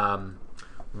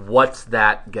 What's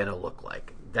that going to look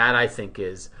like? That I think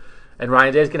is, And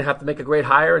Ryan Day is going to have to make a great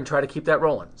hire and try to keep that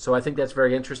rolling. So I think that's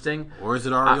very interesting. Or is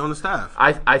it already on the staff?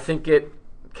 I think it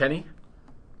 –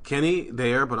 Kenny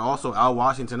there, but also Al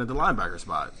Washington at the linebacker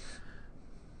spot.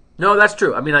 No, that's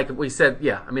true. I mean, like we said,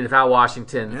 yeah. I mean, if Al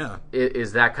Washington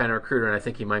is that kind of recruiter, and I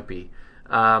think he might be,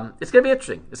 it's going to be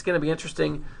interesting. It's going to be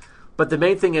interesting. But the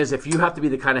main thing is if you have to be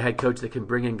the kind of head coach that can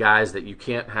bring in guys that you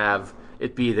can't have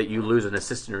it be that you lose an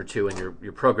assistant or two and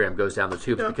your program goes down the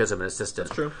tubes because of an assistant.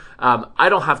 That's true. I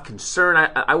don't have concern.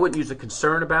 I wouldn't use a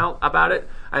concern about it.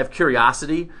 I have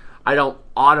curiosity. I don't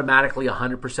automatically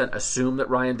 100% assume that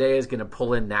Ryan Day is going to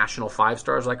pull in national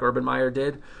 5-stars like Urban Meyer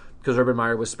did because Urban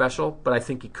Meyer was special, but I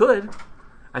think he could.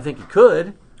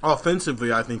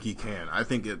 Offensively, I think he can. I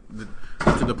think to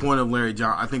the point of Larry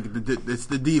John, I think it's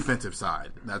the defensive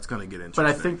side that's going to get interesting. But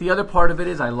I think the other part of it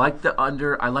is I like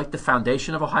the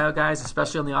foundation of Ohio guys,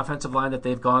 especially on the offensive line that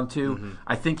they've gone to. Mm-hmm.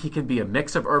 I think he can be a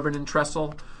mix of Urban and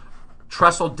Tressel.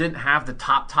 Tressel didn't have the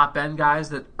top end guys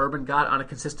that Urban got on a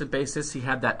consistent basis. He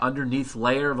had that underneath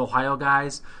layer of Ohio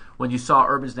guys. When you saw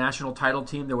Urban's national title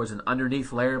team, there was an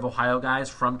underneath layer of Ohio guys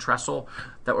from Tressel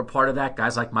that were part of that.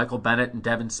 Guys like Michael Bennett and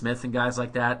Devin Smith and guys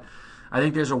like that. I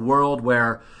think there's a world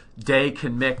where Day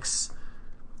can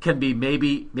be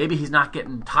maybe he's not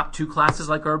getting top 2 classes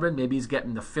like Urban. Maybe he's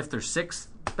getting the 5th or 6th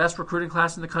best recruiting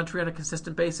class in the country on a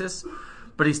consistent basis.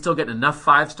 But he's still getting enough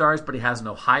 5-stars, but he has an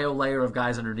Ohio layer of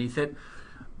guys underneath it.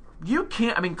 You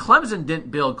can't – I mean, Clemson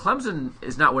didn't build – Clemson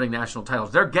is not winning national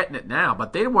titles. They're getting it now,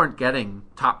 but they weren't getting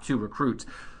top 2 recruits.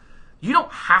 You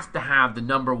don't have to have the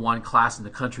number 1 class in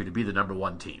the country to be the number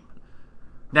 1 team.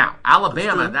 Now,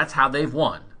 Alabama, that's how they've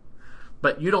won.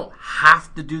 But you don't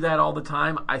have to do that all the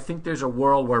time. I think there's a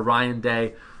world where Ryan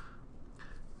Day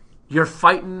 – you're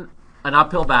fighting an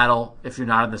uphill battle if you're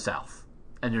not in the South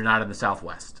and you're not in the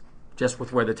Southwest, just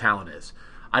with where the talent is.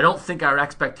 I don't think our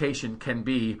expectation can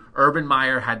be Urban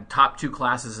Meyer had top 2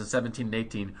 classes in 17 and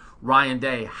 18. Ryan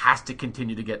Day has to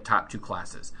continue to get top 2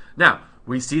 classes. Now,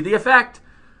 we see the effect.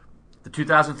 The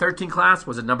 2013 class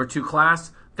was a number 2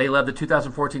 class. They led the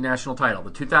 2014 national title.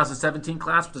 The 2017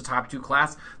 class was a top 2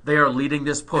 class. They are leading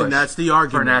this push. And that's the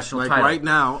argument. For a national title. Right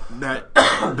now, that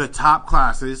the top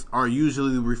classes are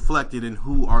usually reflected in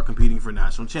who are competing for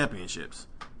national championships.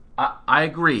 I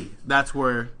agree. That's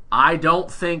where I don't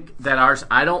think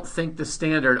the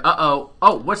standard.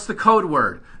 What's the code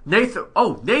word?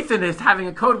 Nathan is having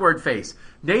a code word face.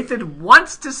 Nathan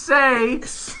wants to say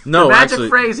the magic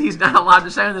phrase he's not allowed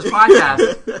to say on this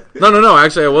podcast. No.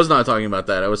 Actually, I was not talking about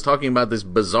that. I was talking about this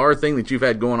bizarre thing that you've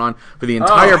had going on for the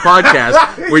entire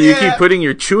podcast, where you keep putting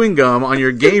your chewing gum on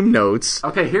your game notes.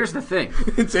 Okay, here's the thing: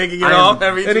 taking it off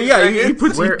every 2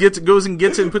 seconds. He goes and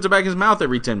gets it and puts it back in his mouth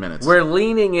every 10 minutes. We're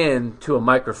leaning in to a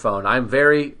microphone. I'm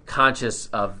very conscious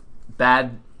of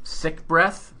bad sick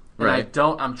breath. And right.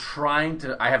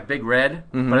 I have Big Red,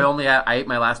 but I ate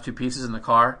my last 2 pieces in the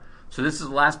car. So this is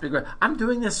the last Big Red. I'm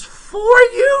doing this for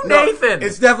you, Nathan.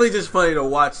 It's definitely just funny to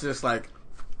watch this, like.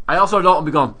 I also don't want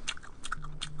to be going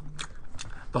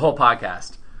the whole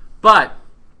podcast. But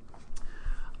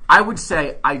I would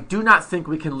say I do not think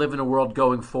we can live in a world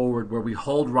going forward where we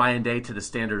hold Ryan Day to the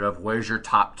standard of where's your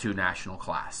top 2 national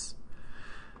class.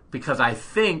 Because I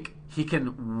think he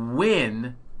can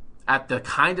win at the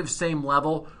kind of same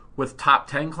level with top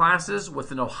 10 classes,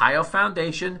 with an Ohio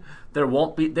foundation.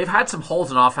 They've had some holes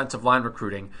in offensive line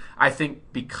recruiting. I think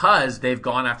because they've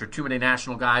gone after too many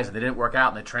national guys and they didn't work out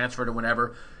and they transferred or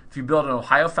whatever. If you build an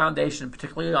Ohio foundation,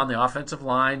 particularly on the offensive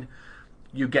line,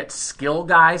 you get skill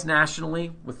guys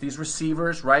nationally with these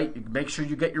receivers, right? You make sure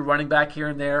you get your running back here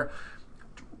and there.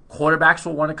 Quarterbacks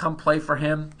will want to come play for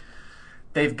him.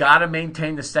 They've got to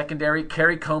maintain the secondary.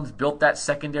 Kerry Combs built that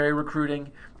secondary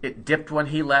recruiting. It dipped when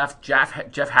he left. Jeff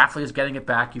Hafley is getting it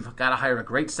back. You've got to hire a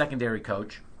great secondary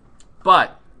coach.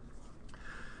 But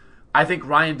I think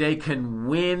Ryan Day can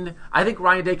win. I think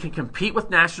Ryan Day can compete with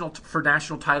for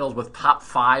national titles with top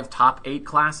 5, top 8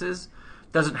 classes.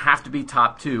 Doesn't have to be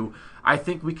top 2. I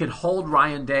think we can hold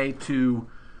Ryan Day to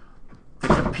the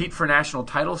compete for national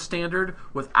title standard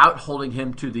without holding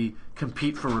him to the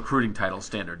compete for recruiting title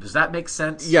standard. Does that make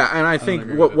sense? Yeah, and I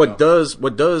think what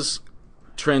does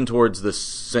trend towards the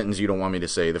sentence you don't want me to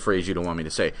say, the phrase you don't want me to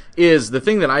say, is the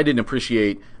thing that I didn't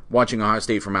appreciate watching Ohio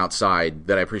State from outside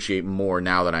that I appreciate more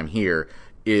now that I'm here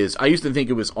is I used to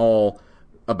think it was all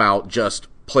about just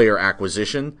player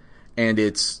acquisition, and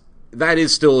that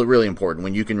is still really important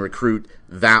when you can recruit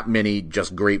that many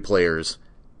just great players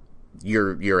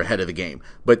you're ahead of the game.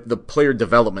 But the player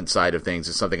development side of things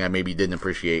is something I maybe didn't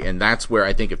appreciate, and that's where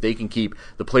I think if they can keep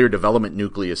the player development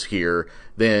nucleus here,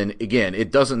 then again, it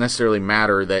doesn't necessarily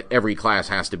matter that every class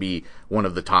has to be one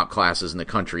of the top classes in the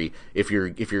country. If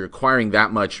you're acquiring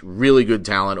that much really good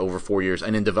talent over 4 years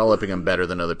and then developing them better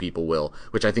than other people will,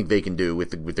 which I think they can do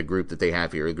with the group that they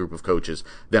have here, a group of coaches,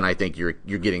 then I think you're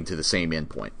getting to the same end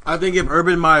point. I think if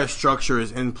Urban Meyer's structure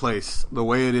is in place the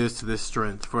way it is to this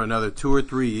strength for another 2 or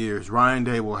 3 years, Ryan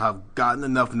Day will have gotten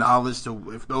enough knowledge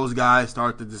to, if those guys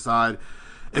start to decide,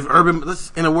 if Urban,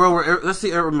 in a world where, let's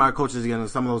see Urban Meyer coaches again, and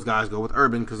some of those guys go with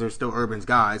Urban because they're still Urban's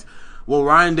guys. Well,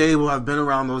 Ryan Day will have been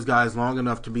around those guys long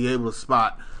enough to be able to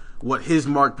spot what his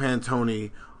Mark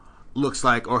Pantoni looks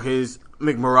like or his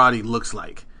McMurati looks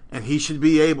like. And he should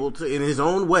be able to, in his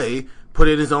own way, put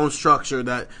in his own structure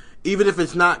that even if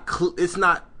it's not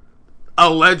a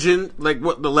legend, like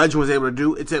what the legend was able to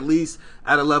do, it's at least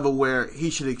at a level where he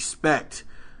should expect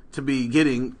to be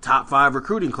getting top 5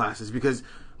 recruiting classes. Because,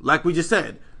 like we just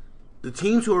said, the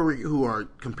teams who are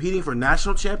competing for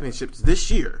national championships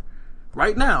this year,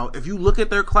 right now, if you look at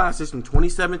their classes from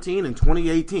 2017 and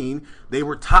 2018, they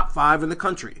were top 5 in the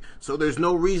country. So there's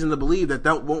no reason to believe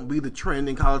that won't be the trend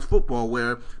in college football,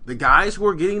 where the guys who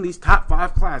are getting these top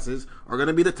 5 classes are going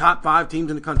to be the top 5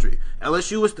 teams in the country.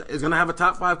 LSU is going to have a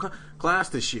top 5 class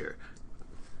this year.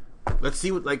 Let's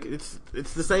see what, like, it's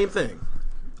the same thing.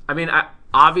 I mean,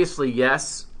 obviously,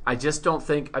 yes. I just don't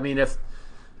think, I mean, if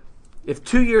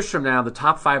 2 years from now the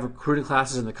top 5 recruiting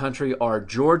classes in the country are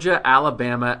Georgia,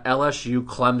 Alabama, LSU,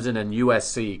 Clemson, and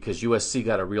USC, because USC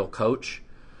got a real coach,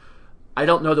 I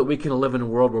don't know that we can live in a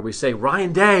world where we say,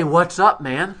 Ryan Day, what's up,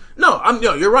 man? No,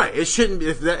 you're right. It shouldn't be.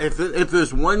 If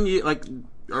there's 1 year, like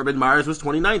Urban Meyer's was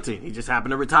 2019, he just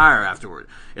happened to retire afterward.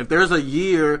 If there's a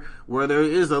year where there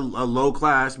is a low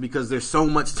class because there's so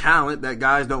much talent that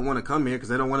guys don't want to come here because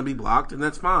they don't want to be blocked, and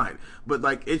that's fine. But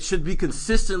like, it should be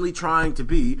consistently trying to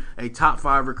be a top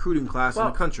 5 recruiting class in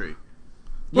the country.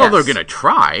 Well, Yes. they're going to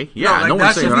try. Yeah, no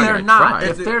one's saying they're not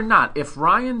going to try. If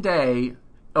Ryan Day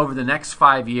over the next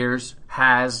 5 years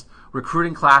has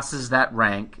recruiting classes that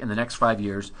rank in the next 5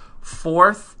 years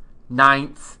 4th,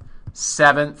 9th,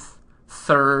 7th,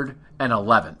 3rd, and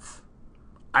 11th.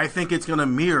 I think it's going to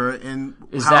mirror in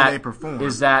how they perform.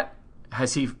 Is that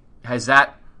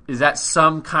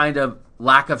some kind of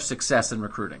lack of success in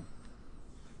recruiting?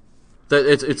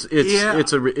 It's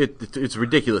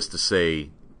ridiculous to say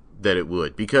that it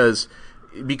would because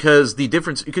the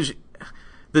difference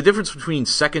between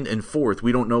 2nd and 4th,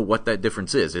 we don't know what that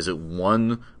difference is. Is it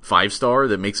 1 5-star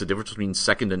that makes a difference between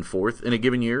 2nd and 4th in a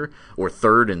given year, or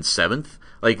 3rd and 7th?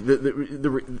 Like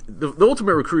the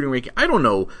ultimate recruiting ranking, I don't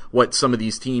know what some of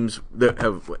these teams that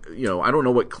have, I don't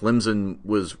know what Clemson's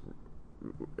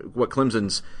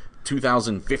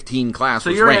 2015 class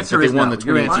was ranked, that they won the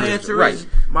 2018. Right.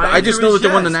 I just know that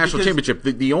they won the national championship.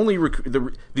 The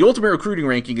ultimate recruiting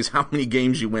ranking is how many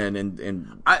games you win,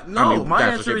 and my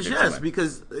answer is yes,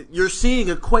 because you're seeing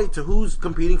equate to who's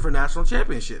competing for national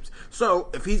championships. So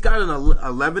if he's got an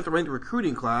 11th ranked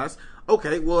recruiting class,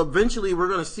 okay, well eventually we're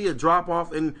going to see a drop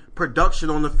off in production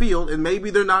on the field, and maybe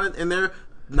they're not in their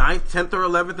 9th, 10th, or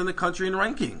 11th in the country in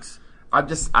rankings. I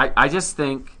just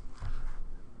think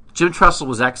Jim Tressel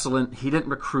was excellent. He didn't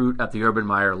recruit at the Urban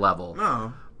Meyer level.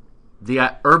 No.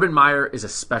 The Urban Meyer is a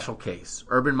special case.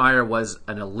 Urban Meyer was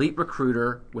an elite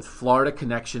recruiter with Florida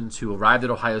connections who arrived at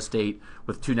Ohio State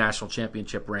with 2 national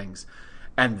championship rings.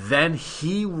 And then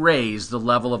he raised the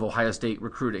level of Ohio State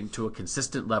recruiting to a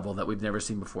consistent level that we've never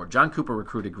seen before. John Cooper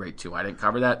recruited great too. I didn't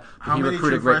cover that, but he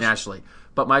recruited great nationally.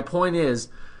 But my point is,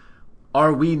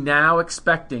 are we now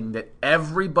expecting that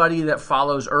everybody that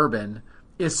follows Urban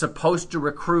is supposed to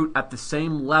recruit at the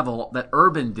same level that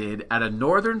Urban did at a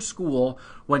northern school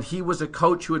when he was a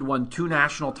coach who had won 2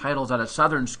 national titles at a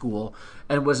southern school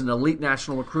and was an elite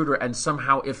national recruiter, and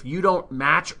somehow if you don't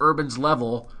match Urban's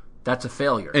level, that's a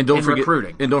failure in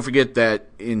recruiting. And don't forget that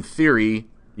in theory,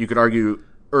 you could argue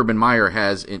Urban Meyer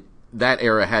has in that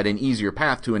era had an easier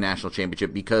path to a national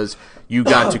championship because you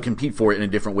got to compete for it in a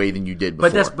different way than you did before.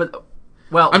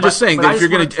 I'm saying that if you're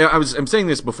going to. I'm saying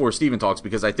this before Steven talks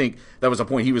because I think that was a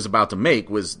point he was about to make.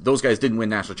 Was those guys didn't win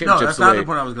national championships? No, that's not the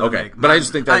point I was going to make. But I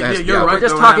just think that has to be out. We're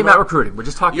just talking about recruiting. We're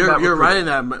just talking about recruiting. You're right in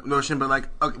that notion, but like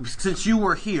since you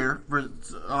were here for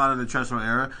a lot of the Tressel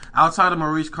era, outside of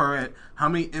Maurice Clarett, how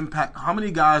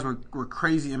many guys were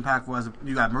crazy impactful? As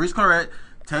you got Maurice Clarett,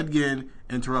 Ted Ginn,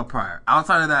 and Terrell Pryor.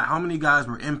 Outside of that, how many guys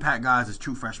were impact guys as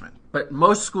true freshmen? But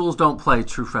most schools don't play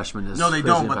true freshmen as No, they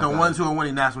don't, but the guys. ones who are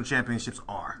winning national championships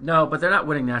are. No, but they're not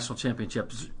winning national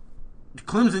championships.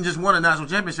 Clemson just won a national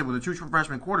championship with a true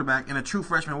freshman quarterback and a true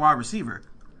freshman wide receiver.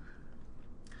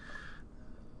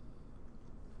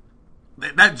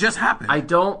 That just happened. I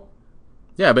don't.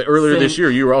 Yeah, but earlier this think- year,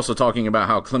 you were also talking about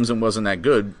how Clemson wasn't that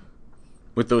good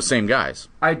with those same guys.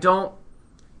 I don't.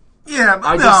 Yeah,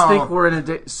 I just think we're in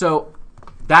a. So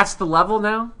that's the level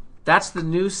now. That's the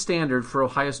new standard for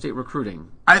Ohio State recruiting.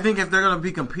 I think if they're going to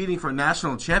be competing for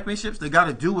national championships, they got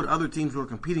to do what other teams who are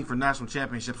competing for national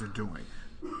championships are doing.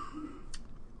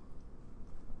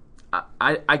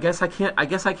 I guess I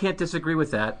can't disagree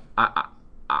with that.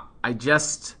 I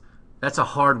just that's a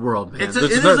hard world, man. It is there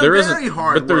a isn't- very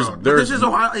hard but there's- world. But there's- this is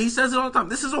Ohio. He says it all the time.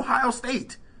 This is Ohio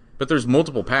State. But there's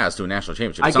multiple paths to a national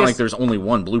championship. I It's not guess- like there's only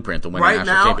one blueprint to win a Right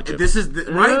national now, championship. this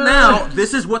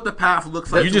is what the path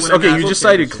looks like. you to just win a you national just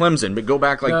cited championship. Clemson, but go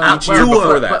back like each well, year Tua,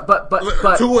 before that.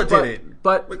 But Tua did it.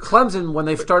 But Clemson, when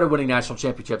they started winning national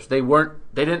championships, they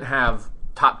didn't have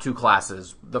top 2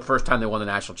 classes the first time they won the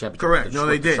national championship. Correct. No,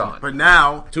 they with didn't. Deshaun. But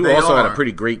now Tua they also had a are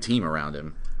pretty great team around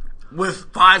him.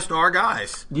 with 5-star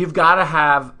guys. You've got to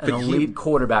have an But he- elite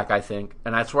quarterback, I think,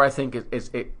 and that's where I think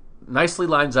it nicely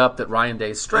lines up that Ryan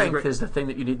Day's strength is the thing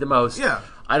that you need the most. Yeah.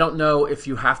 I don't know if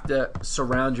you have to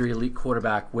surround your elite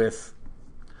quarterback with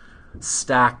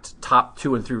stacked top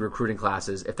 2 and 3 recruiting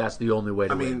classes if that's the only way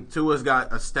to I win. mean, Tua's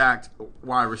got a stacked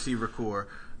wide receiver core.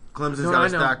 Clemson's No, got I a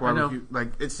know, stacked I wide know. receiver.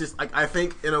 Like, it's just like I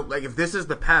think like if this is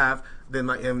the path, then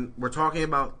like, and we're talking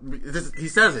about this. He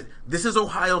says it. This is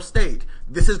Ohio State.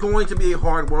 This is going to be a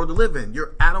hard world to live in.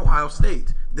 You're at Ohio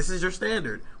State. This is your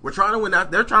standard. We're trying to win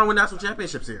that. They're trying to win national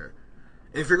championships here.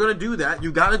 If you're going to do that,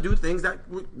 you got to do things that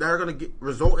are going to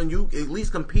result in you at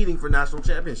least competing for national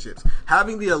championships.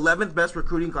 Having the 11th best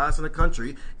recruiting class in the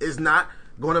country is not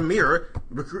going to mirror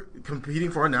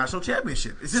competing for a national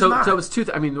championship. It's just not. So it's two.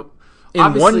 I mean,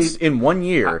 In one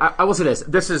year. I will say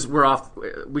this. We're off.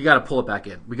 We got to pull it back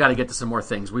in. We got to get to some more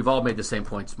things. We've all made the same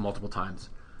points multiple times.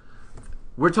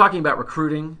 We're talking about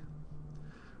recruiting.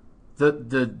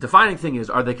 The defining thing is,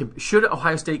 should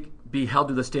Ohio State be held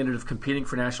to the standard of competing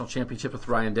for national championship with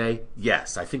Ryan Day?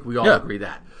 Yes, I think we all agree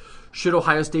that. Should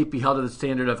Ohio State be held to the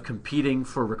standard of competing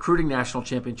for recruiting national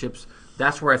championships?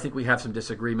 That's where I think we have some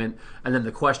disagreement. And then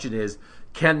the question is,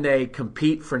 can they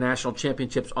compete for national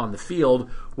championships on the field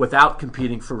without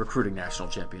competing for recruiting national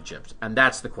championships? And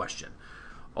that's the question.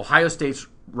 Ohio State's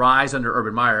rise under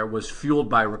Urban Meyer was fueled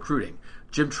by recruiting.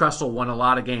 Jim Tressel won a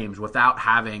lot of games without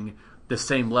having the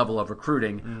same level of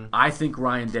recruiting. I think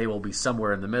Ryan Day will be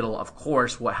somewhere in the middle. Of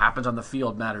course, what happens on the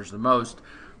field matters the most.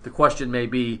 The question may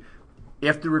be,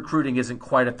 if the recruiting isn't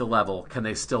quite at the level, can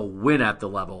they still win at the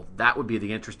level? That would be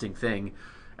the interesting thing.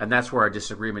 And that's where our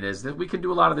disagreement is. That we can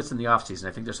do a lot of this in the offseason.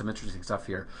 I think there's some interesting stuff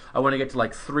here. I want to get to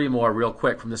like 3 more real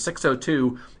quick. From the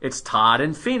 602, it's Todd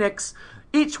in Phoenix.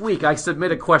 Each week I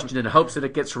submit a question in hopes that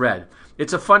it gets read.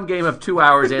 It's a fun game of 2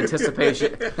 hours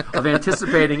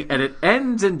anticipating, and it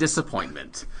ends in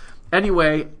disappointment.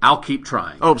 Anyway, I'll keep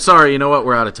trying. Oh, sorry. You know what?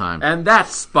 We're out of time. And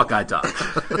that's Buckeye Talk.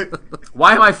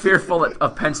 Why am I fearful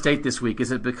of Penn State this week?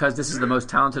 Is it because this is the most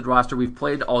talented roster we've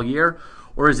played all year?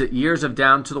 Or is it years of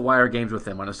down-to-the-wire games with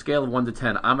them? On a scale of 1 to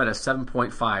 10, I'm at a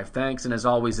 7.5. Thanks, and as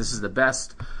always, this is the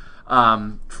best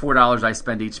 $4 I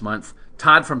spend each month.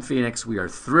 Todd from Phoenix, we are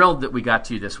thrilled that we got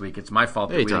to you this week. It's my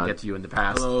fault that we didn't get to you in the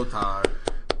past. Hello, Todd.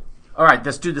 All right,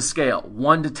 let's do the scale.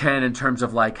 1 to 10 in terms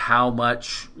of like how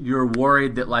much you're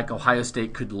worried that like Ohio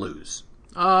State could lose.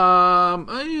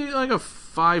 Like a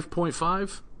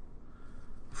 5.5.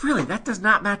 Really, that does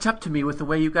not match up to me with the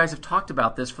way you guys have talked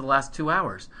about this for the last 2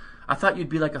 hours. I thought you'd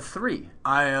be like a 3.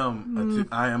 I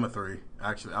am a 3.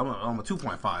 Actually, I'm a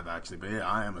 2.5 actually, but yeah,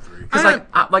 I am a 3. Because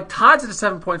like Todd's at a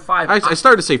 7.5. I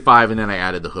started to say 5, and then I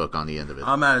added the hook on the end of it.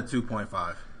 I'm at a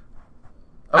 2.5.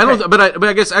 I don't, but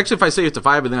I guess actually if I say it's a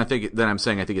 5, then I'm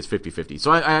saying I think it's 50-50.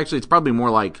 So I actually it's probably more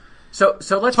like So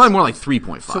let's probably more like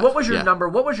 3.5. So what was your number?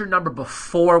 What was your number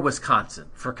before Wisconsin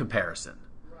for comparison?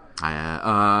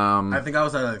 I think I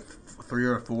was at a 3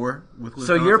 or 4 with Wisconsin.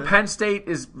 So your Penn State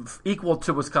is equal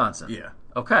to Wisconsin. Yeah.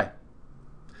 Okay.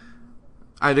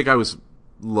 I think I was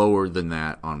lower than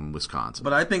that on Wisconsin.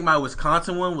 But I think my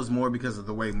Wisconsin one was more because of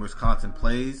the way Wisconsin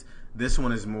plays. This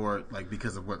one is more like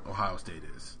because of what Ohio State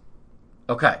is.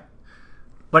 Okay.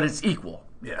 But it's equal.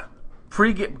 Yeah.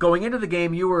 Going into the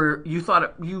game, you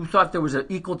thought there was an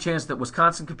equal chance that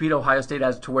Wisconsin could beat Ohio State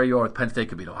as to where you are with Penn State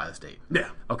could beat Ohio State. Yeah.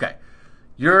 Okay.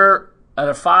 You're at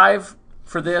a 5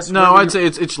 for this? No, I'd say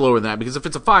it's lower than that because if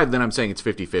it's a 5, then I'm saying it's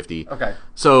 50-50. Okay.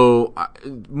 So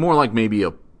more like maybe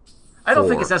a 4. I don't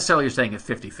think it's necessarily you're saying it's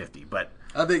 50-50, but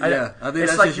I think it's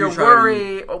that's like just you're you trying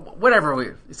worried,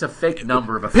 whatever. It's a fake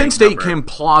number of a Penn fake State number. can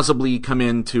plausibly come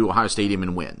into Ohio Stadium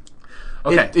and win.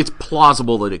 Okay. It's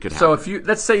plausible that it could happen. So if you,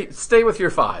 let's say, stay with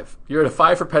your 5. You're at a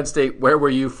 5 for Penn State. Where were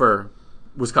you for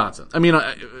Wisconsin? I mean,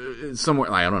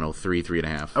 somewhere, I don't know,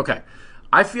 3.5. Okay.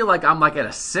 I feel like I'm like at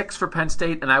a 6 for Penn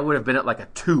State, and I would have been at like a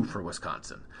 2 for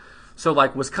Wisconsin. So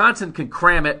like Wisconsin can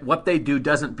cram it. What they do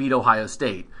doesn't beat Ohio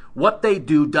State. What they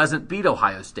do doesn't beat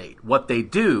Ohio State. What they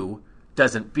do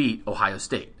doesn't beat Ohio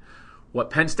State. What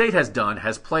Penn State has done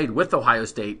has played with Ohio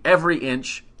State every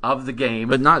inch of the game.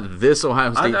 But not this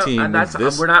Ohio State team. And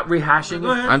we're not rehashing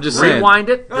it. I'm just saying. Rewind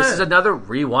it. This is another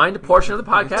rewind portion of the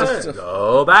podcast.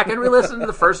 Go back and re-listen to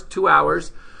the first 2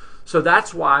 hours. So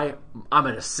that's why I'm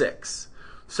at a 6.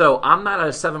 So I'm not at a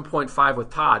 7.5 with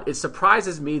Todd. It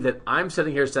surprises me that I'm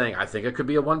sitting here saying, I think it could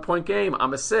be a 1-point game.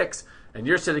 I'm a 6. And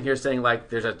you're sitting here saying, like,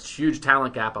 there's a huge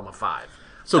talent gap. I'm a 5.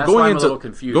 So that's why I'm a little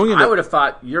confused. I would have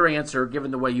thought your answer,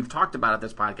 given the way you've talked about it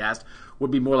this podcast,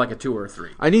 would be more like a 2 or a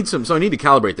 3. I need to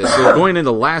calibrate this. So going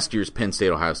into last year's Penn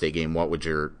State-Ohio State game, what would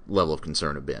your level of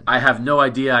concern have been? I have no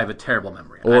idea. I have a terrible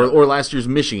memory. Or last year's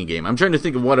Michigan game. I'm trying to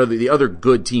think of what are the other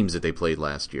good teams that they played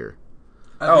last year.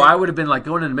 I would have been like,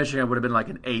 going into Michigan would have been like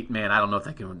an 8, man. I don't know if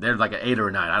they can. They're like an 8 or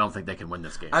a 9. I don't think they can win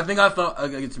this game. I think I thought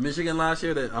against Michigan last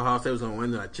year that Ohio State was going to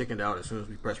win, and I chickened out as soon as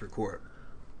we pressed record.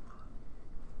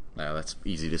 Now, that's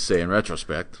easy to say in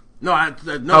retrospect. No,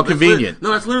 how convenient.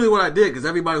 That's literally what I did, because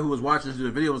everybody who was watching the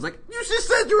video was like, you just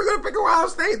said you were going to pick Ohio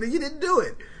State, and you didn't do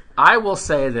it. I will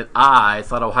say that I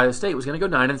thought Ohio State was going to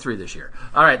go 9-3 this year.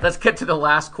 All right, let's get to the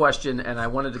last question, and I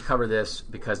wanted to cover this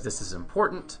because this is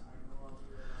important.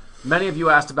 Many of you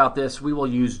asked about this. We will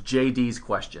use JD's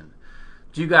question.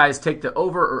 Do you guys take the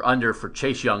over or under for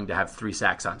Chase Young to have 3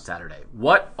 sacks on Saturday?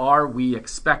 What are we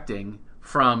expecting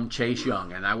from Chase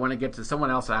Young? And I want to get to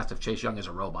someone else asked if Chase Young is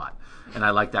a robot, and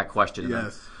I like that question.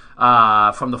 Yes.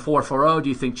 From the 440, do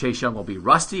you think Chase Young will be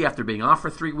rusty after being off for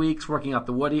 3 weeks? Working out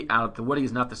the Woody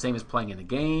is not the same as playing in a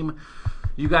game.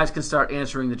 You guys can start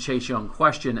answering the Chase Young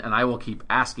question, and I will keep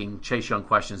asking Chase Young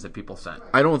questions that people sent.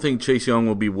 I don't think Chase Young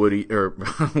will be Woody or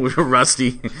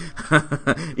rusty,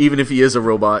 even if he is a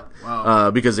robot,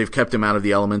 because they've kept him out of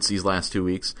the elements these last 2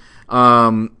 weeks.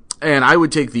 And I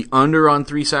would take the under on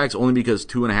 3 sacks only because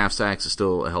 2.5 sacks is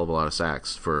still a hell of a lot of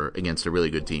sacks against a really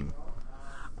good team.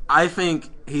 I think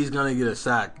he's going to get a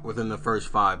sack within the first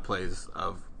 5 plays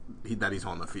that he's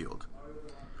on the field.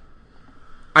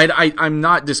 I'm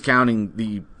not discounting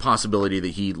the possibility that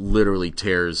he literally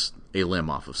tears a limb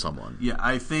off of someone. Yeah,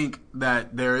 I think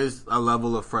that there is a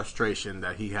level of frustration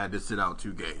that he had to sit out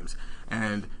 2 games.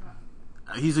 And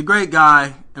he's a great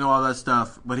guy and all that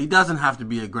stuff, but he doesn't have to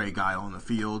be a great guy on the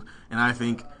field. And I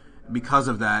think because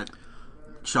of that,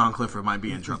 Sean Clifford might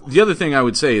be in trouble. The other thing I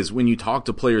would say is when you talk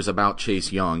to players about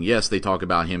Chase Young, yes, they talk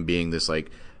about him being this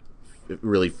like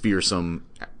really fearsome,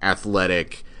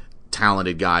 athletic,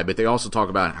 talented guy, but they also talk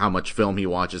about how much film he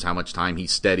watches, how much time he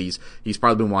studies. He's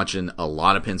probably been watching a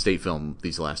lot of Penn State film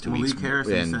these last 2 weeks. Malik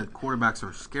Harrison said quarterbacks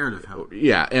are scared of him.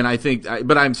 Yeah, and I think,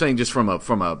 but I'm saying just from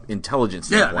a intelligence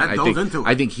standpoint,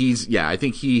 I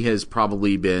think he has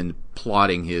probably been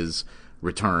plotting his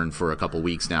return for a couple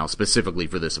weeks now, specifically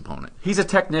for this opponent. He's a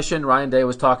technician. Ryan Day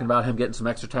was talking about him getting some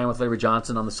extra time with Larry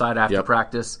Johnson on the side after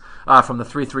practice. From the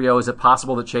 330, is it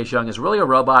possible that Chase Young is really a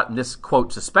robot and this,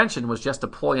 quote, suspension was just a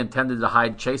ploy intended to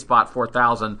hide ChaseBot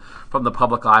 4000 from the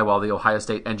public eye while the Ohio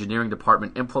State Engineering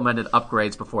Department implemented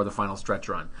upgrades before the final stretch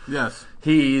run? Yes.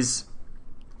 Is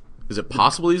it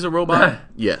possible he's a robot?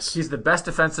 Yes. He's the best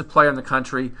defensive player in the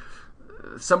country.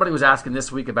 Somebody was asking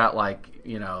this week about, like,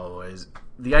 you know, is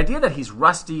the idea that he's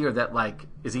rusty or that, like,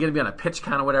 is he going to be on a pitch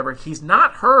count or whatever? He's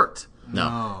not hurt.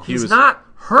 No. He's not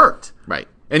hurt. Right.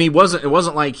 And it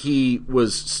wasn't like he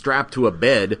was strapped to a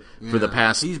bed for the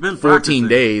past 14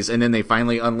 days, and then they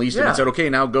finally unleashed him and said, okay,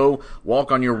 now go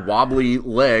walk on your wobbly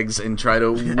legs and try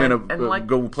to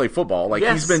go play football. Like,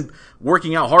 he's been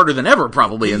working out harder than ever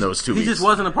probably in those 2 weeks. He just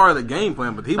wasn't a part of the game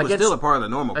plan, but he was still a part of the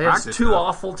normal practice. It's 2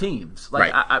 awful teams.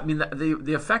 Like, right. I mean,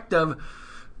 the effect of...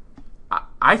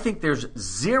 I think there's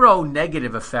 0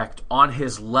 negative effect on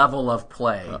his level of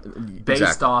play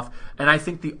based off, and I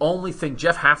think the only thing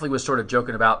Jeff Hafley was sort of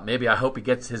joking about, maybe I hope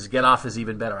his get off is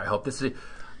even better. I hope this is.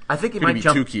 I think he might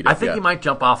jump. He might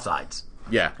jump offsides.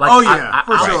 Yeah. Like,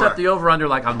 I'll sure. set the over under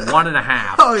like on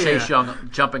 1.5. Chase Young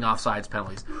jumping offsides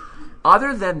penalties.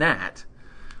 Other than that,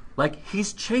 like,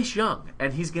 he's Chase Young,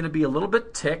 and he's going to be a little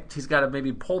bit ticked. He's got to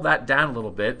maybe pull that down a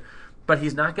little bit, but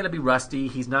he's not going to be rusty.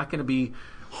 He's not going to be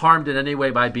harmed in any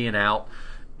way by being out.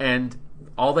 And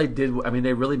all they did, I mean,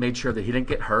 they really made sure that he didn't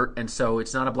get hurt, and so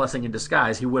it's not a blessing in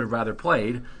disguise. He would have rather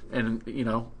played, and, you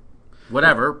know,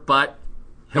 whatever, but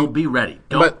he'll be ready.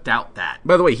 Don't doubt that.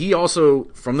 By the way, he also,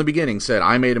 from the beginning, said,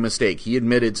 I made a mistake. He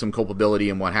admitted some culpability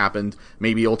in what happened,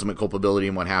 maybe ultimate culpability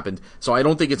in what happened. So I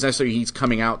don't think it's necessarily he's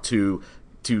coming out to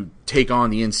take on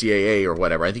the NCAA or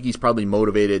whatever. I think he's probably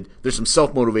motivated. There's some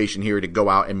self-motivation here to go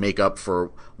out and make up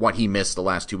for what he missed the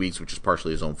last 2 weeks, which is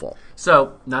partially his own fault.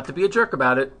 So, not to be a jerk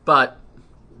about it, but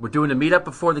we're doing a meetup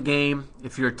before the game.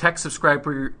 If you're a tech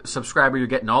subscriber, you're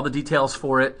getting all the details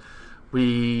for it.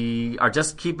 We are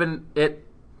just keeping it.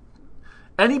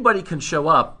 Anybody can show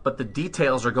up, but the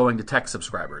details are going to tech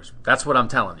subscribers. That's what I'm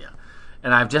telling you.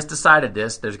 And I've just decided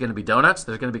this. There's going to be donuts,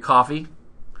 there's going to be coffee,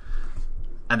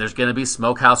 and there's going to be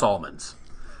smokehouse almonds.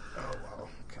 Oh, wow.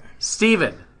 Okay.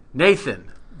 Steven,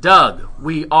 Nathan, Doug,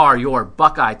 we are your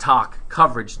Buckeye Talk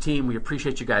coverage team. We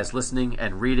appreciate you guys listening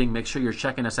and reading. Make sure you're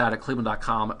checking us out at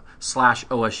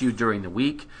cleveland.com/OSU during the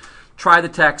week. Try the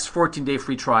text, 14-day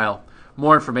free trial.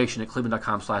 More information at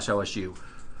cleveland.com/OSU.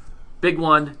 Big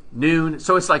one, noon.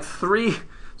 So it's like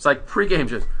pregame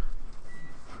shows.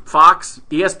 Fox,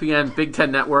 ESPN, Big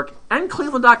Ten Network, and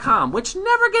Cleveland.com, which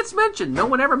never gets mentioned. No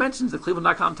one ever mentions the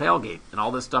Cleveland.com tailgate and all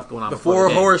this stuff going on. The four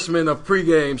horsemen of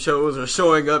pregame shows are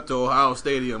showing up to Ohio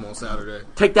Stadium on Saturday.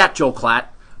 Take that, Joe Klatt.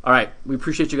 All right, we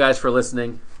appreciate you guys for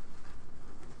listening.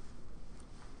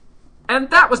 And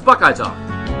that was Buckeye Talk.